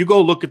game, you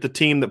go look at the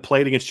team that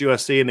played against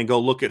USC, and then go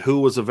look at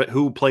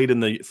who played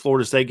in the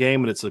Florida State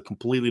game, and it's a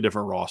completely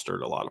different roster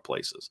at a lot of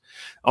places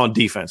on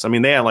defense. I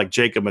mean, they had like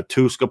Jacob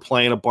Matuska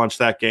playing a bunch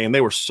that game.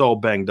 They were so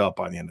banged up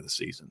by the end of the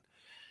season.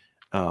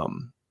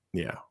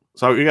 Yeah.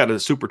 So we got a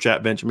super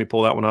chat bench. Let me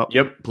pull that one up.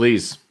 Yep,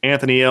 please.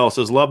 Anthony L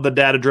says, love the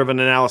data-driven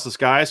analysis,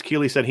 guys.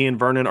 Keely said he and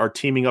Vernon are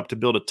teaming up to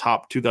build a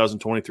top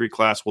 2023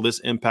 class. Will this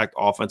impact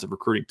offensive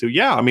recruiting too?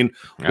 Yeah, I mean,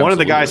 Absolutely. One of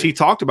the guys he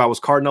talked about was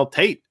Cardinal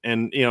Tate.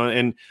 And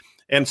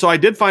so I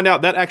did find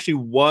out that actually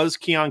was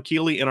Keon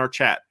Keeley in our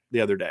chat the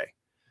other day.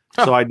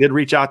 Huh. So I did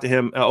reach out to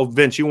him.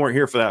 Vince, you weren't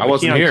here for that. I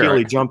wasn't Keon here.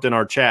 Keeley jumped in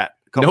our chat.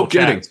 No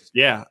kidding. Chats.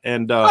 Yeah,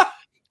 and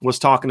was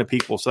talking to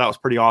people. So that was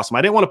pretty awesome.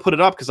 I didn't want to put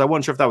it up because I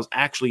wasn't sure if that was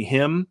actually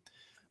him.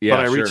 Yeah,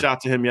 but I reached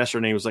out to him yesterday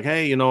and he was like,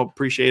 hey,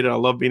 appreciate it. I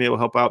love being able to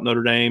help out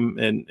Notre Dame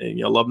and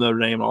love Notre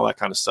Dame and all that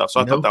kind of stuff. So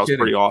I thought that was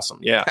pretty awesome.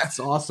 Yeah. That's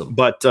awesome.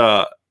 But,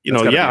 I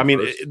mean,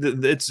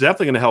 it's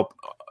definitely going to help,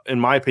 in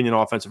my opinion,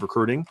 offensive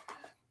recruiting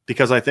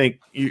because I think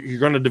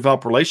you're going to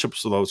develop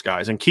relationships with those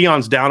guys. And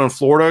Keon's down in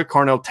Florida.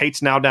 Carnell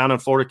Tate's now down in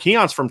Florida.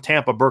 Keon's from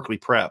Tampa Berkeley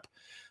Prep.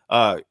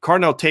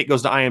 Carnell Tate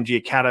goes to IMG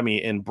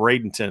Academy in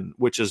Bradenton,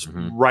 which is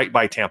right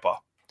by Tampa.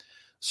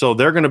 So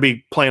they're going to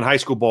be playing high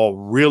school ball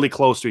really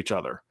close to each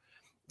other.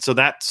 So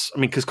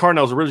because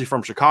Carnell's originally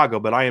from Chicago,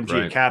 but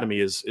IMG Academy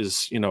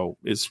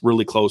is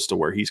really close to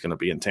where he's going to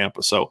be in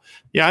Tampa. So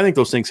yeah, I think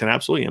those things can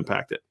absolutely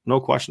impact it.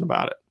 No question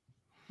about it.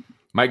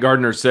 Mike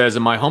Gardner says,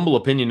 in my humble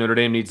opinion, Notre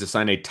Dame needs to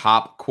sign a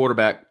top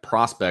quarterback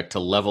prospect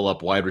to level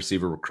up wide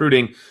receiver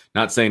recruiting.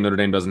 Not saying Notre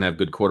Dame doesn't have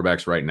good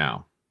quarterbacks right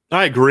now.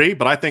 I agree,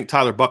 but I think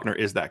Tyler Buckner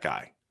is that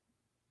guy.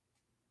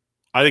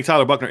 I think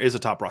Tyler Buckner is a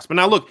top prospect.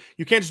 Now look,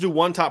 you can't just do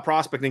one top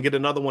prospect and get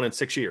another one in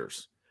 6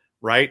 years.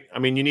 Right? I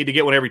mean, you need to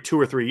get one every 2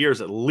 or 3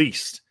 years at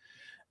least.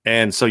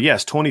 And so,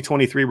 yes,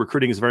 2023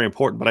 recruiting is very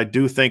important, but I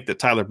do think that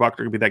Tyler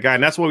Buckner can be that guy.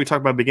 And that's what we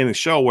talked about at the beginning of the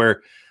show,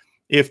 where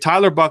if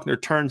Tyler Buckner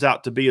turns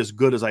out to be as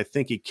good as I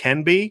think he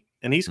can be,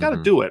 and he's got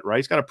to do it, right?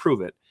 He's got to prove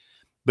it.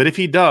 But if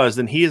he does,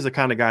 then he is the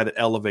kind of guy that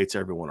elevates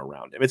everyone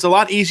around him. It's a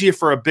lot easier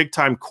for a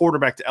big-time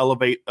quarterback to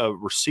elevate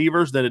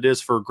receivers than it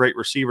is for great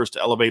receivers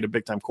to elevate a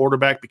big-time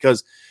quarterback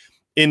because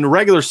in the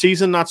regular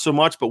season, not so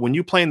much, but when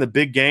you play in the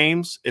big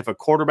games, if a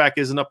quarterback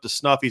isn't up to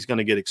snuff, he's going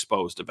to get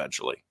exposed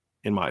eventually,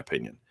 in my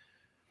opinion.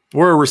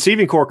 Where a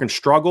receiving core can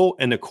struggle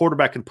and the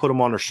quarterback can put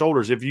them on their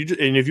shoulders. If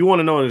you want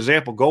to know an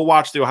example, go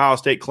watch the Ohio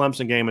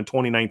State-Clemson game in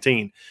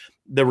 2019.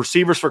 The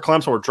receivers for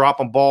Clemson were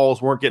dropping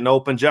balls, weren't getting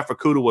open. Jeff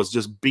Okudah was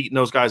just beating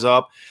those guys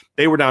up.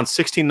 They were down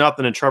 16-0,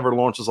 and Trevor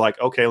Lawrence was like,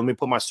 okay, let me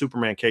put my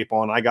Superman cape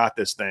on. I got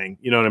this thing.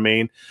 You know what I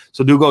mean?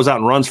 So dude goes out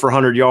and runs for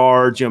 100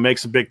 yards,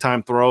 makes some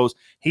big-time throws.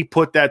 He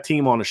put that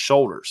team on his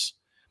shoulders.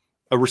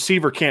 A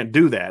receiver can't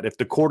do that if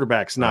the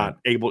quarterback's not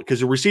able, because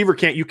the receiver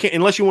can't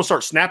unless you want to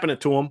start snapping it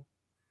to him.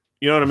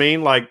 You know what I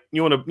mean? Like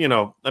you want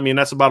to,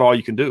 that's about all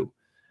you can do.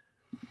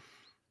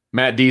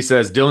 Matt D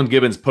says Dylan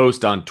Gibbons'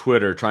 post on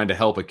Twitter trying to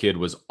help a kid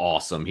was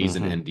awesome. He's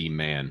an ND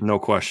man. No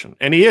question.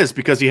 And he is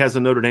because he has a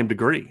Notre Dame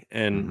degree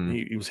and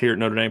he was here at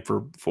Notre Dame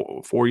for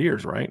 4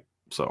 years, right?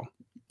 So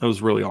that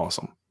was really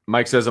awesome.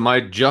 Mike says, am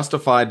I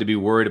justified to be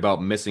worried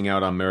about missing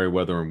out on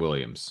Merriweather and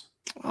Williams?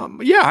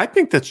 Yeah, I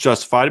think that's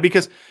justified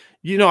because,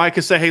 I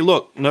could say, hey,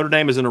 look, Notre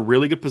Dame is in a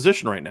really good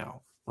position right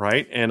now,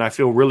 right? And I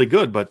feel really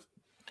good, but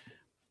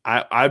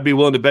I'd be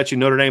willing to bet you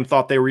Notre Dame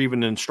thought they were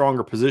even in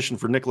stronger position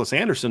for Nicholas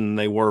Anderson than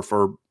they were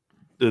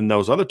than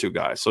those other two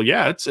guys. So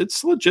yeah,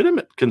 it's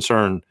legitimate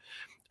concern.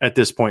 at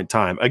this point in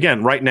time.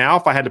 Again, right now,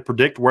 if I had to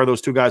predict where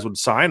those two guys would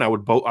sign, I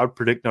would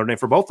predict Notre Dame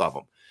for both of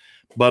them.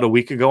 But a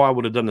week ago, I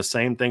would have done the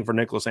same thing for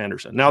Nicholas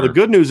Anderson. Now, the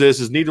good news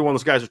is neither one of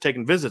those guys are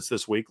taking visits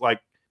this week,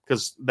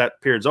 because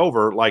that period's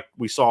over, like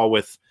we saw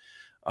with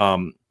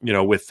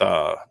Nicholas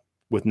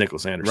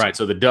Anderson. Right.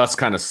 So the dust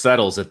kind of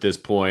settles at this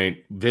point.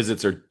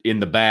 Visits are in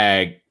the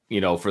bag,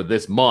 for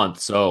this month.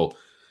 So,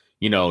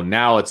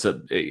 now it's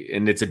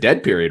a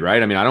dead period,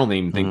 right? I mean, I don't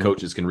even think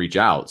coaches can reach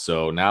out.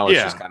 So now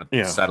it's just kind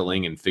of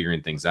settling and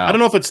figuring things out. I don't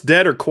know if it's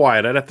dead or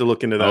quiet. I'd have to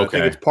look into that. Okay.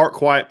 I think it's part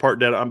quiet, part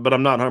dead, but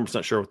I'm not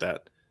 100% sure with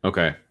that.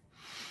 Okay.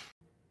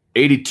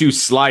 82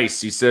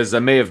 Slice. He says, I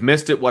may have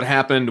missed it. What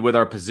happened with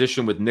our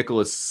position with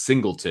Nicholas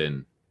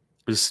Singleton?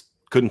 Just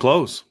couldn't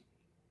close.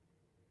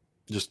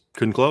 Just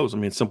couldn't close. I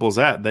mean, it's simple as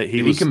that. Did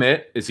he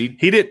commit? Is he?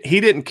 He didn't.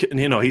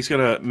 He's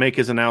going to make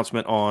his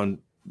announcement on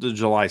the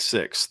July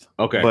 6th.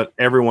 Okay. But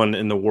everyone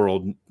in the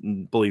world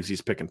believes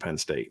he's picking Penn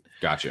State.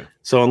 Gotcha.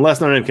 So unless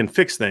Notre Dame can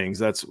fix things,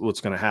 that's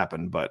what's going to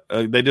happen. But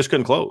they just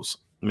couldn't close.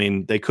 I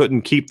mean, they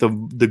couldn't keep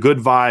the good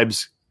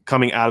vibes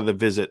coming out of the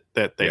visit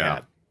that they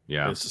had.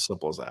 Yeah. It's as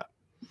simple as that.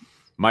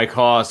 Mike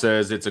Haw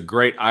says, it's a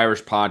great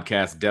Irish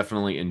podcast.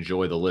 Definitely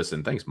enjoy the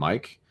listen. Thanks,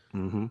 Mike.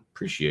 Mm-hmm.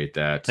 Appreciate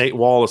that. Nate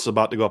Wallace is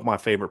about to go up my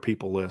favorite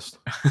people list.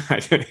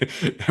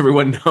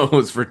 Everyone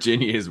knows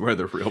Virginia is where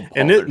the real ballers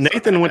and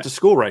Nathan went to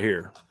school right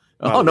here.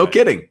 Oh, no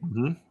kidding.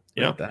 Mm-hmm.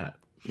 Yep. That.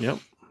 Yep.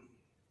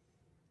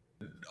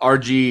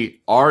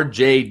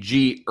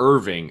 RJG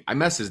Irving. I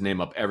mess his name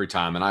up every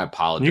time, and I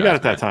apologize. You got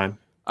it that time.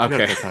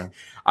 Okay.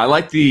 I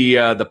like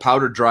the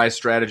powder dry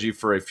strategy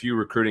for a few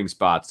recruiting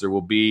spots. There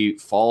will be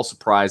fall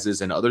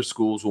surprises, and other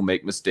schools will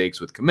make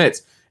mistakes with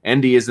commits.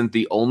 ND isn't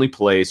the only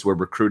place where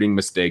recruiting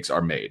mistakes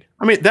are made.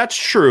 I mean, that's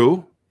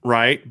true,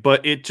 right?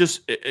 But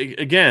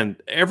again,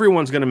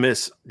 everyone's going to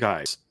miss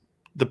guys.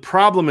 The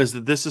problem is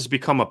that this has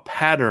become a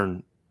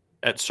pattern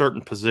at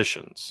certain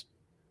positions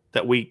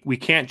that we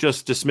can't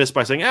just dismiss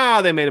by saying,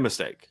 they made a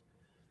mistake.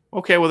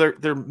 Okay, well,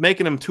 they're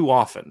making them too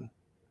often,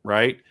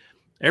 right?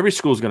 Every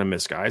school is going to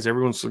miss guys.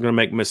 Everyone's going to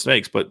make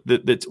mistakes. But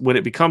when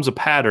it becomes a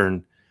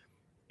pattern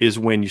is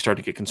when you start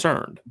to get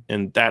concerned.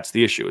 And that's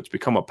the issue. It's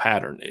become a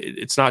pattern.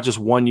 It's not just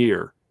 1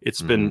 year.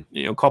 It's been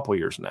a couple of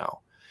years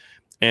now.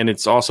 And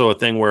it's also a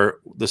thing where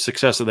the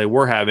success that they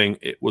were having,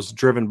 it was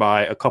driven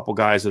by a couple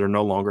guys that are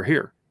no longer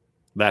here.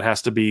 That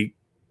has to be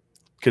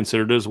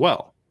considered as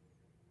well.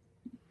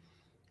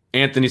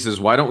 Anthony says,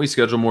 why don't we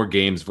schedule more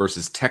games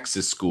versus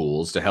Texas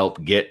schools to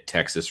help get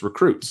Texas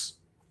recruits?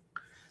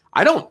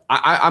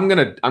 I'm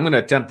gonna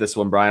attempt this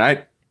one,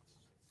 Brian.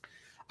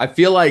 I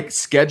feel like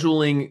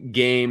scheduling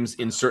games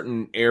in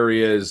certain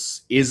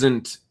areas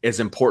isn't as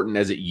important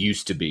as it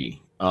used to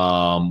be,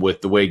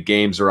 with the way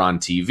games are on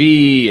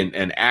TV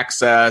and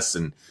access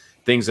and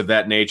things of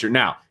that nature.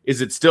 Now, is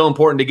it still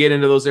important to get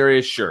into those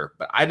areas? Sure.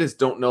 But I just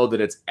don't know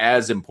that it's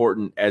as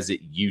important as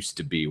it used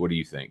to be. What do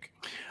you think?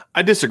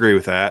 I disagree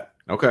with that.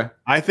 Okay.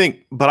 I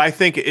think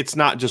it's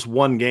not just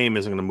one game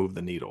isn't going to move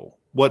the needle.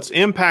 What's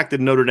impacted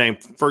Notre Dame,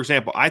 for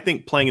example, I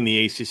think playing in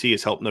the ACC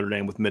has helped Notre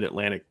Dame with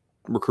Mid-Atlantic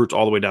recruits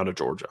all the way down to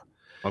Georgia.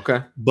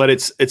 Okay. But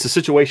it's a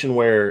situation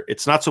where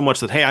it's not so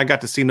much that, hey, I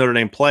got to see Notre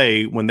Dame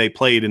play when they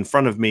played in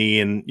front of me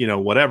and,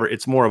 whatever.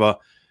 It's more of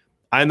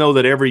I know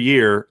that every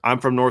year, I'm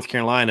from North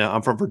Carolina,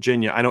 I'm from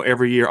Virginia. I know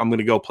every year I'm going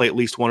to go play at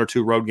least 1 or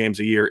 2 road games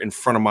a year in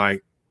front of my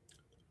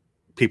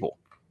people.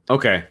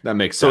 Okay, that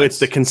makes sense. So it's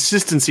the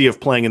consistency of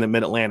playing in the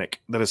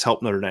Mid-Atlantic that has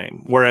helped Notre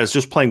Dame. Whereas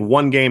just playing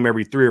one game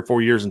every 3 or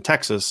 4 years in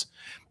Texas,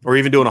 or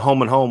even doing a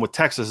home and home with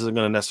Texas, isn't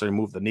going to necessarily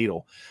move the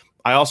needle.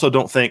 I also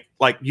don't think,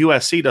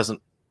 USC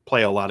doesn't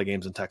play a lot of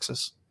games in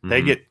Texas.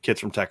 They get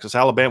kids from Texas.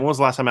 Alabama, when was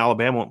the last time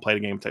Alabama went and played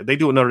a game? They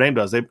do what Notre Dame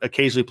does. They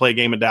occasionally play a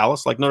game in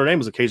Dallas. Like Notre Dame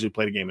has occasionally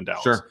played a game in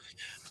Dallas. Sure.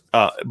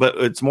 But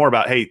it's more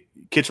about, hey,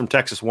 kids from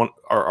Texas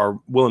are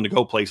willing to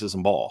go places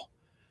and ball.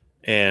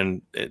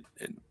 And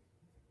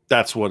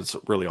that's what it's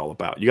really all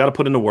about. You got to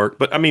put in the work.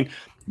 But I mean,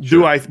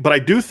 I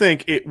do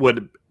think it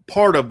would,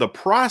 part of the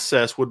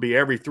process would be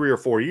every 3 or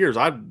 4 years.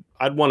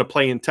 I'd want to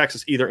play in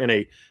Texas either in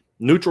a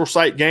neutral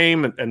site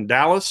game in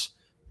Dallas,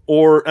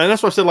 and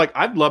that's why I said,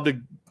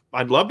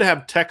 I'd love to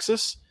have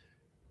Texas,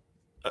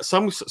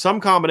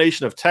 some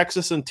combination of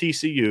Texas and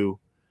TCU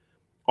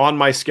on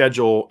my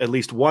schedule, at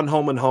least one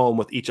home and home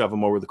with each of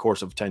them over the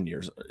course of 10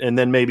 years. And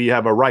then maybe you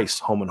have a Rice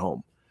home and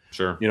home.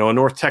 Sure. A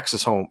North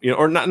Texas home,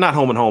 or not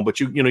home and home, but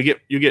you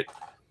get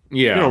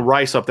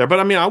Rice up there.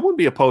 But I mean, I wouldn't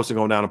be opposed to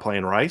going down and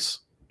playing Rice.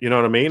 You know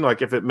what I mean?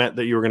 Like if it meant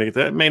that you were going to get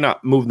that, it may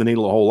not move the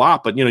needle a whole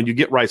lot, but you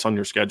get Rice on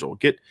your schedule.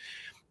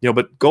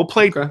 But go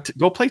play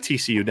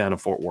TCU down in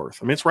Fort Worth.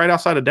 I mean, it's right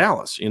outside of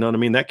Dallas. You know what I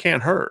mean? That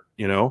can't hurt.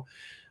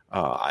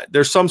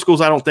 There's some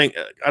schools I don't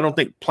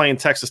think playing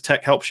Texas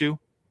Tech helps you.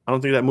 I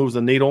don't think that moves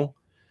the needle.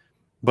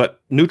 But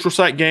neutral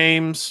site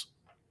games,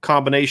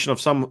 combination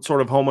of some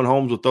sort of home and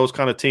homes with those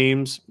kind of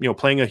teams,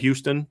 playing a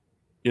Houston,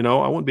 I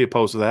wouldn't be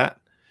opposed to that.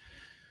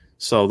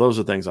 So those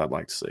are things I'd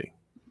like to see.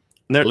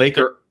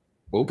 Laker.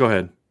 Go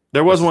ahead.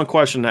 There was one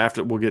question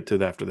we'll get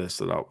to after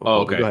this.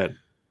 Okay. Go ahead.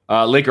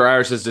 Laker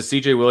Irish says, does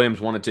CJ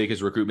Williams want to take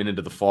his recruitment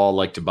into the fall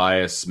like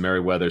Tobias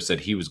Merriweather said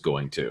he was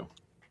going to?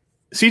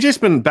 CJ's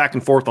been back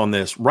and forth on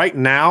this. Right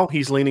now,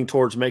 he's leaning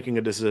towards making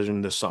a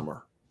decision this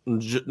summer,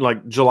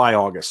 like July,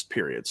 August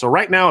period. So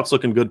right now it's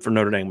looking good for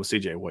Notre Dame with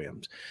CJ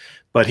Williams.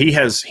 But he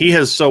has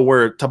so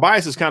where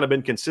Tobias has kind of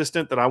been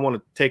consistent that I want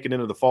to take it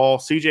into the fall.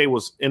 CJ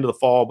was into the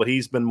fall, but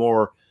he's been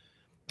more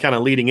kind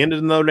of leading into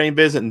the Notre Dame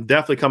visit, and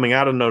definitely coming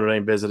out of the Notre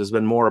Dame visit has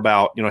been more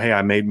about, hey,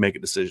 I may make a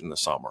decision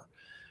this summer.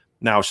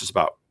 Now it's just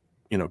about,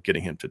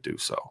 getting him to do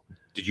so.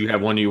 Did you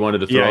have one you wanted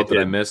to throw out that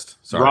I missed?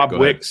 Sorry, Rob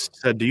Wicks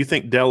said, do you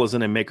think Dell is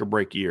in a make or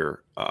break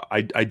year?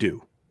 I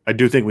do. I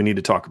do think we need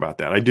to talk about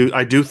that. I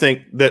do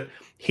think that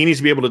he needs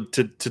to be able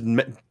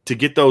to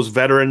get those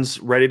veterans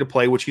ready to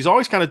play, which he's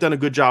always kind of done a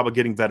good job of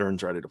getting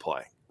veterans ready to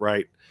play,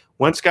 right?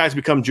 Once guys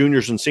become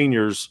juniors and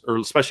seniors, or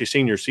especially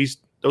seniors,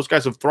 those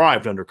guys have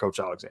thrived under Coach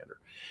Alexander.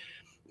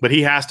 But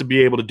he has to be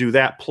able to do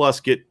that, plus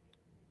get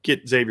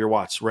Xavier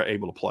Watts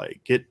able to play,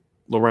 get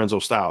Lorenzo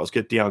Styles,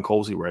 get Deion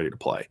Colsey ready to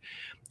play.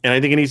 And I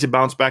think he needs to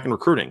bounce back in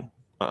recruiting.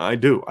 I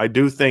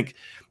do think,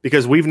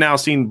 because we've now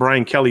seen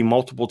Brian Kelly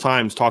multiple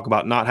times talk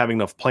about not having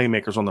enough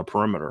playmakers on the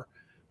perimeter.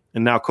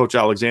 And now Coach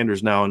Alexander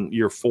is now in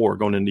year 4,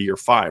 going into year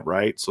 5,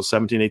 right? So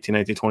 17, 18,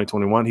 19, 20,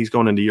 21, he's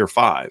going into year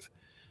 5.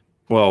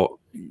 Well,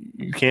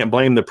 you can't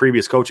blame the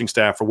previous coaching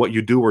staff for what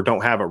you do or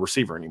don't have a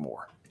receiver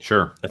anymore.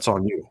 Sure. That's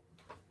on you.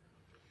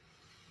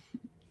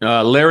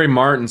 Larry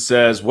Martin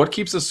says, what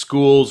keeps a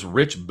school's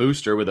rich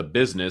booster with a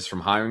business from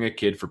hiring a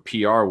kid for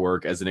PR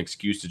work as an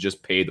excuse to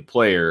just pay the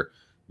player?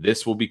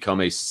 This will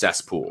become a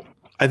cesspool.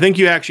 I think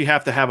you actually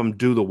have to have them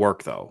do the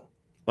work, though.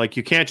 Like,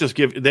 you can't just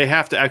they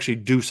have to actually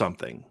do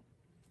something.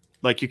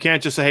 Like, you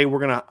can't just say, hey, we're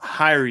going to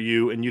hire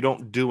you, and you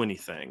don't do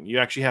anything. You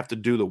actually have to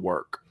do the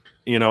work,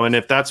 and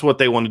if that's what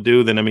they want to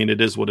do, then,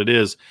 it is what it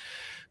is.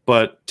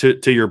 But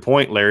to your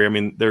point,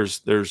 Larry,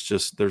 there's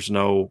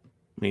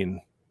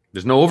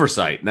no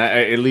oversight.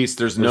 At least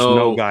there's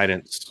no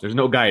guidance. There's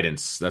no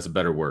guidance. That's a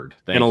better word.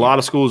 And a lot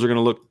of schools are going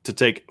to look to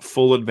take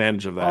full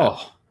advantage of that.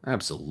 Oh,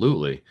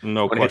 absolutely.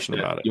 No question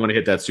about it. You want to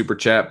hit that super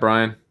chat,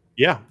 Brian?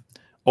 Yeah.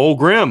 Old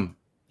Grim.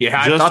 Yeah,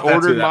 I just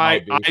ordered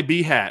my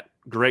IB hat.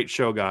 Great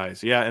show,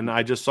 guys. Yeah, and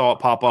I just saw it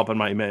pop up in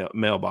my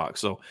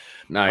mailbox. So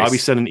nice. I'll be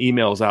sending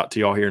emails out to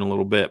y'all here in a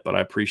little bit, but I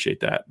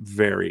appreciate that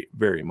very,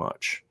 very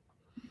much.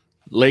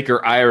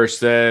 Laker Irish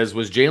says,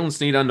 was Jalen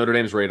Sneed on Notre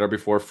Dame's radar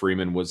before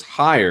Freeman was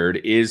hired?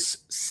 Is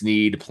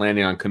Sneed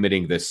planning on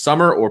committing this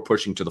summer or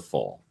pushing to the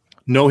fall?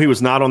 No, he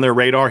was not on their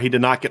radar. He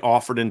did not get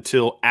offered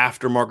until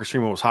after Marcus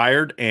Freeman was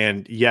hired.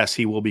 And yes,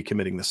 he will be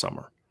committing this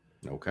summer.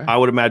 Okay. I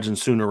would imagine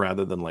sooner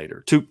rather than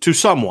later to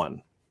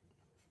someone.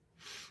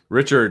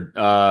 Richard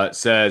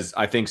says,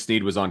 I think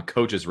Sneed was on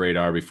Coach's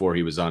radar before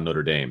he was on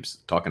Notre Dame's.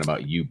 Talking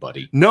about you,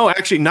 buddy. No,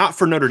 actually not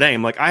for Notre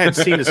Dame. Like, I had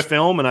seen his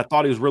film and I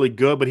thought he was really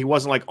good, but he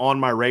wasn't like on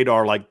my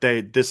radar. Like,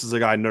 this is a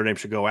guy Notre Dame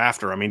should go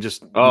after.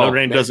 Notre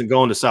Dame doesn't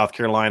go into South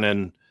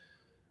Carolina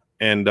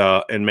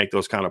and make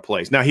those kind of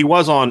plays. Now, he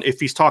was on, if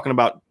he's talking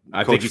about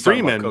Coach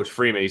Freeman. Coach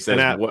Freeman, he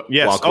says,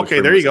 yes. Okay,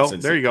 there you go.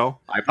 There you go.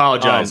 I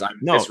apologize. I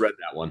misread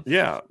that one.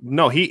 Yeah.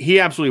 No, he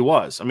absolutely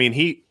was.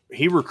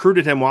 He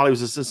recruited him while he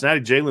was at Cincinnati.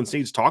 Jalen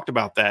Sneed's talked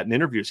about that in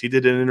interviews. He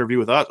did an interview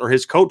with us, or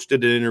his coach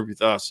did an interview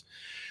with us,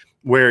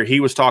 where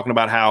he was talking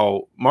about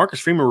how Marcus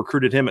Freeman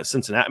recruited him at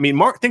Cincinnati.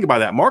 Think about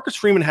that. Marcus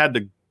Freeman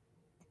had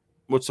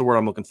what's the word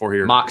I'm looking for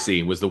here?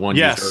 Moxie was the one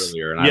used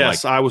earlier. And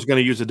I was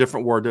going to use a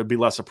different word that would be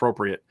less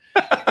appropriate.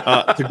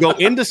 To go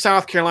into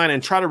South Carolina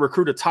and try to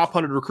recruit a top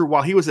 100 recruit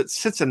while he was at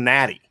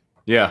Cincinnati.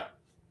 Yeah.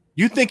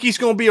 You think he's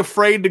going to be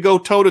afraid to go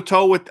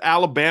toe-to-toe with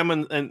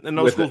Alabama and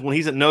those schools when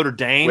he's at Notre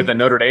Dame? With a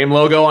Notre Dame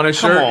logo on his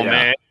shirt? Come on,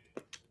 man.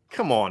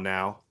 Come on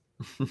now.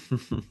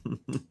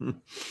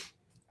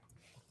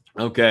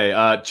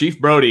 Okay, Chief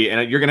Brody,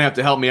 and you're going to have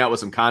to help me out with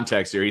some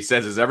context here. He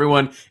says, is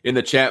everyone in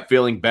the chat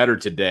feeling better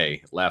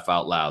today? Laugh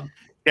out loud.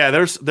 Yeah,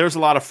 there's a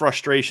lot of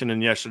frustration in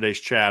yesterday's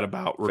chat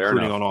about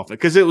recruiting on offense,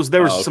 because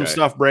there was some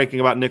stuff breaking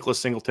about Nicholas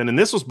Singleton, and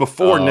this was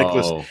before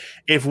Nicholas.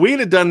 If we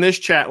had done this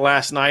chat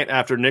last night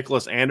after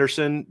Nicholas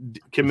Anderson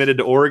committed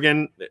to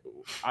Oregon,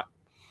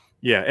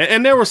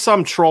 and there was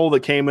some troll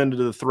that came into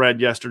the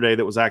thread yesterday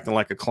that was acting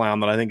like a clown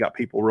that I think got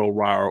people real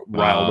riled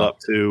up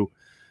too.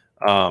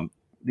 So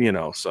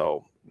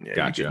yeah,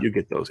 gotcha. You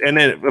get those, and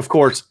then of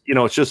course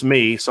it's just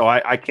me, so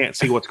I can't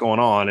see what's going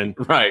on, and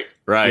right,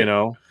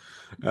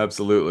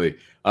 absolutely.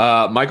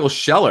 Michael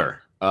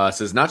Scheller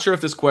says, not sure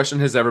if this question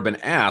has ever been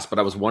asked, but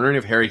I was wondering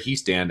if Harry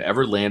Hiestand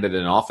ever landed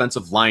an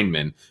offensive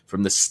lineman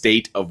from the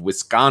state of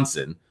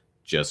Wisconsin.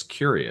 Just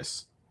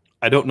curious.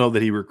 I don't know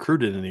that he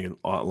recruited any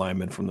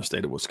linemen from the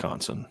state of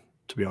Wisconsin,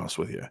 to be honest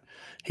with you.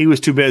 He was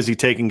too busy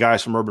taking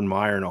guys from Urban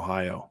Meyer in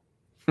Ohio.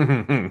 But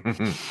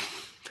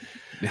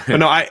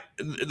no,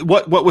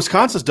 what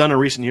Wisconsin's done in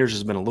recent years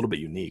has been a little bit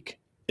unique.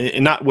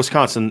 And not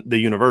Wisconsin, the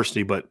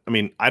university, but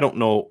I don't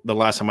know the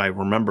last time I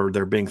remember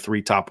there being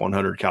 3 top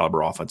 100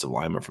 caliber offensive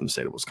linemen from the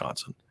state of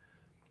Wisconsin,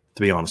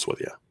 to be honest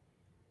with you.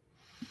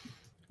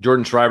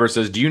 Jordan Schreiber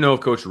says, do you know if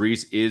Coach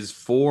Reese is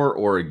for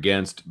or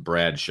against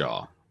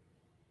Bradshaw?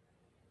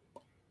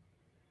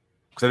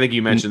 Because I think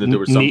you mentioned that there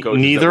were some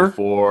coaches that were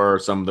for,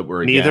 some that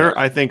were against. Neither.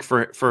 I think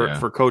for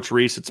Coach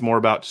Reese, it's more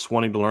about just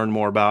wanting to learn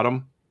more about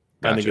him.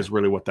 Gotcha. I think is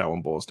really what that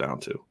one boils down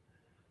to.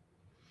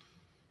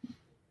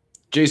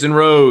 Jason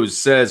Rose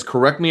says,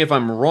 correct me if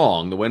I'm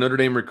wrong. The way Notre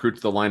Dame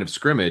recruits the line of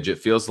scrimmage, it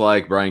feels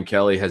like Brian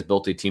Kelly has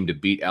built a team to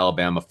beat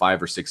Alabama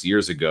 5 or 6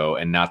 years ago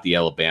and not the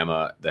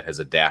Alabama that has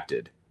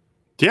adapted.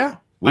 Yeah.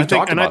 I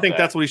think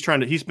that's what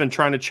he's been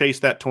trying to chase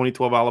that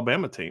 2012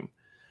 Alabama team.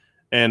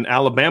 And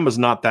Alabama's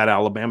not that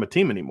Alabama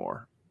team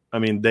anymore. I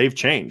mean, they've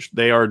changed.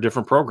 They are a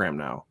different program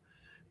now.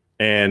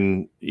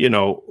 And,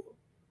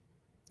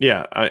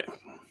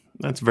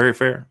 that's very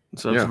fair.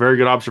 So it's a very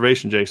good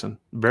observation, Jason.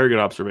 Very good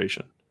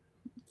observation.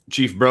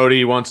 Chief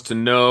Brody wants to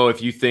know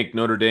if you think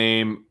Notre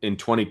Dame in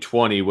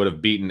 2020 would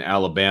have beaten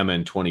Alabama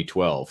in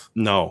 2012.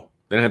 No.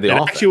 They didn't have the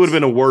offense. Actually would have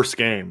been a worse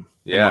game,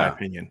 in my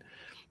opinion.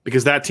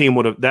 Because that team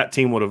would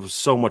have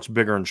so much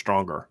bigger and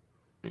stronger.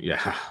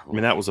 Yeah.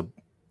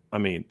 I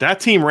mean, that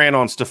team ran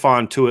on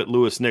Stephon Tuitt,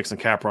 Lewis Nix, and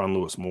Caperon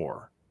Lewis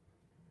Moore.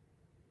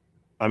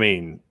 I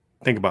mean,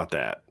 think about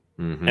that.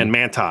 Mm-hmm. And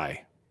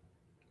Manti.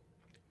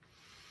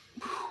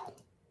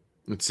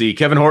 Let's see.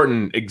 Kevin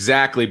Horton,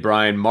 exactly,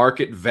 Brian.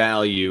 Market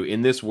value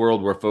in this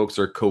world where folks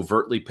are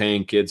covertly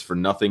paying kids for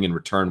nothing in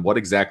return. What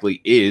exactly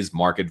is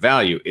market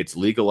value? It's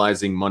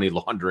legalizing money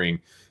laundering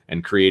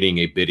and creating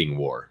a bidding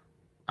war.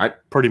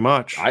 Pretty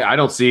much. I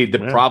don't see the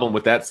problem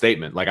with that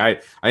statement. Like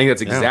I think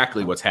that's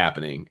exactly what's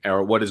happening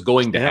or what is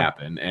going to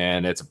happen,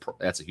 and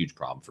that's a huge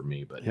problem for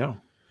me. But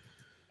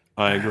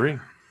I agree.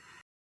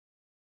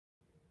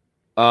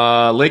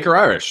 Laker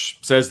Irish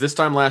says, this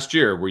time last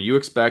year, were you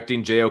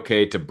expecting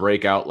JOK to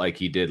break out like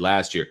he did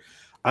last year?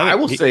 I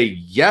will say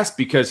yes,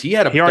 because he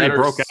had a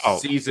better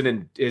season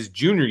in his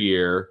junior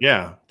year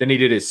than he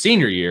did his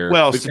senior year.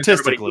 Well,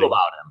 statistically.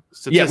 About him.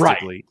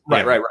 Statistically.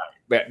 Right.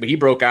 But he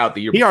broke out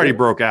the year before. He already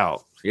broke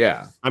out.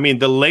 Yeah. I mean,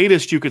 the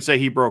latest you could say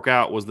he broke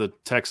out was the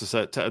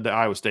the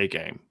Iowa State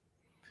game.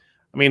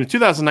 I mean, in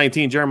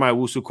 2019, Jeremiah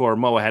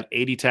Owusu-Koramoah had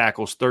 80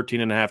 tackles,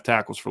 13.5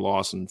 tackles for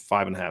loss, and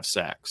 5.5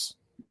 sacks.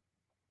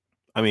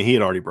 I mean, he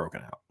had already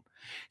broken out.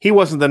 He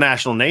wasn't the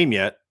national name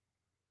yet,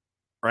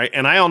 right?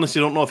 And I honestly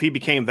don't know if he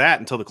became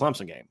that until the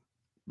Clemson game,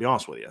 to be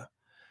honest with you.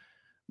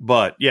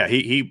 But, yeah,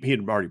 he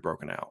had already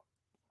broken out.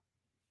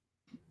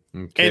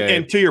 Okay.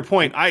 And to your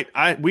point,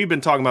 we've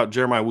been talking about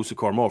Jeremiah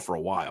Owusu-Koramoah for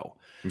a while.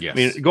 Yes. I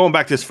mean, going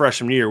back to his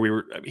freshman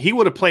year, he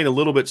would have played a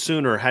little bit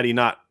sooner had he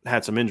not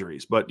had some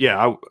injuries. But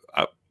yeah,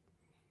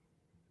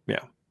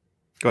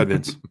 Go ahead,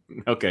 Vince.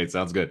 Okay,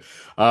 sounds good.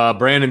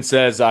 Brandon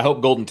says, I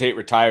hope Golden Tate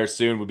retires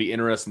soon. Would be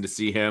interesting to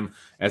see him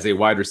as a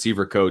wide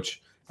receiver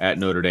coach at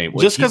Notre Dame.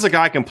 Just because a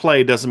guy can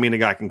play doesn't mean a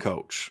guy can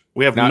coach.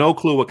 We have no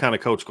clue what kind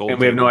of coach Golden Tate is.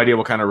 And we have no idea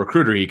what kind of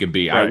recruiter he can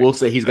be. Right. I will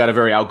say he's got a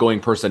very outgoing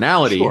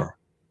personality. Sure.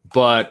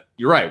 But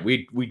you're right. But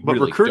really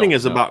recruiting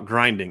is about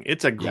grinding.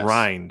 It's a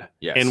grind.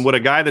 Yes. And would a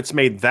guy that's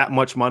made that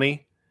much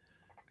money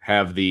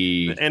have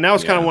the? And that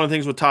was kind of one of the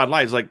things with Todd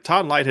Light. Is like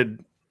Todd Light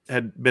had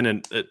been a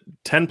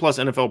 10-plus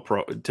NFL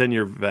pro,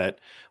 10-year vet,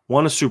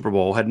 won a Super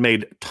Bowl, had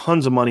made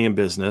tons of money in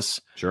business.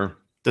 Sure.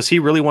 Does he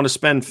really want to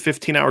spend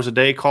 15 hours a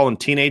day calling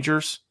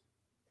teenagers?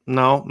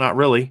 No, not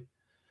really.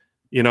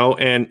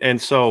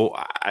 And so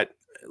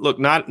look,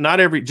 not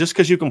every, just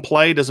because you can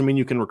play doesn't mean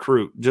you can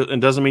recruit,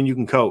 and doesn't mean you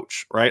can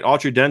coach, right?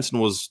 Autry Denson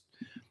was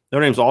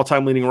Notre Dame's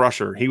all-time leading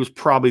rusher. He was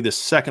probably the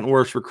second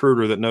worst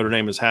recruiter that Notre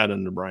Dame has had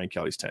under Brian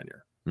Kelly's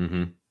tenure.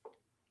 Mm-hmm.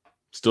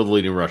 Still the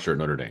leading rusher at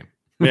Notre Dame.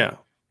 Yeah.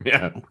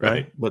 Yeah,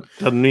 right. But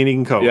doesn't mean he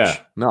can coach. Yeah,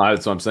 no,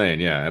 that's what I'm saying.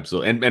 Yeah,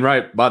 absolutely. And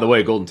right, by the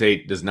way, Golden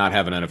Tate does not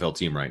have an NFL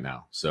team right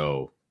now.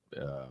 So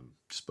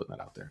just putting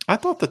that out there. I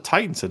thought the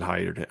Titans had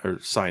hired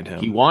or signed him.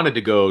 He wanted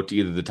to go to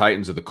either the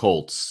Titans or the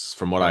Colts,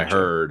 from what I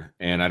heard.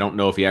 And I don't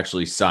know if he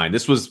actually signed.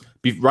 This was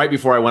right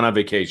before I went on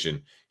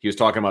vacation. He was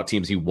talking about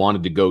teams he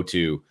wanted to go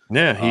to.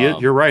 Yeah, he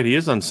is. You're right. He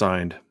is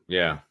unsigned.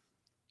 Yeah.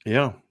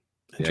 Yeah.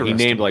 He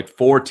named like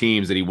 4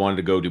 teams that he wanted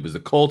to go to. It was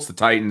the Colts, the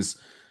Titans,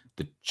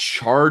 the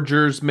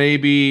Chargers,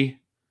 maybe.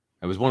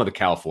 It was one of the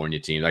California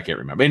teams. I can't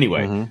remember.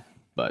 Anyway,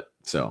 but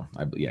so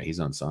he's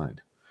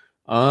unsigned.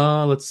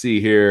 Let's see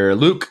here.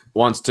 Luke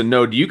wants to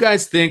know, do you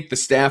guys think the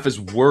staff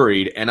is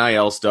worried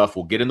NIL stuff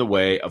will get in the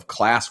way of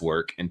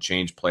classwork and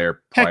change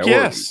player priorities?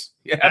 Heck yes.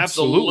 Yeah,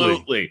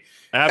 absolutely.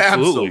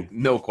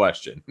 No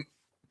question.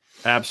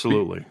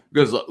 Absolutely.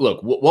 Because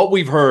look, what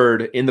we've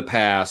heard in the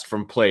past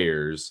from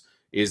players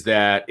is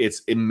that it's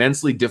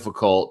immensely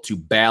difficult to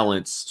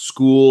balance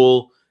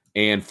school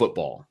and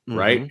football,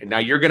 right? And now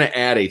you're going to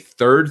add a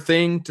third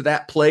thing to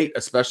that plate,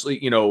 especially,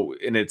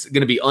 and it's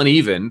going to be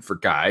uneven for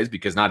guys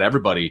because not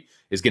everybody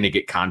is going to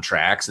get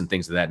contracts and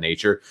things of that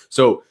nature.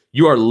 So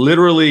you are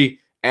literally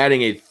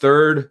adding a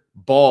third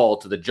ball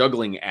to the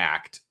juggling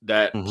act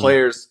that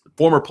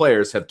former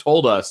players have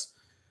told us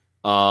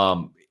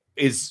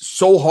is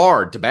so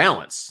hard to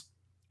balance.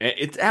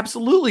 It's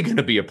absolutely going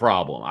to be a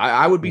problem.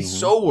 I would be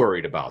so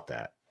worried about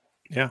that.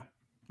 Yeah.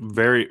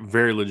 Very,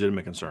 very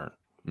legitimate concern.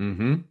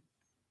 Mm-hmm.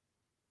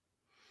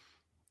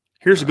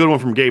 Here's a good one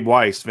from Gabe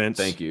Weiss, Vince.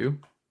 Thank you.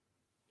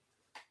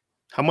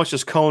 How much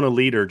is Cone a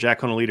leader? Jack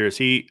Cone a leader? Is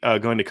he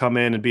going to come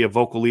in and be a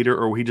vocal leader,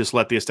 or will he just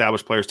let the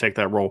established players take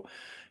that role?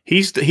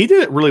 He did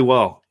it really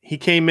well. He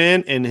came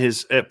in and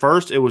at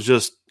first it was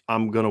just,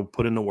 I'm going to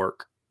put in the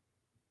work.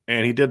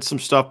 And he did some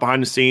stuff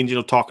behind the scenes,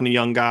 talking to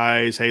young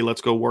guys. Hey,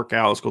 let's go work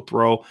out. Let's go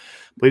throw.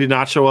 But he did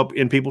not show up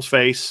in people's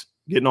face,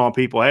 getting on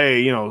people.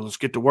 Hey, let's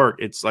get to work.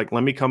 It's like,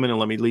 let me come in and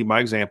let me lead my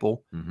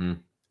example. Mm-hmm.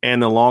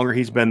 And the longer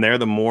he's been there,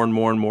 the more and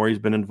more and more he's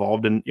been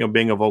involved in,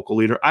 being a vocal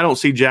leader. I don't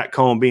see Jack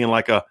Cone being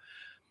like a,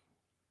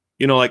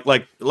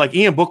 like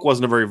Ian Book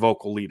wasn't a very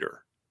vocal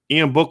leader.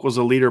 Ian Book was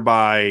a leader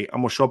by,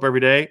 I'm going to show up every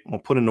day. I'm going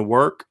to put in the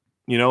work.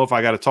 If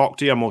I got to talk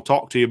to you, I'm going to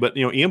talk to you. But,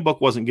 Ian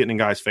Book wasn't getting in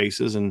guys'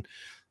 faces and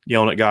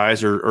yelling at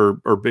guys or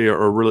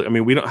really. I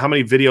mean, we don't. How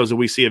many videos do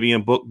we see of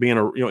Ian Book being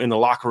in the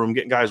locker room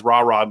getting guys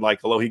rah-rahed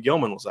like Alohi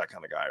Gilman was that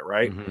kind of guy,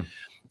 right?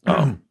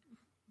 Mm-hmm.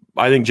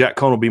 I think Jack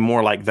Cone will be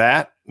more like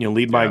that.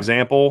 Lead by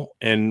example,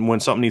 and when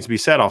something needs to be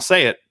said, I'll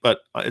say it. But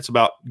it's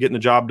about getting the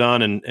job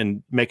done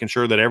and making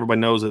sure that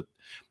everybody knows that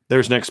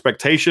there's an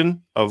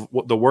expectation of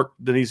what the work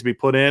that needs to be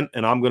put in,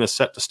 and I'm going to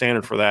set the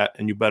standard for that,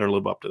 and you better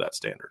live up to that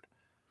standard.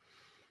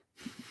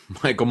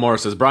 Michael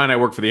Morris says, Brian, I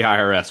work for the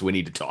IRS. We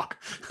need to talk.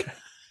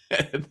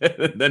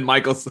 Then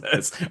Michael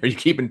says, are you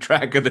keeping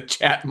track of the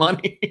chat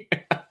money?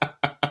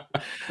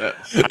 I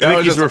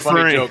think he's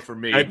referring joke for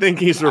me. I think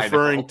he's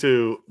referring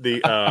to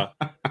the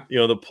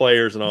the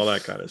players and all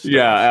that kind of stuff.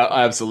 Yeah,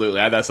 absolutely.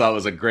 I thought it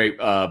was a great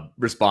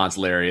response,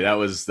 Larry. That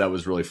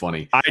was really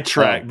funny. I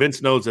track.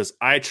 Vince knows this.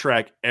 I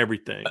track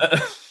everything.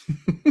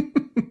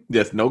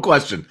 Yes, no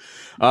question.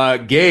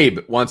 Gabe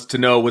wants to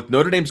know, with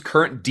Notre Dame's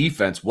current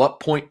defense, what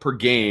point per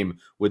game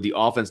would the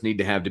offense need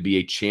to have to be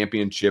a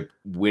championship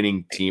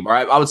winning team? Or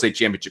I would say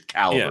championship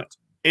caliber. Yeah.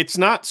 It's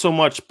not so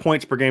much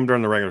points per game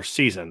during the regular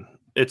season.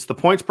 It's the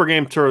points per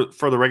game for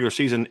the regular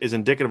season is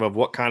indicative of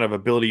what kind of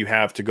ability you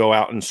have to go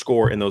out and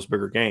score in those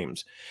bigger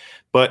games.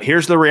 But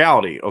here's the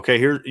reality. Okay,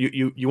 here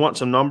you want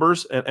some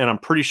numbers, and I'm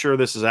pretty sure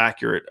this is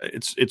accurate.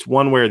 It's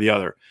one way or the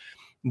other.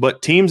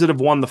 But teams that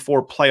have won the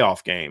 4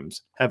 playoff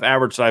games have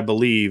averaged, I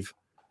believe,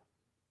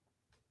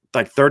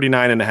 like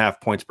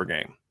 39.5 points per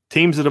game.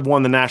 Teams that have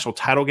won the national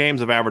title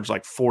games have averaged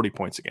like 40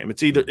 points a game.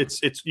 It's either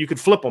it's you could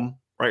flip them,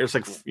 right? It's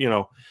like,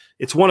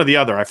 it's one or the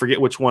other. I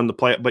forget which one to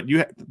play, but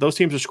those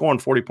teams are scoring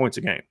 40 points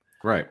a game.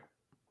 Right.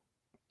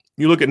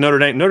 You look at Notre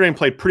Dame. Notre Dame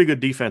played pretty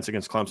good defense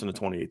against Clemson in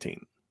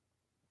 2018.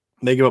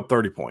 They gave up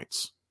 30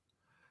 points.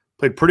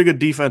 Played pretty good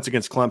defense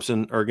against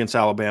Clemson or against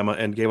Alabama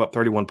and gave up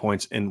 31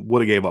 points and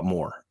would have gave up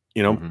more.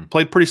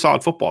 Played pretty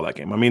solid football that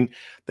game. I mean,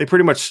 they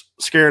pretty much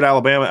scared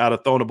Alabama out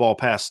of throwing the ball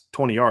past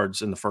 20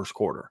 yards in the first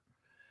quarter.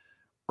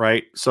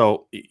 Right.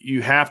 So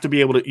you have to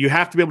be able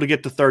to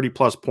get to 30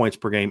 plus points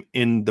per game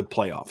in the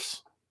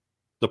playoffs,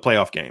 the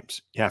playoff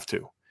games. You have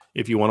to,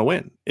 if you want to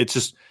win. It's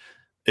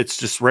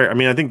just rare. I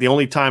mean, I think the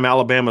only time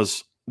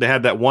they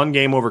had that one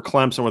game over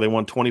Clemson where they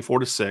won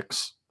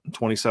 24-6 in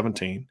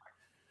 2017.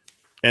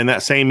 And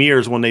that same year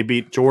is when they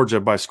beat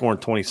Georgia by scoring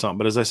 20-something.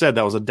 But as I said,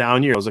 that was a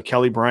down year. It was a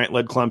Kelly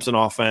Bryant-led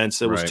Clemson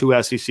offense. It was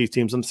 2 SEC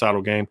teams in the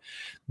title game.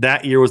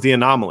 That year was the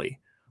anomaly.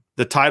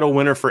 The title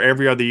winner for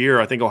every other year,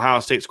 I think Ohio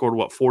State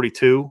scored,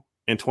 42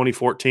 in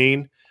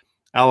 2014.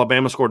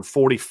 Alabama scored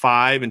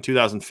 45 in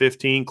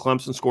 2015.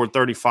 Clemson scored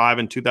 35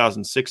 in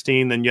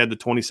 2016. Then you had the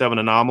 27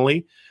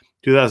 anomaly.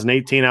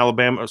 2018,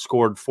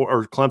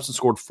 Clemson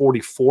scored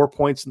 44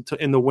 points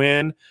in the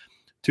win.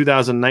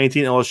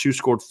 2019, LSU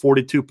scored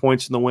 42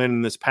 points in the win.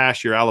 And this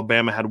past year,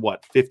 Alabama had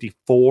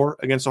 54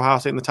 against Ohio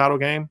State in the title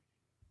game?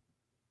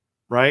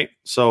 Right?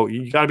 So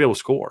you got to be able to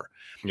score.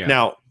 Yeah.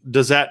 Now,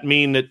 does that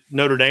mean that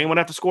Notre Dame would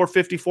have to score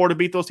 54 to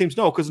beat those teams?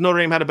 No, because Notre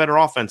Dame had a better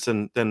offense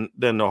than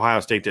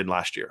Ohio State did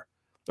last year,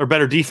 or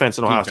better defense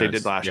than Ohio State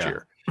did last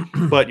year.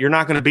 But you're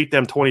not going to beat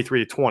them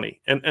 23-20.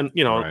 And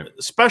right.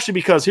 Especially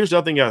because here's the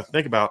other thing you got to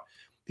think about.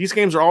 These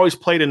games are always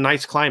played in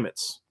nice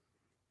climates.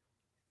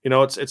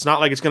 It's not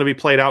like it's going to be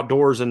played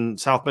outdoors in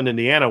South Bend,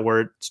 Indiana,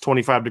 where it's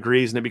 25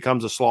 degrees and it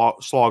becomes a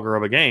slogger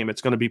of a game.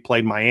 It's going to be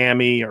played in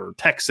Miami or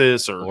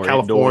Texas or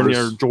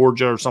California or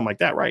Georgia or something like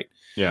that, right?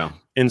 Yeah.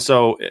 And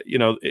so,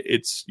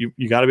 it's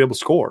you got to be able to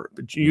score.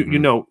 But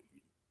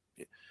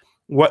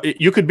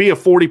what you could be a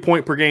 40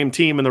 point per game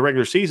team in the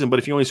regular season, but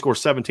if you only score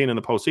 17 in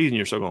the postseason,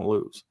 you're still going to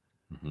lose.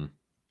 Mm-hmm.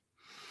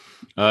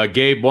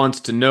 Gabe wants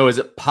to know, is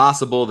it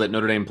possible that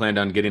Notre Dame planned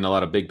on getting a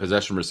lot of big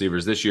possession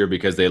receivers this year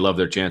because they love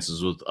their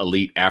chances with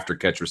elite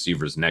after-catch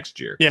receivers next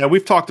year? Yeah,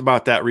 we've talked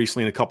about that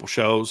recently in a couple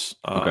shows.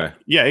 Okay.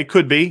 Yeah, it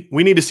could be.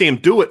 We need to see him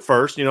do it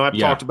first. I've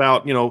talked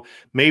about,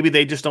 maybe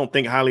they just don't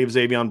think highly of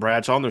Xavier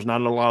Bradshaw, and there's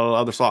not a lot of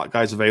other slot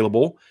guys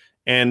available.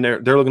 And they're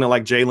looking at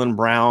like Jaylen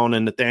Brown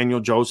and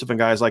Nathaniel Joseph and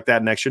guys like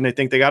that next year, and they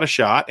think they got a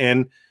shot.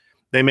 And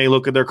they may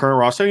look at their current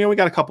roster. We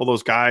got a couple of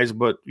those guys,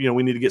 but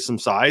we need to get some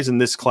size in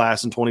this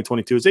class in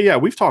 2022. So yeah,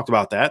 we've talked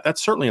about that.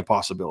 That's certainly a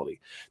possibility.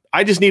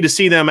 I just need to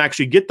see them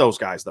actually get those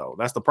guys, though.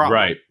 That's the problem,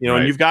 right?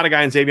 And you've got a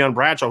guy in Xavier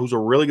Bradshaw who's a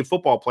really good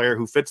football player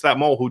who fits that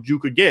mold, who you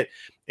could get.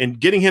 And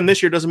getting him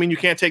this year doesn't mean you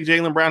can't take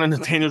Jaylen Brown and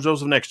Nathaniel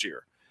Joseph next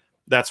year.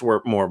 That's where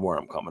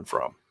I'm coming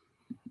from.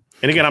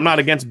 And again, I'm not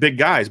against big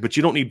guys, but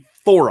you don't need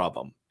 4 of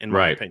them, in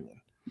my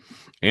opinion.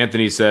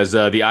 Anthony says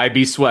the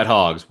IB Sweat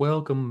Hogs.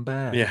 Welcome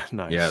back. Yeah,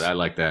 nice. Yeah, I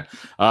like that.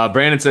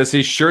 Brandon says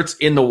his shirt's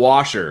in the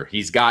washer.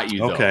 He's got you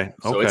though. Okay.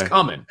 So it's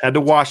coming. Had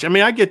to wash. I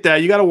mean, I get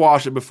that. You got to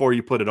wash it before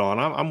you put it on.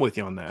 I'm with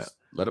you on that.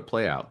 Let it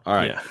play out. All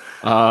right.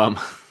 Yeah.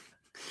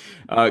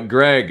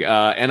 Greg,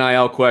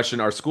 NIL question: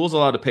 are schools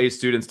allowed to pay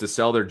students to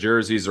sell their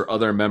jerseys or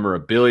other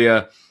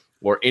memorabilia,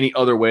 or any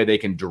other way they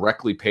can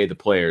directly pay the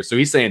players? So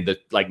he's saying that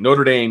like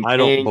Notre Dame. I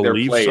don't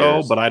believe players,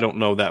 so, but I don't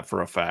know that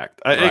for a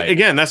fact. Right.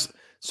 Again, that's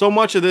so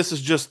much of this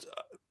is just.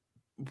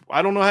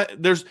 I don't know.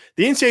 The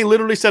NCAA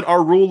literally said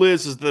our rule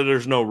is that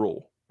there's no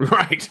rule.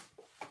 Right.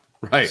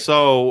 Right.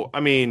 So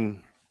I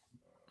mean,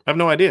 I have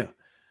no idea.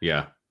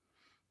 Yeah.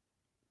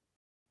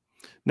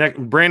 Next,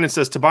 Brandon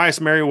says Tobias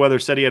Merriweather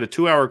said he had a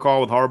 2-hour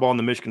call with Harbaugh and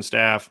the Michigan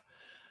staff.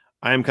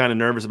 I am kind of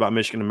nervous about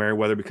Michigan and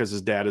Merriweather because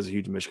his dad is a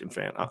huge Michigan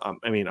fan.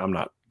 I'm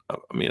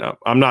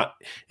not.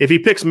 If he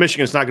picks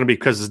Michigan, it's not going to be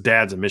because his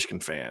dad's a Michigan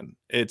fan.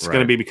 It's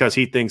going to be because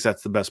he thinks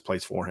that's the best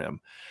place for him.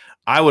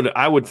 I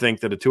would think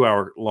that a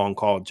 2-hour long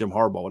call with Jim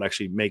Harbaugh would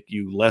actually make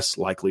you less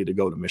likely to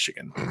go to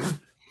Michigan.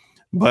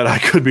 But I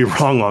could be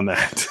wrong on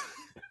that.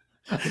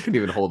 I couldn't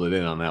even hold it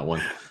in on that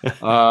one.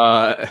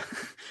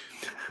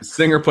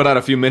 Singer put out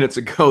a few minutes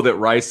ago that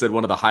Rice said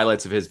one of the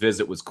highlights of his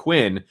visit was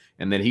Quinn,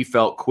 and that he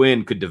felt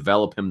Quinn could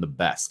develop him the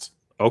best.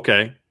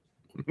 Okay.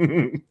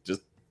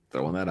 Just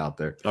throwing that out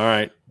there. All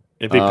right.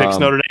 If he picks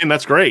Notre Dame,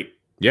 that's great.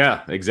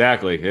 Yeah,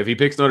 exactly. If he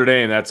picks Notre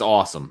Dame, that's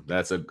awesome.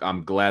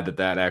 I'm glad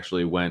that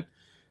actually went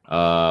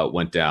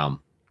down.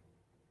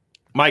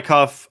 Mike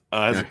Huff.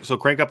 So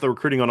crank up the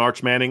recruiting on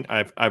Arch Manning.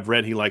 I've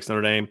read he likes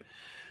Notre Dame.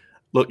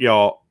 Look,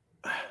 y'all.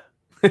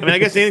 I mean, I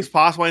guess anything's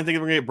possible. I didn't think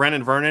we're going to get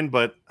Brennan Vernon,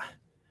 but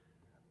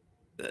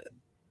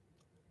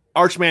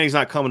Arch Manning's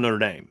not coming to Notre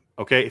Dame.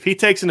 Okay, if he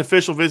takes an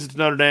official visit to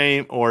Notre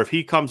Dame, or if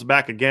he comes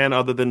back again,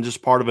 other than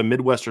just part of a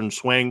Midwestern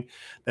swing,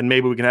 then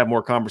maybe we can have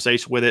more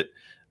conversation with it.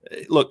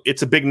 Look,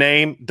 it's a big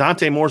name.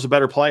 Dante Moore's a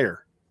better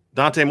player.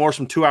 Dante Moore's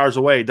from 2 hours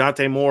away.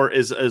 Dante Moore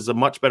is a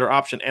much better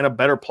option and a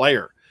better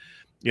player.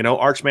 You know,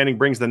 Arch Manning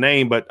brings the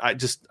name, but I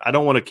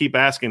don't want to keep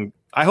asking.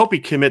 I hope he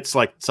commits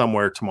like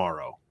somewhere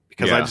tomorrow,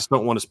 because I just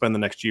don't want to spend the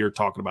next year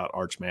talking about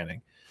Arch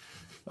Manning.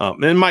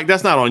 And Mike,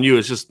 that's not on you.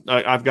 It's just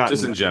I've got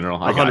just in general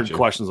 100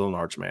 questions on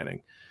Arch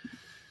Manning.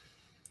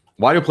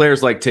 Why do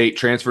players like Tate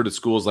transfer to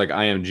schools like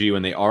IMG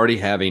when they already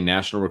have a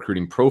national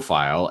recruiting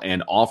profile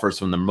and offers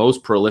from the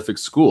most prolific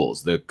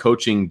schools? The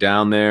coaching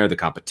down there, the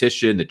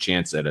competition, the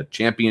chance at a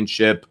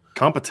championship.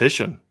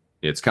 Competition.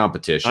 It's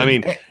competition. I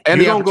mean,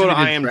 and you don't go to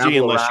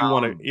IMG unless you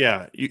want to.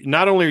 Yeah,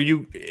 not only are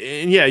you,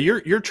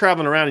 you're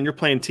traveling around and you're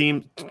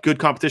playing good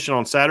competition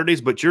on Saturdays,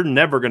 but you're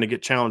never going to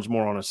get challenged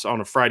more on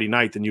a Friday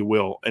night than you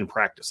will in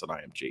practice at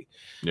IMG.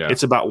 Yeah,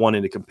 it's about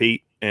wanting to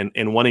compete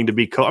and wanting to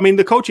be. I mean,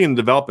 the coaching and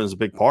development is a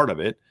big part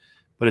of it,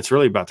 but it's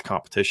really about the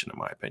competition, in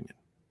my opinion.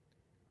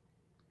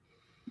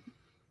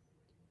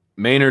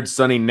 Maynard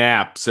Sunny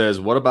Knapp says,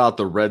 what about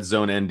the red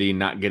zone ND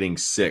not getting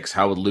 6?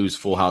 How would lose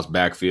full house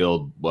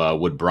backfield?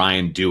 Would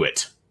Brian do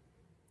it?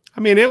 I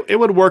mean, it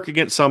would work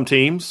against some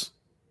teams.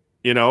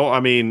 You know,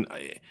 I mean,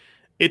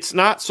 it's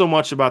not so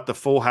much about the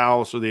full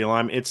house or the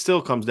alignment. It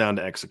still comes down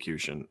to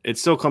execution. It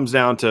still comes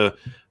down to,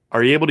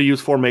 are you able to use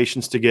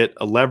formations to get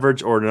a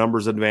leverage or a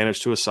numbers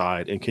advantage to a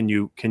side? And can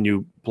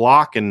you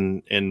block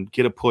and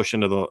get a push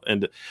into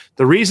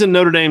the reason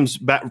Notre Dame's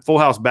full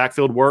house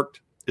backfield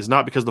worked is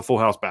not because the full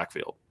house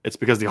backfield. It's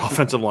because the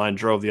offensive line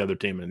drove the other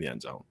team in the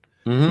end zone.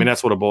 Mm-hmm. I mean,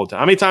 that's what a bullet time.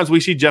 How many times we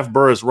see Jeff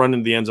Burris run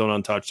into the end zone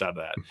untouched out of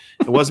that?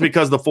 It wasn't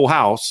because of the full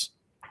house.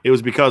 It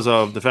was because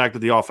of the fact that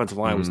the offensive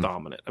line was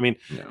dominant. I mean,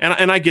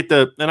 and I get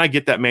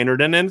that,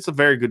 Maynard, and it's a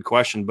very good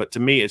question. But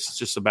to me, it's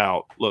just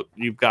about, look,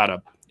 you've got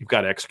to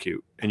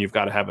execute, and you've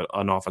got to have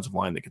an offensive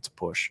line that gets a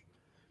push.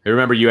 Hey,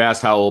 remember you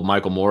asked how old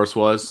Michael Morris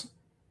was?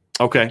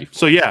 Okay.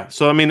 So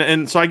I mean,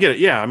 and so I get it.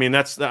 Yeah. I mean,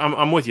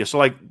 I'm with you. So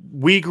like,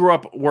 we grew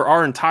up where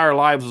our entire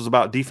lives was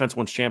about defense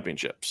wins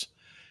championships.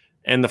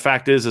 And the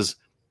fact is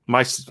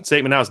my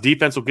statement now is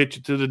defense will get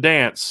you to the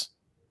dance,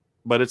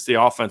 but it's the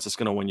offense that's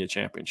going to win you a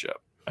championship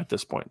at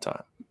this point in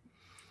time.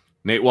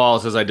 Nate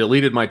Wallace says, I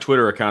deleted my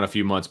Twitter account a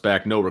few months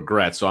back. No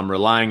regrets. So I'm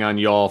relying on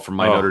y'all for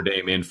my Notre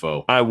Dame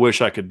info. I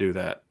wish I could do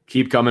that.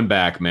 Keep coming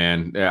back,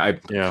 man. I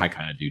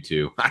kind of do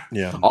too.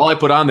 Yeah. All I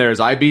put on there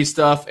is IB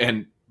stuff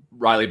and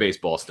Riley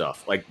baseball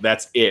stuff. Like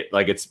that's it.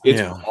 Like it's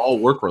all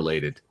work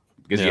related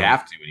because you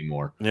have to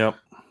anymore. Yep.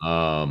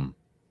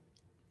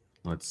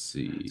 Let's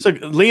see. So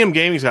Liam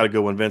Gaming's got a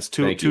good one, Vince.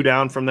 Two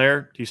down from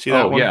there. Do you see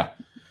that one?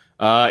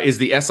 Yeah. Is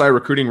the SI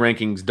recruiting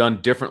rankings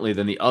done differently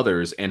than the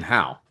others, and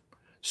how?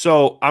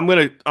 So I'm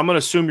gonna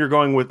assume you're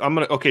going with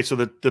so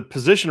the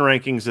position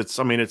rankings,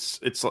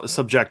 it's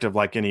subjective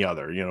like any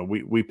other. You know,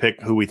 we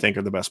pick who we think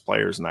are the best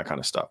players and that kind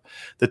of stuff.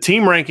 The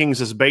team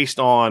rankings is based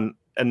on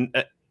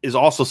and is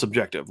also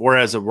subjective,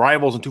 whereas the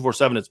Rivals and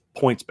 247 is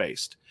points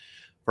based.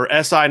 For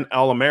SI and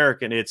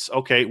All-American, it's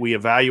okay. We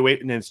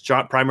evaluate, and it's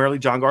primarily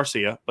John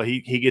Garcia, but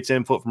he gets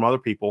input from other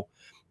people.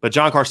 But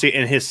John Garcia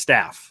and his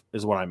staff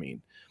is what I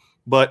mean.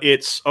 But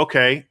it's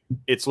okay.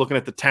 It's looking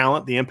at the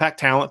talent, the impact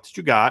talent that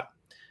you got.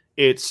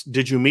 It's,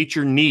 did you meet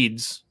your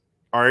needs?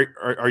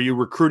 Are you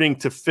recruiting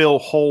to fill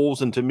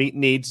holes and to meet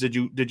needs? Did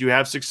you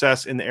have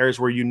success in the areas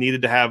where you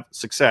needed to have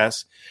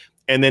success?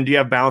 And then do you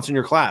have balance in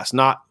your class?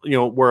 Not,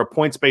 where a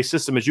points-based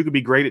system is, you could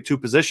be great at 2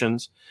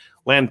 positions,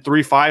 land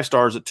 3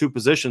 5-stars at 2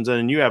 positions, and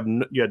then you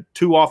had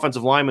 2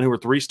 offensive linemen who were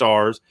 3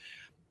 stars.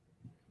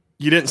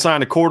 You didn't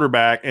sign a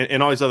quarterback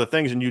and all these other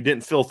things, and you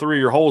didn't fill 3 of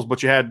your holes,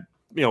 but you had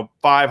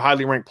 5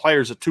 highly ranked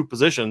players at 2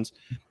 positions.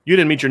 You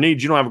didn't meet your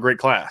needs. You don't have a great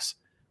class.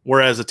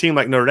 Whereas a team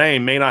like Notre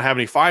Dame may not have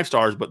any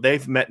 5-stars, but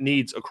they've met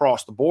needs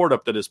across the board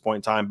up to this point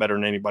in time better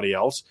than anybody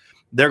else.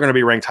 They're going to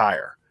be ranked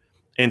higher.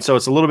 And so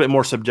it's a little bit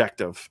more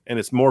subjective, and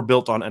it's more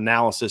built on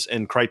analysis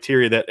and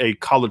criteria that a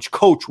college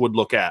coach would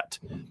look at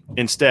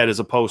instead,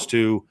 as opposed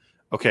to,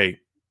 okay,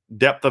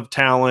 depth of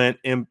talent,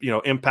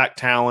 impact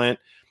talent,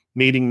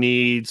 meeting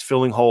needs,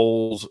 filling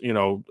holes,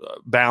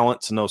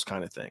 balance, and those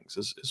kind of things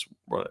is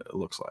what it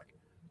looks like.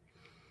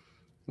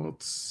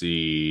 Let's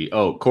see.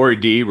 Oh, Corey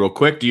D, real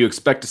quick. Do you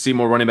expect to see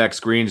more running back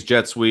screens,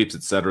 jet sweeps,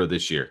 etc.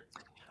 this year?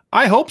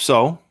 I hope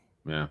so.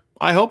 Yeah.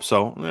 I hope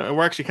so.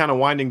 We're actually kind of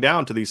winding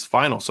down to these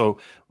finals. So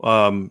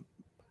you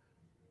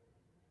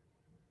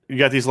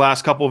got these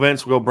last couple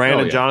events. We'll go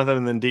Brandon, Jonathan,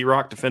 and then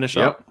D-Rock to finish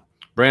up.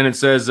 Brandon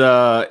says,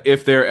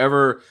 is there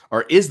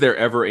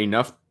ever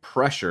enough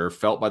pressure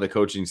felt by the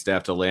coaching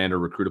staff to land or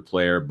recruit a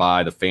player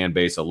by the fan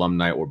base,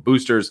 alumni, or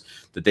boosters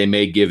that they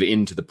may give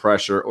in to the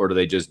pressure, or do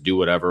they just do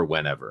whatever,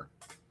 whenever?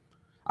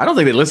 I don't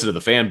think they listen to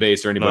the fan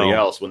base or anybody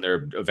else when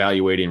they're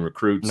evaluating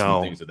recruits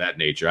and things of that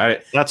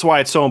nature. That's why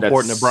it's so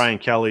important that Brian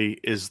Kelly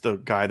is the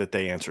guy that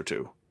they answer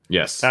to.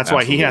 Yes. That's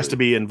why he has to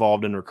be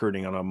involved in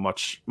recruiting on a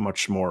much,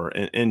 much more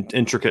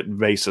intricate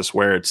basis,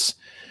 where it's,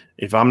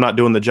 if I'm not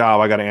doing the job,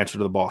 I got to answer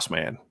to the boss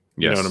man.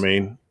 You know what I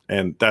mean?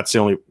 And that's the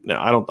only,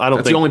 I don't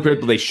think the only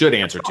people they should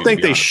answer to. I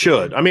think they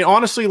should. I mean,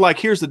 honestly,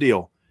 here's the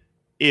deal.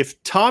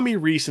 If Tommy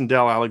Rees and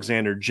Dell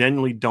Alexander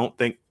genuinely don't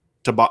think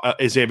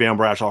Xavier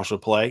Bradshaw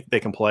should play, they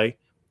can play.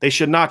 They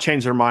should not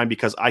change their mind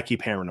because I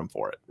keep hammering them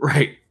for it.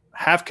 Right.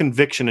 Have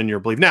conviction in your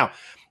belief. Now,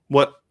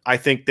 what I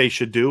think they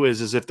should do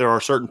is if there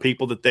are certain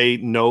people that they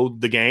know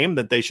the game,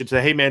 that they should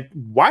say, hey, man,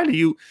 why do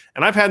you –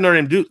 and I've had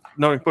Notre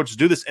Dame coaches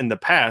do this in the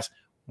past.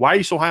 Why are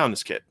you so high on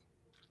this kid?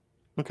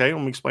 Okay,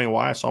 let me explain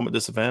why. I saw him at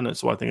this event.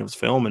 That's what I think of his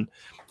film. And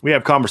we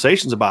have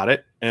conversations about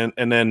it. And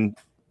then,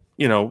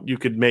 you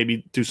could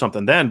maybe do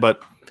something then.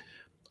 But –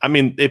 I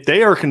mean, if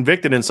they are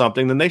convicted in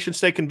something, then they should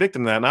stay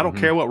convicted in that. And I don't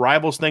care what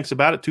Rivals thinks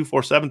about it,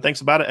 247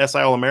 thinks about it, SI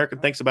All-American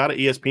thinks about it,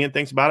 ESPN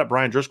thinks about it,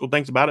 Brian Driscoll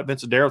thinks about it,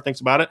 Vince Adaro thinks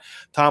about it,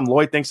 Tom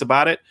Lloyd thinks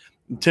about it,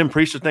 Tim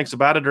Priester thinks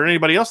about it, or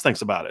anybody else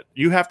thinks about it.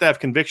 You have to have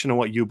conviction in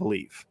what you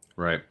believe.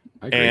 Right.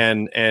 I agree.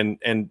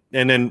 And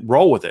then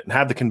roll with it and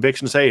have the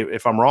conviction to say,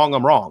 if I'm wrong,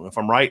 I'm wrong. If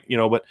I'm right,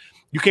 but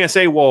you can't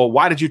say, well,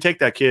 why did you take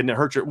that kid and it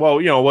hurt your – well,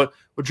 what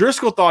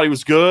Driscoll thought he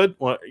was good.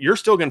 Well, you're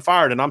still getting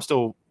fired and I'm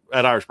still –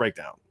 at Irish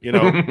Breakdown,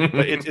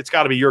 but it's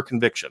got to be your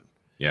conviction.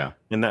 Yeah.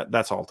 And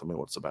that's ultimately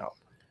what it's about.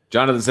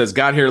 Jonathan says,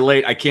 got here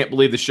late. I can't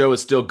believe the show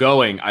is still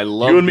going. I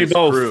love you and me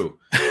both. Crew.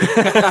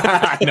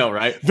 I know,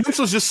 right? Vince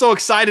was just so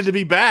excited to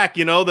be back,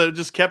 that it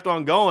just kept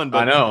on going.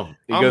 But I know.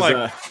 He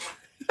goes,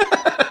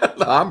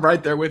 I'm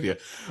right there with you.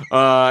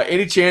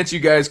 Any chance you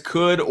guys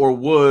could or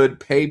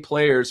would pay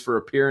players for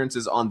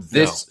appearances on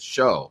this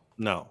show?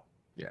 No.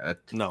 Yeah.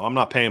 No, I'm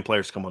not paying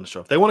players to come on the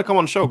show. If they want to come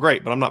on the show,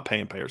 great, but I'm not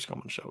paying players to come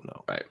on the show.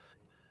 No. Right.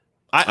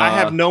 I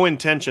have no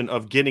intention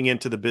of getting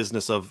into the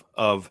business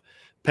of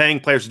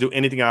paying players to do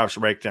anything Irish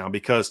Breakdown,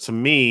 because to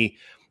me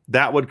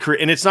that would create,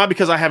 and it's not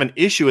because I have an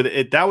issue with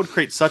it, that would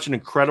create such an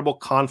incredible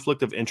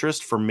conflict of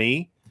interest for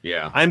me.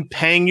 Yeah. I'm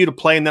paying you to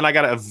play and then I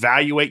got to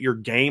evaluate your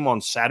game on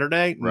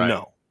Saturday. Right.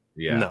 No.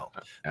 Yeah. No.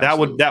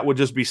 Absolutely. That would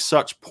just be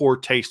such poor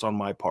taste on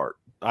my part.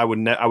 I would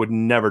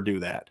never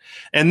do that.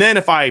 And then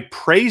if I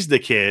praise the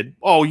kid,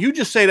 you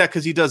just say that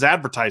because he does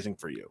advertising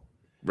for you.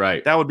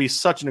 Right. That would be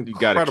such an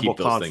incredible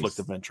conflict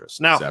of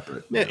interest. Now,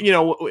 separate,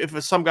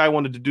 if some guy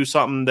wanted to do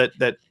something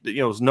that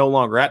is no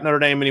longer at Notre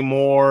Dame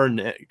anymore,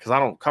 and because I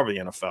don't cover the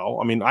NFL.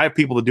 I mean, I have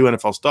people that do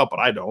NFL stuff, but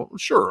I don't.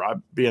 Sure,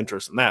 I'd be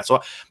interested in that.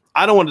 So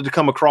I don't want it to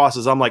come across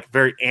as I'm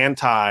very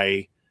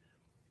anti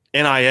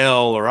NIL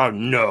or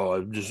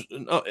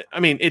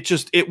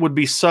it would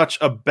be such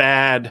a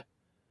bad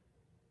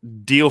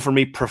deal for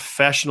me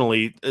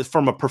professionally,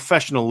 from a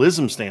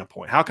professionalism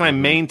standpoint. How can I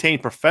maintain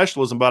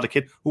professionalism about a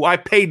kid who I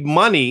paid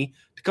money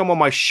to come on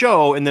my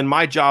show, and then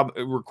my job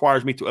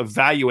requires me to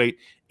evaluate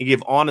and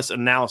give honest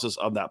analysis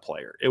of that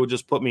player? It would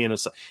just put me in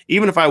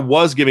even if I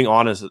was giving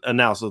honest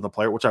analysis of the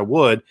player, which I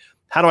would,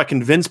 how do I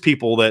convince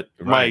people that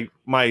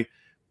my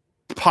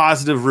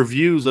positive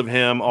reviews of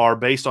him are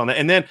based on that?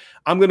 And then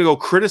I'm going to go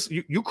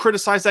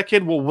criticize that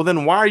kid. Well,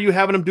 then why are you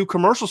having him do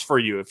commercials for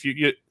you? If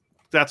you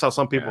that's how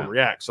some people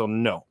react. So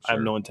no, sure. I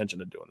have no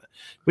intention of doing that.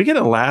 Did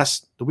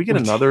we get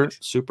another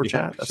super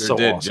chat? That's so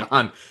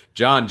awesome.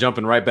 John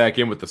jumping right back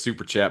in with the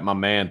super chat. My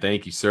man.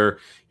 Thank you, sir.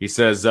 He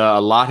says, a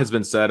lot has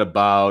been said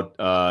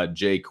about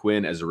Jay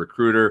Quinn as a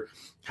recruiter.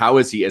 How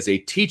is he as a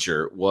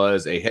teacher?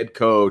 Was a head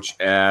coach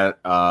at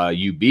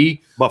UB.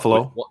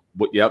 Buffalo.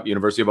 Yep,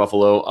 University of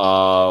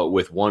Buffalo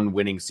with 1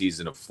 winning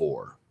season of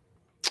 4.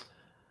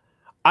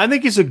 I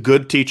think he's a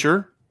good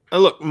teacher.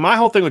 Look, my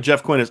whole thing with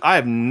Jeff Quinn is I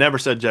have never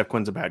said Jeff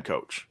Quinn's a bad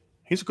coach.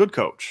 He's a good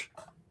coach.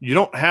 You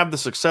don't have the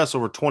success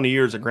over 20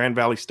 years at Grand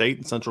Valley State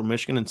and Central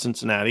Michigan and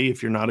Cincinnati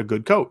if you're not a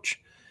good coach.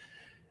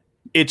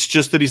 It's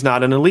just that he's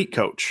not an elite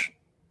coach,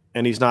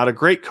 and he's not a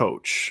great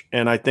coach.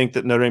 And I think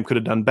that Notre Dame could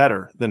have done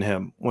better than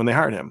him when they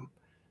hired him.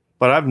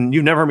 But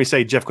you've never heard me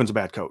say Jeff Quinn's a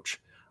bad coach.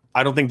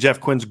 I don't think Jeff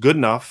Quinn's good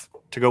enough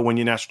to go win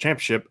you a national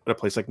championship at a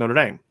place like Notre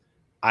Dame.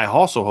 I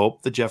also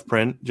hope that Jeff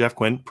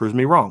Quinn proves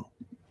me wrong.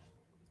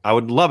 I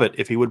would love it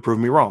if he would prove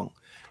me wrong,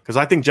 because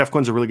I think Jeff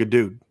Quinn's a really good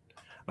dude.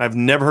 I've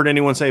never heard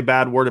anyone say a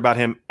bad word about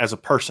him as a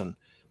person.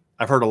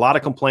 I've heard a lot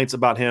of complaints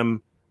about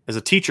him as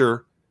a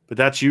teacher, but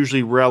that's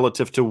usually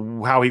relative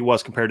to how he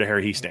was compared to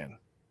Harry Hiestand.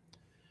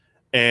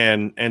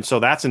 And so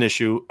that's an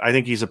issue. I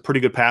think he's a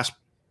pretty good pass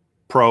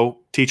pro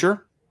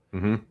teacher.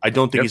 Mm-hmm. I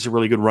don't think he's a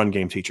really good run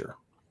game teacher.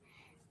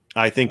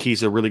 I think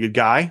he's a really good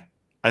guy.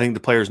 I think the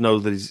players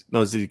knows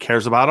that he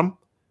cares about them,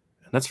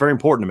 and that's very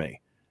important to me.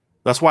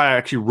 That's why I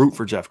actually root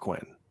for Jeff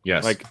Quinn.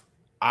 Yes, like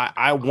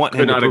I want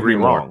him to prove me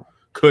wrong.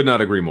 Could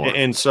not agree more.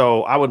 And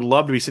so I would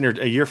love to be sitting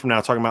here a year from now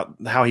talking about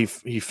how he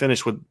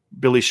finished with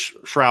Billy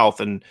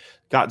Schrouth and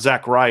got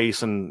Zach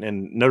Rice and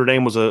Notre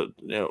Dame was a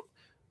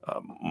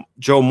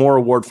Joe Moore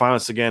Award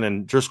finalist again.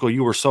 And Driscoll,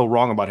 you were so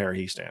wrong about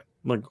Harry Hiestand.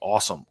 I'm like,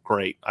 awesome,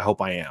 great. I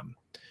hope I am,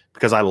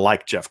 because I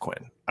like Jeff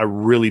Quinn. I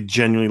really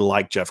genuinely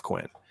like Jeff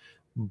Quinn,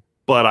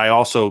 but I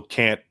also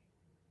can't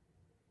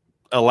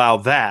allow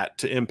that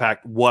to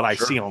impact what I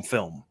see on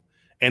film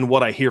and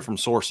what I hear from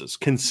sources,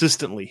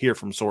 consistently hear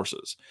from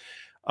sources.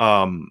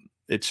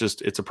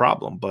 It's a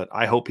problem, but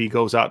I hope he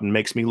goes out and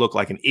makes me look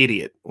like an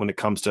idiot when it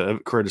comes to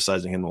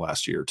criticizing him the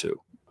last year or two.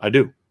 I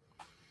do.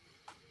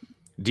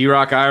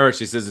 D-Rock Irish,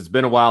 he says, it's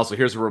been a while, so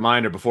here's a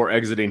reminder before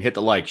exiting, hit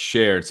the like,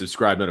 share, and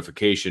subscribe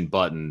notification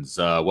buttons.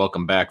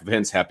 Welcome back,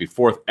 Vince. Happy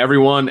 4th,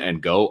 everyone,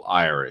 and go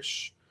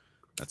Irish.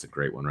 That's a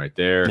great one right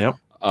there. Yep.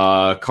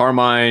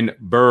 Carmine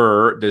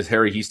Burr, does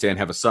Harry Hiestand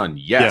have a son?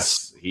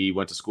 Yes. He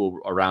went to school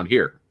around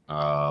here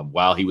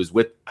while he was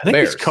with I think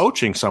Bears. He's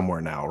coaching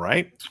somewhere now,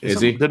 right?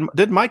 Is he?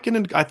 Did Mike get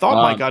in? I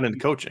thought Mike got into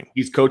coaching.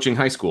 He's coaching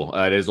high school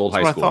at his old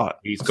high school.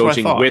 He's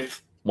coaching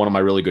with one of my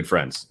really good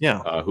friends,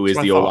 who is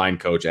the O-line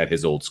coach at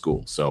his old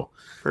school. So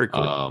very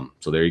cool.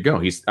 So there you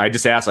go. I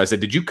just asked, I said,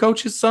 did you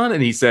coach his son?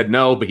 And he said,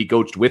 no, but he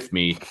coached with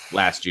me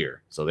last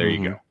year. So there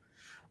you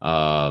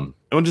go.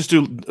 We'll just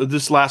do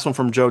this last one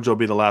from JoJo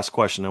be the last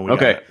question.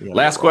 And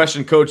last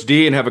question, Coach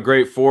D, and have a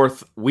great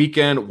 4th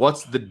weekend.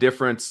 What's the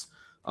difference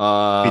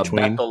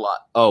between the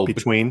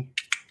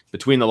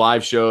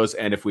live shows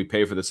and if we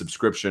pay for the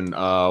subscription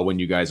when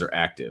you guys are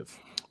active?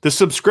 The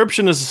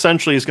subscription is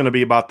going to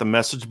be about the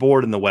message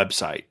board and the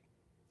website,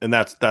 and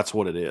that's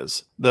what it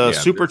is. The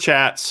super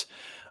chats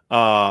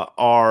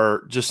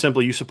are just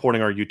simply you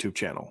supporting our YouTube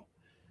channel,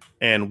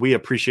 and we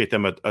appreciate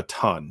them a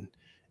ton.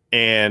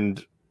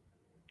 And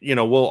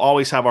we'll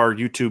always have our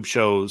YouTube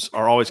shows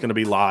are always going to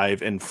be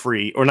live and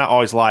free, or not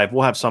always live.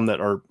 We'll have some that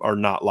are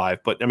not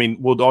live, but I mean,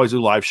 we'll always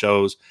do live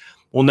shows.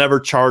 We'll never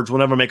charge. We'll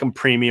never make them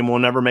premium. We'll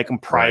never make them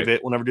private.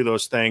 Right. We'll never do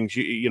those things.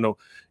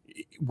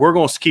 We're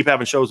going to keep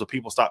having shows where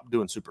people stop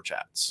doing super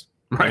chats.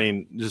 Right. I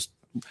mean, just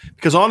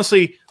because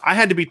honestly, I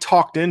had to be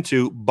talked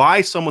into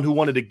by someone who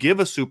wanted to give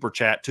a super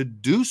chat to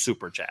do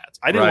super chats.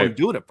 I didn't want to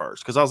do it at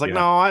first because I was like,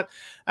 no,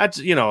 that's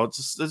it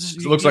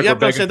looks like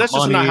that's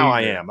just not how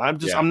I am. I'm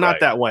not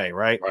that way,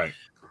 right? Right.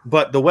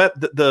 But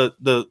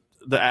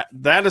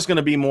that is going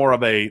to be more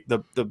of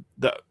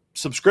the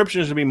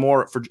subscription is going to be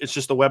more for it's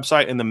just the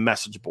website and the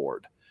message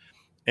board.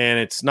 And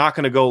it's not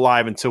going to go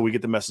live until we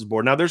get the message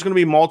board. Now, there's going to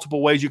be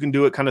multiple ways you can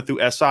do it, kind of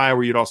through SI,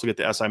 where you'd also get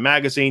the SI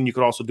magazine. You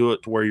could also do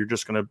it to where you're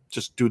just going to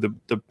just do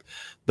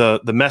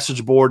the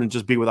message board and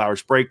just be with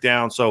Irish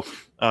Breakdown. So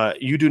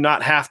you do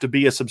not have to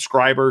be a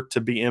subscriber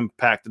to be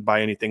impacted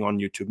by anything on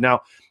YouTube.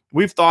 Now,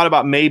 we've thought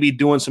about maybe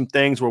doing some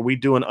things where we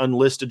do an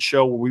unlisted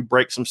show where we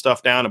break some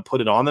stuff down and put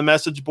it on the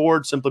message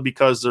board simply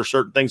because there's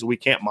certain things that we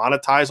can't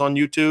monetize on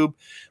YouTube.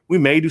 We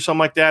may do something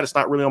like that. It's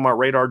not really on my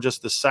radar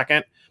just this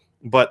second.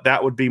 But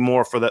that would be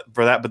more for that.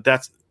 But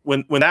that's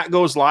when that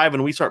goes live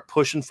and we start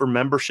pushing for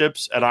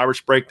memberships at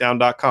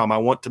irishbreakdown.com. I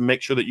want to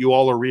make sure that you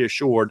all are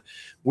reassured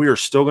we are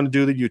still going to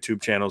do the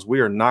YouTube channels. We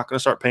are not going to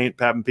start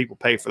having people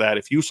pay for that.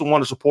 If you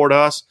want to support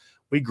us,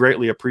 we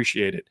greatly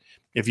appreciate it.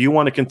 If you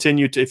want to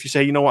continue to, if you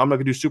say, I'm not going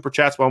to do super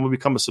chats, but I'm going to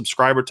become a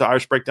subscriber to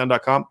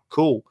irishbreakdown.com,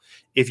 cool.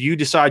 If you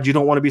decide you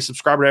don't want to be a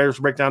subscriber to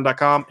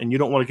irishbreakdown.com and you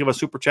don't want to give us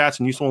super chats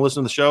and you just want to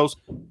listen to the shows,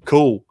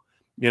 cool.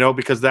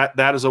 Because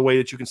that is a way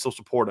that you can still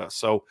support us.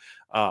 So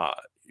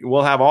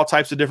we'll have all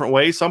types of different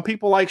ways. Some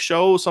people like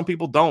shows, some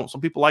people don't.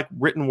 Some people like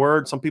written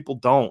word, some people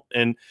don't.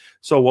 And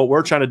so what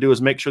we're trying to do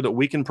is make sure that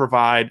we can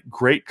provide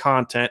great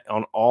content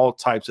on all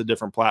types of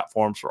different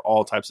platforms for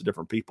all types of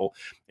different people.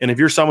 And if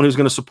you're someone who's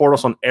going to support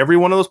us on every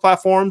one of those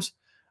platforms,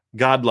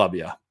 God love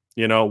you.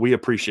 We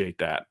appreciate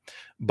that.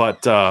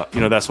 But,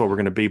 that's what we're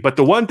going to be. But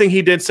the one thing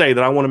he did say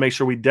that I want to make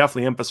sure we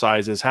definitely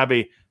emphasize is have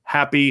a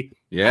happy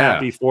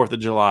 4th of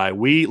July.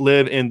 We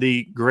live in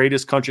the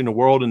greatest country in the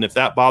world, and if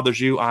that bothers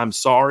you, I'm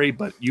sorry,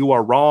 but you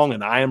are wrong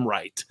and I am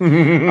right.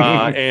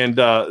 And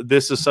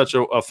this is such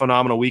a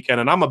phenomenal weekend,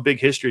 and I'm a big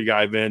history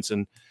guy, Vince,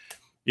 and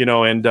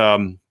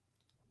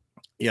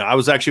I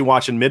was actually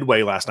watching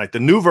Midway last night, the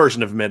new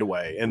version of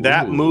Midway, and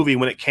that movie,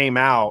 when it came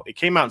out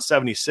in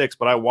 76,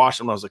 but I watched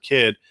it when I was a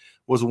kid,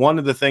 was one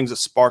of the things that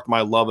sparked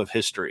my love of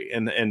history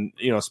and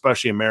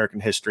especially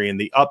American history and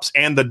the ups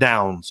and the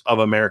downs of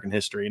American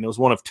history. And it was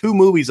one of 2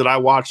 movies that I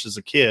watched as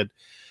a kid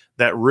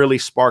that really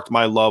sparked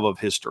my love of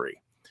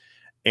history.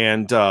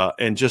 And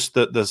just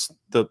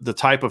the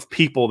type of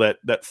people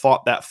that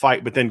fought that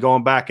fight, but then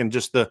going back and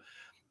just the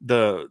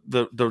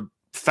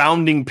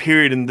founding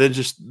period and then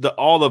just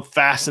all the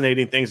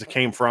fascinating things that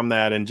came from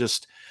that, and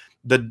just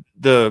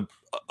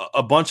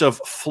a bunch of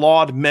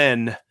flawed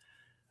men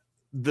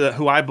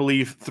who I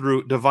believe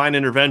through divine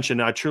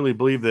intervention, I truly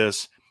believe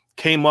this,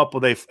 came up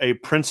with a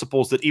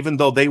principles that, even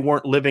though they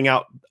weren't living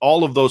out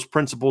all of those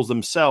principles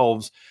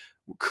themselves,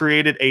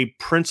 created a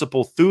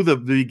principle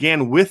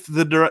began with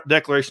the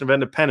Declaration of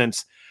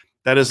Independence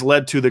that has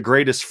led to the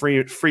greatest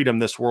freedom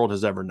this world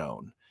has ever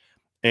known.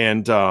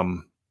 And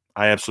I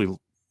absolutely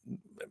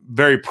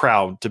very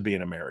proud to be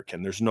an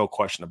American. There's no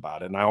question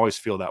about it. And I always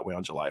feel that way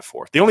on July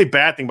 4th. The only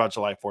bad thing about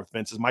July 4th,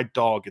 Vince, is my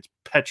dog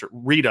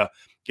Rita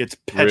gets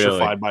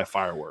petrified by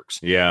fireworks.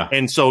 Yeah.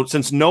 And so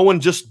since no one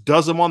just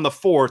does them on the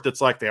 4th,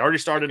 it's like they already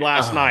started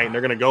last night and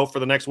they're going to go for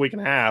the next week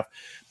and a half.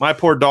 My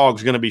poor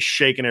dog's going to be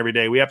shaking every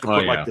day. We have to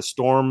put like the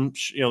storm,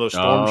 those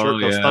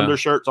thunder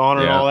shirts on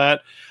her and all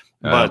that.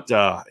 But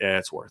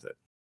it's worth it.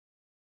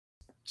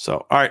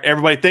 So, all right,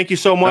 everybody, thank you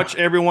so much,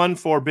 everyone,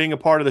 for being a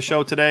part of the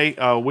show today.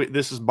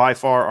 This is by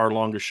far our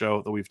longest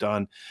show that we've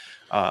done.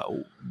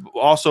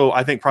 Also,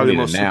 I think probably the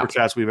most super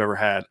chats we've ever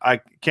had.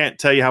 I can't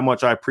tell you how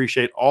much I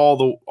appreciate all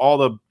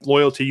the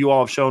loyalty you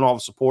all have shown, all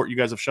the support you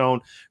guys have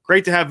shown.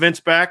 Great to have Vince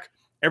back.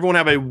 Everyone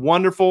have a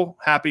wonderful,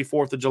 happy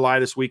 4th of July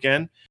this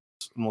weekend,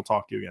 and we'll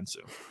talk to you again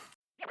soon.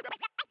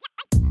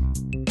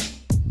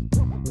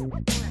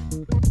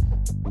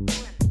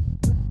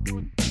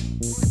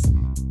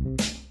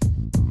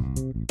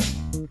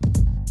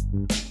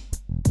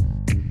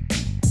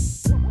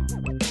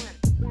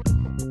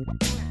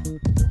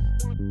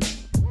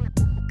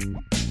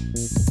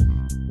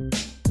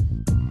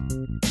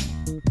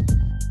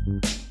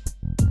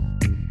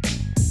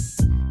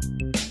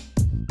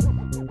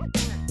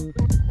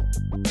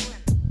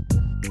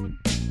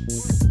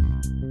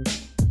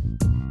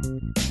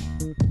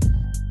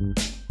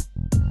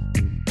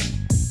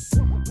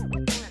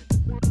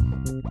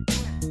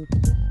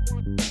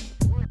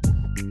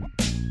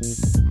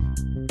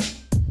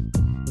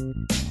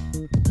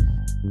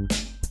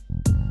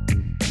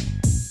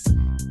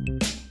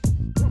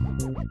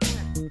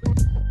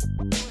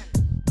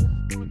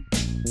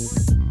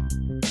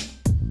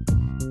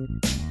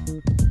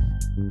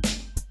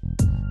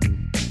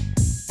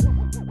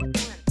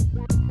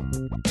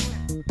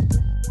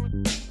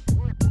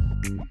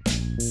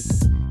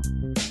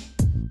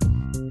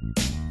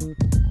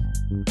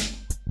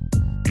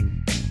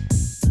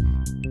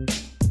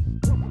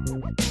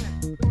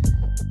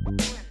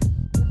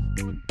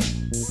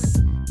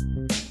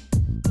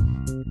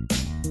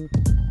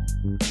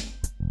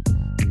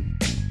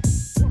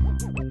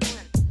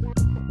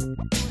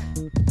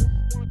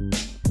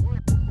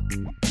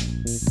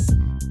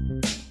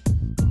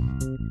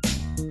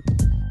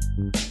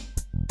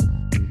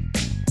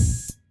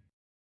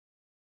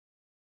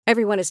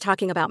 Everyone is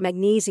talking about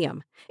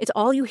magnesium. It's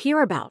all you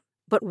hear about.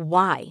 But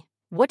why?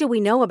 What do we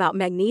know about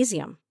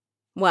magnesium?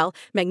 Well,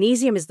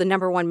 magnesium is the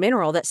 #1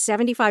 mineral that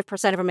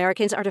 75% of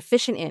Americans are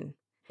deficient in.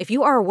 If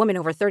you are a woman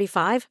over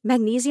 35,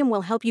 magnesium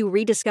will help you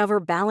rediscover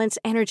balance,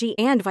 energy,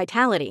 and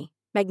vitality.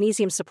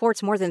 Magnesium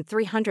supports more than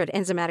 300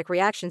 enzymatic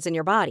reactions in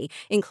your body,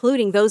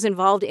 including those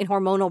involved in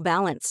hormonal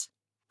balance.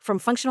 From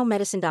functional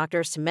medicine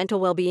doctors to mental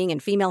well-being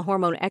and female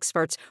hormone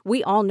experts,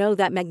 we all know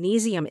that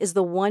magnesium is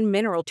the one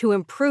mineral to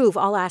improve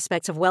all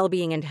aspects of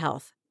well-being and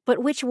health. But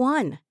which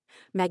one?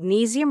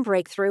 Magnesium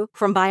Breakthrough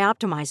from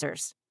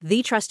Bioptimizers,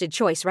 the trusted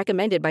choice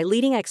recommended by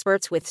leading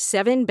experts with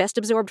 7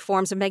 best-absorbed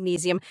forms of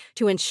magnesium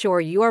to ensure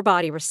your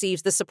body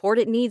receives the support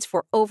it needs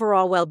for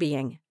overall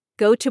well-being.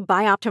 Go to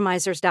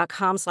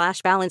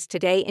bioptimizers.com/balance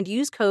today and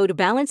use code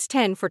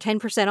BALANCE10 for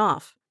 10%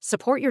 off.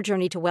 Support your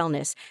journey to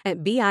wellness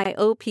at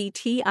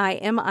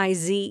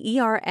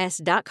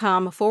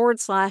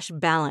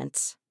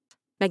bioptimizers.com/balance.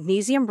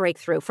 Magnesium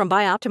Breakthrough from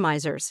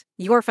Bioptimizers,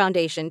 your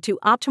foundation to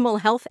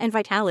optimal health and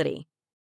vitality.